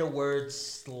you hear the word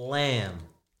slam.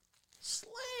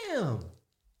 Slam.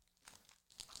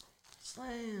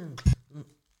 Slam.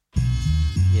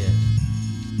 Yeah.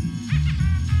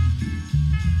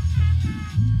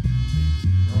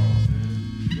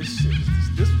 This shit,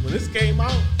 when this came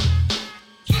out.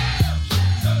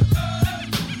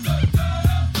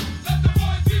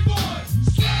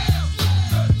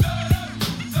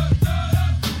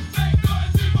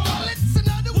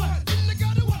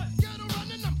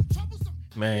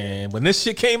 Man, when this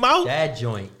shit came out, That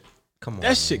joint. Come on.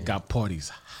 that shit got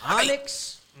parties.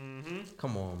 Onyx.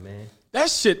 Come on, man. That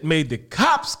shit made the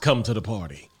cops come to the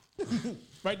party.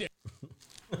 Right there.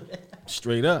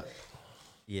 Straight up.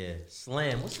 Yeah.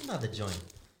 Slam. What's another joint?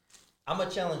 I'm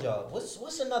gonna challenge y'all.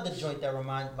 What's another joint that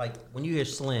remind like when you hear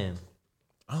slam?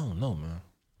 I don't know, man.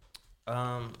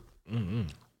 I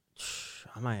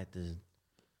might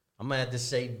have to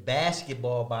say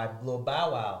Basketball by Lil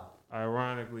Bow Wow.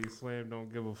 Ironically, Slam don't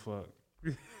give a fuck.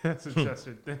 That's a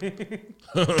Chester thing.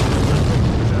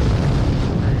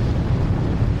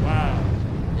 Wow.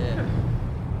 Yeah.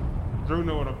 Drew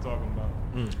know what I'm talking about.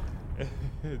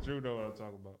 Drew know what I'm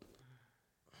talking about.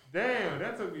 Damn,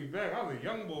 that took me back. I was a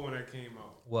young boy when that came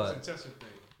out. What? It's a Chester thing.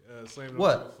 Slam don't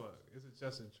What? give a fuck. It's a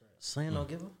Chester track. Slam don't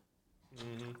give a. I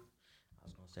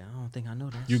was gonna say I don't think I know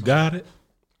that. You song. got it?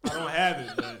 I don't have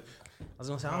it, but I was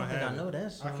gonna say I don't think I know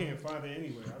that song. I can't find it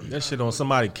anywhere. That shit on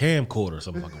somebody camcorder or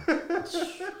something.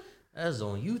 That's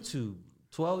on YouTube.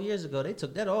 12 years ago, they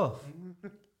took that off.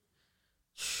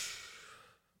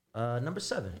 Number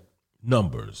 7.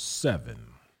 Number 7.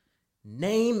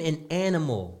 Name an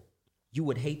animal you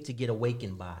would hate to get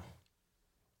awakened by.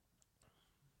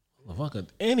 Motherfucker,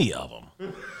 any of them.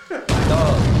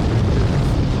 Dog.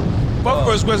 Fuck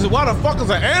first question, why the fuck is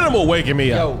an animal waking me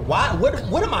Yo, up? why?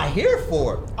 What am I here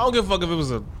for? I don't give a fuck if it was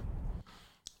a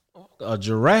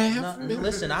giraffe.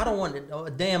 Listen, I don't want a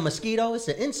damn mosquito. It's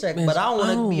an insect, Man, but I don't want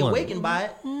I to don't be want awakened by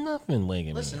it. Nothing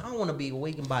waking Listen, me I don't want to be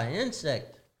awakened by an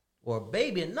insect or a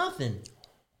baby or nothing.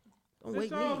 Don't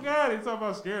wake It's all me. God. He's talking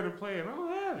about scared of playing. I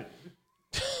don't have it.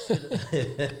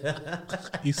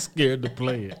 He's scared to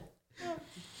play it.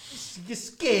 You're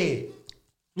scared.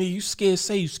 Yeah, you scared,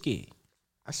 say you scared.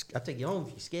 I take you home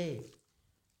if you're scared.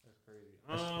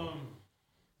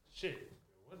 Shit.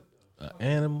 What the fuck?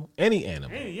 Animal, any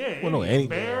animal. Any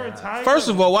bear, tiger. First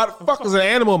of all, why the fuck is an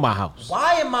animal in my house?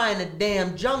 Why am I in the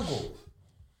damn jungle?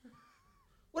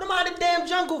 What am I in the damn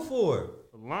jungle for?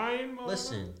 Lion.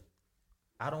 Listen,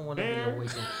 I don't want to be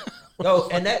awakened. Yo,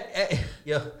 and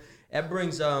that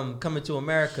brings Coming to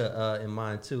America in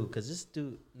mind too, because this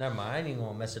dude. Never mind, I ain't even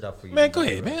gonna mess it up for you. Man, go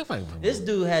ahead, man. This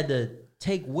dude had to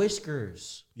take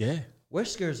whiskers. Yeah,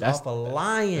 whiskers off a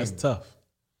lion. That's tough.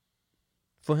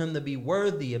 For him to be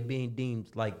worthy of being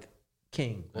deemed like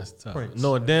king. That's tough. Prince.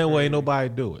 No, damn way nobody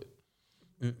do it.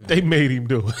 They made him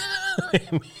do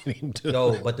it.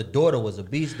 Yo, but the daughter was a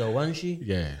beast though, wasn't she?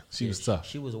 Yeah, she was tough.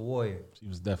 She was a warrior. She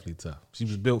was definitely tough. She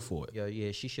was built for it.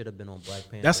 Yeah, she should have been on Black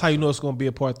Panther. That's how you know it's gonna be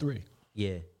a part 3.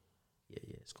 Yeah,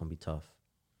 it's gonna be tough.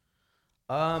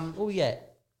 Where we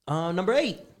at? Number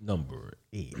 8. Number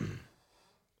 8.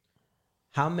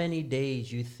 How many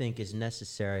days you think is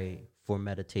necessary for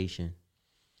meditation?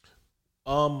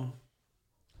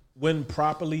 When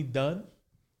properly done,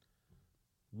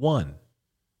 1.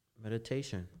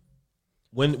 Meditation.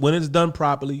 When it's done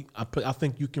properly, I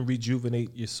think you can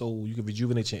rejuvenate your soul. You can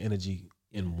rejuvenate your energy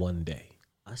in 1 day.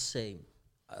 I say,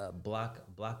 block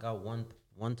out one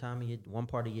time of one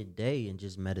part of your day and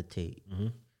just meditate. Mm-hmm.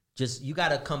 Just you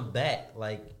gotta come back.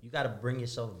 Like you gotta bring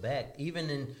yourself back, even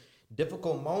in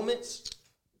difficult moments.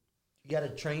 You gotta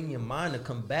train your mind to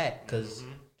come back. Cause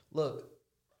look,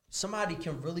 somebody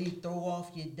can really throw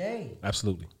off your day.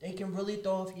 Absolutely. They can really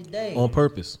throw off your day on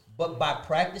purpose. But by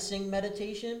practicing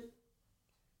meditation,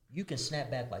 you can snap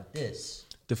back like this.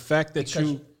 The fact that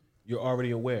you're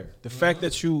already aware. The fact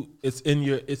that it's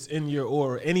in your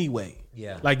aura anyway.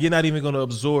 Yeah. Like you're not even going to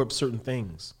absorb certain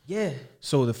things. Yeah.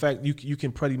 So the fact you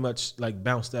can pretty much like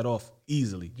bounce that off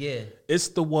easily. Yeah. It's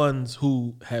the ones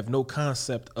who have no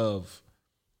concept of,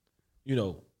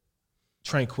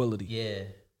 tranquility. Yeah.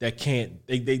 That can't,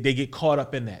 they get caught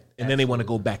up in that. And then they want to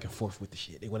go back and forth with the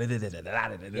shit. They want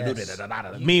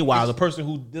to Meanwhile, the person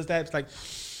who does that is like,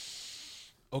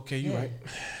 okay, you're right.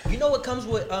 You know what comes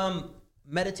with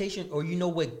meditation, or you know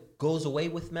what goes away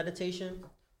with meditation?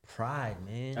 Pride,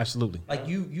 man. Absolutely. Like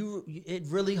it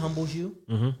really humbles you.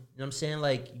 Mm-hmm. You know what I'm saying?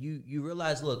 Like you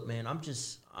realize, look, man, I'm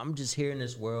just here in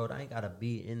this world. I ain't gotta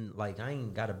be in what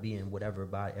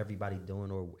everybody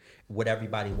doing or what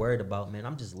everybody worried about, man.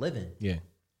 I'm just living. Yeah.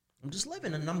 I'm just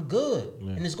living and I'm good.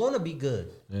 Yeah. And it's gonna be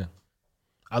good. Yeah.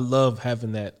 I love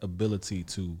having that ability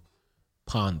to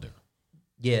ponder.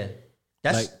 Yeah.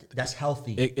 That's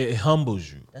healthy. It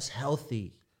humbles you. That's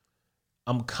healthy.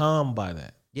 I'm calm by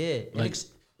that. Yeah. Like,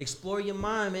 explore your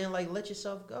mind, man. Like let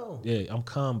yourself go. Yeah, I'm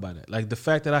calm by that. Like the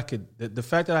fact that I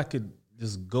could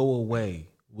just go away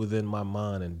within my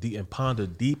mind and ponder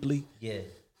deeply. Yeah.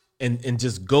 And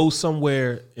just go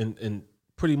somewhere and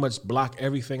pretty much block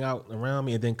everything out around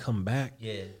me and then come back.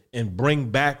 Yeah. And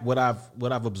bring back what I've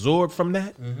absorbed from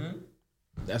that. Mm-hmm.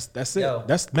 That's it. Yo,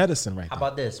 that's medicine right there. How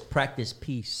about this? Practice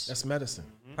peace. That's medicine.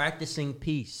 Mm-hmm. Practicing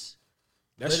peace.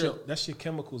 That's your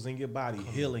chemicals in your body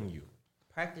healing you.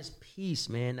 Practice peace,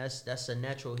 man. That's a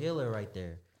natural healer right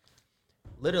there.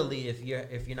 Literally, if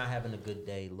you're not having a good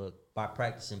day, look, by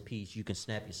practicing peace, you can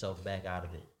snap yourself back out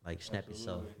of it. Like snap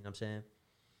yourself. You know what I'm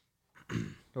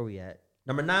saying? Where we at?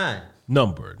 Number 9.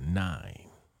 Number 9.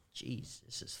 Jeez,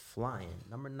 this is flying.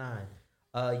 Number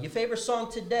 9. Your favorite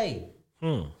song today?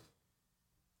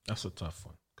 That's a tough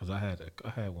one because I had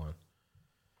one.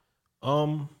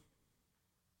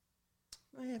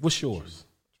 What's yours?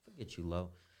 Forget you, Lo.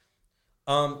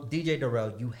 DJ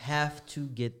Darrell, you have to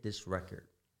get this record.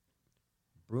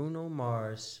 Bruno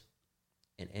Mars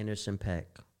and Anderson .Paak,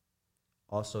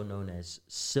 also known as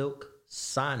Silk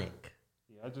Sonic.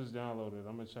 Yeah, I just downloaded it.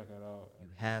 I'm gonna check it out. You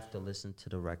have to listen to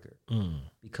the record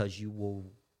because you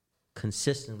will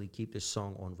consistently keep this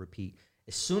song on repeat.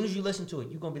 As soon as you listen to it,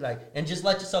 you're gonna be like, and just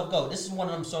let yourself go. This is one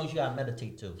of them songs you gotta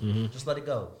meditate to. Mm-hmm. Just let it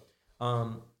go.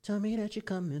 Tell me that you're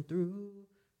coming through.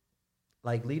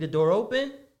 Like, leave the door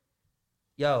open.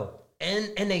 Yo,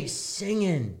 and they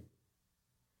singing.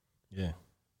 Yeah.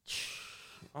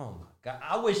 Oh my God.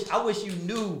 I wish you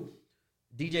knew,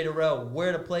 DJ Darrell,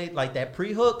 where to play like that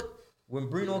pre-hook when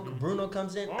Bruno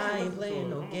comes in. I ain't playing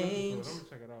no games. I'm gonna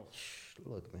check it out.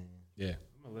 Look, man. Yeah.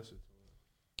 I'm gonna listen to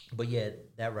it. But yeah,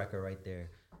 that record right there.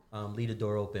 Leave the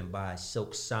Door Open by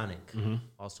Silk Sonic,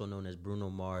 also known as Bruno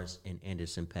Mars and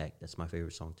Anderson .Paak. That's my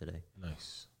favorite song today.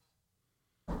 Nice.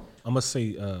 I'm gonna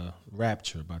say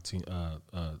 "Rapture" by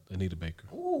Anita Baker.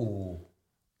 Ooh,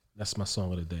 that's my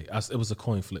song of the day. It was a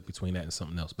coin flip between that and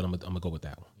something else, but I'm gonna go with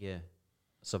that one. Yeah,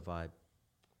 it's a vibe.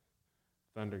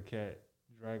 Thundercat,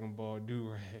 Dragon Ball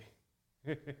Do-Rag.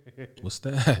 What's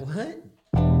that? What?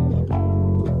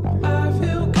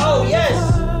 Oh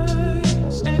yes.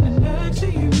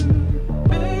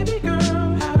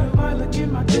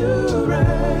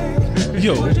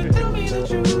 Yo,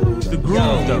 the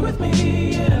groove though.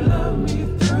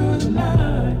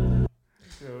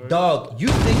 Dog, you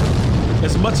think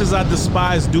As much as I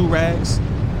despise do-rags,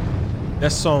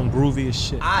 that song groovy as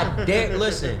shit. I dare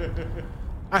listen?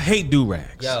 I hate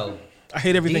do-rags. Yo, I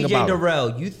hate everything DJ about it.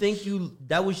 Darrell, you think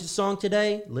that was your song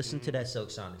today? Listen to that Silk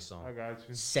Sonic song. I got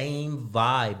you. Same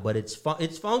vibe, but it's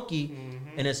funky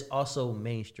and it's also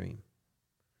mainstream.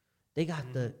 They got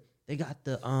the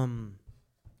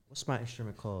what's my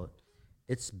instrument called?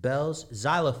 It's bells,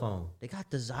 xylophone. They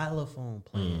got the xylophone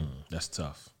playing. That's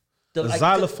tough. The- The like,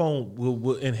 xylophone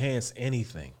will enhance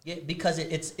anything. Yeah, because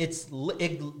it's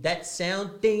that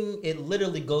sound thing. It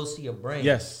literally goes to your brain.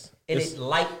 Yes. and It's-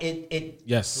 it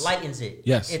Yes. lightens it.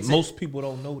 Yes. It's Most people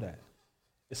don't know that.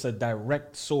 It's a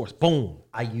direct source. Boom.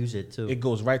 I use it too. It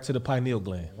goes right to the pineal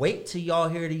gland. Wait till y'all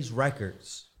hear these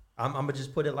records. I'm gonna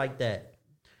just put it like that.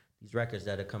 These records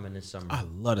that are coming this summer. I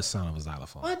love the sound of a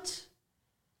xylophone. What?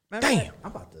 Man, Damn.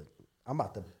 I'm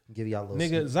about to give y'all a little. Nigga,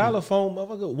 sneak peek. xylophone,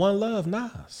 motherfucker, One Love,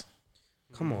 Nas.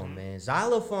 Come on, man.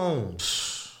 Xylophone.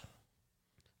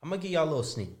 I'm gonna give y'all a little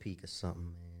sneak peek or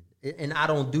something, man. And I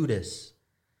don't do this.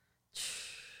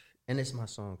 And it's my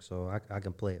song, so I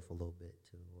can play it for a little bit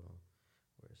too. Hold on.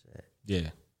 Where's that? Yeah.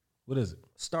 What is it?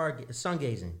 Sun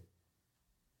gazing.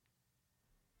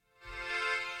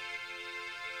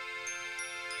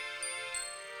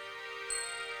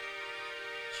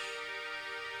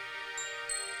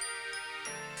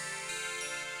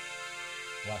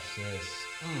 Watch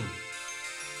this.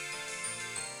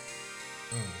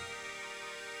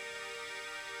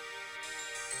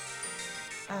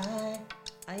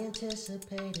 I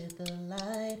anticipated the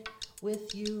light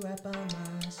with you right by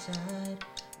my side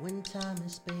when time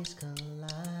and space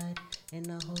collide, and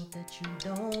I hope that you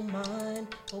don't mind,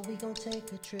 but we gon'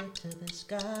 take a trip to the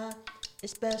sky.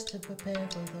 It's best to prepare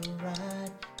for the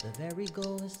ride. The very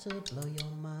goal is to blow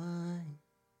your mind.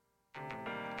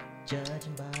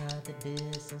 Judging by the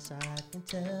distance, I can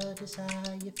tell just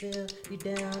how you feel deep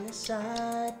down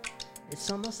inside.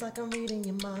 It's almost like I'm reading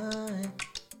your mind.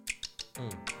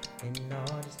 And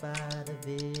noticed by the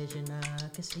vision, I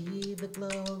can see the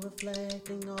glow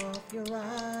reflecting off your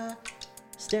eye,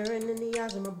 staring in the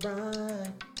eyes of my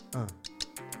bride.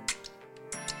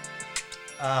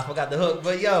 I forgot the hook,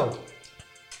 but yo.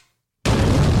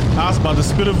 I was about to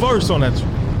spit a verse on that.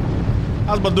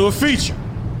 I was about to do a feature.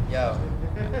 Yo.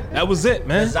 That was it,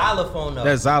 man. That xylophone, though.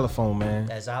 That xylophone, man.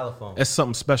 That xylophone. That's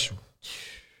something special.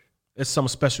 It's something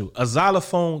special. A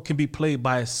xylophone can be played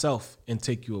by itself and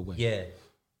take you away. Yeah.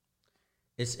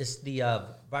 It's the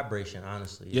vibration,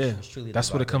 honestly. It's truly the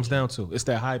That's what it comes vibration. down to. It's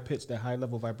that high pitch, that high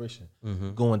level vibration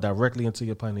going directly into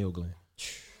your pineal gland.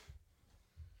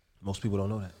 Most people don't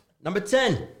know that. Number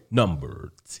 10.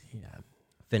 Number 10.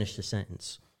 Finish the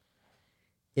sentence.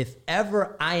 If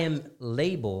ever I am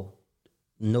labeled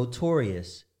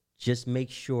notorious, just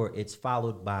make sure it's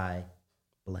followed by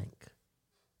blank.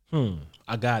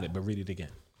 I got it, but read it again.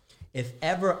 If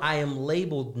ever I am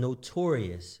labeled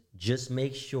notorious, just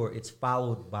make sure it's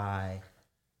followed by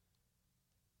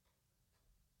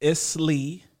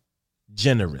Isly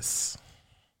Generous.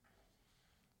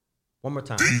 one more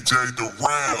time. DJ The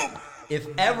Ram. If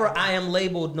ever I am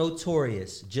labeled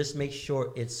notorious, just make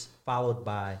sure it's followed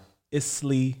by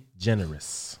Isly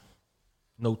Generous.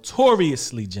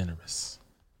 Notoriously generous.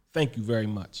 Thank you very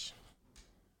much.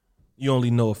 You only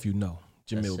know if you know.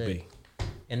 Jamil That's B. it.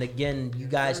 And again, you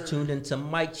guys tuned into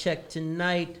Mic Check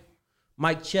tonight.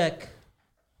 Mic Check.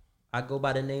 I go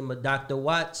by the name of Dr.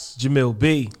 Watts Jamil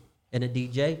B. and the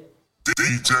DJ.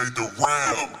 DJ The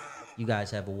Ram. You guys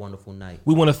have a wonderful night.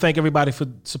 We want to thank everybody for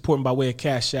supporting by way of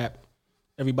Cash App.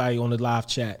 Everybody on the live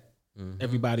chat.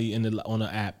 Everybody on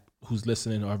the app who's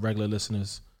listening, our regular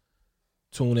listeners.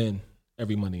 Tune in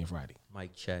every Monday and Friday.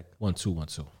 Mic Check. 1 2 1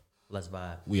 2. Let's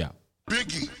vibe. We out.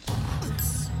 Biggie.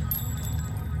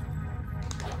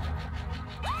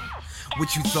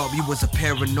 What you thought we was a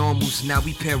paranormals, now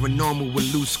we paranormal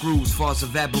with loose screws. Falls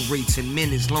evaporates in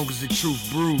minutes, long as the truth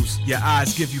brews. Your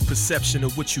eyes give you perception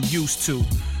of what you used to.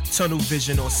 Tunnel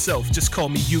vision or self, just call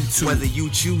me YouTube. Whether you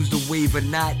choose to wave or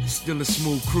not, it's still a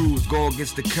smooth cruise. Go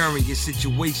against the current, your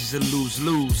situation's a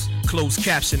lose-lose. Closed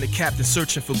caption, the captain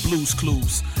searching for blues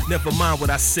clues. Never mind what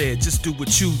I said, just do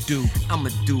what you do. I'ma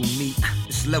do me,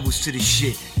 it's levels to the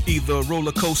shit. Either a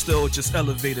roller coaster or just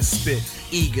elevator spit.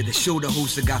 Eager to show the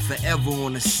host I got forever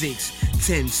on a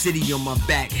 6'10", city on my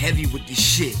back, heavy with this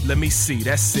shit. Let me see,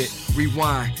 that's it.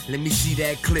 Rewind, let me see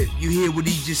that clip. You hear what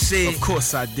he just said? Of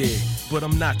course I did, but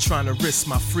I'm not trying to risk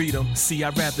my freedom. See,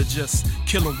 I'd rather just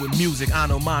kill him with music, I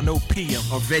know mine, no PM.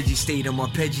 Or vegetate him,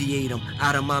 arpeggiate him.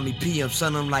 Out of mommy PM,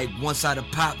 son, I'm like once out of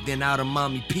pop, then out of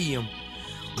mommy PM.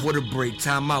 Water break,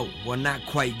 time out. Well, not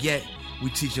quite yet. We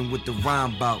teaching what the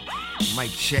rhyme about.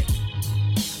 Mic check.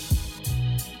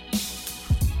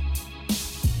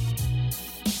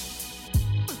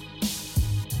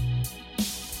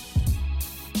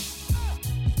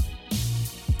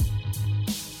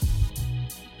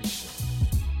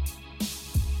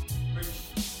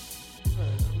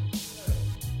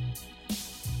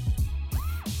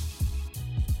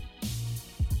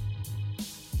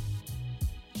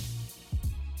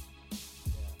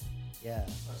 Yeah.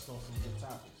 Let's go some good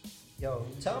topics. Yo,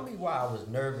 tell me why I was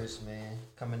nervous, man,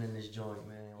 coming in this joint,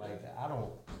 man. Like I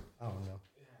don't know.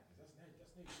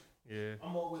 Yeah.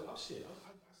 I'm always, I still get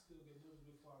nervous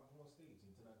before I go on stage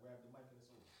until I grab the mic and it's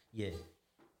over. Yeah.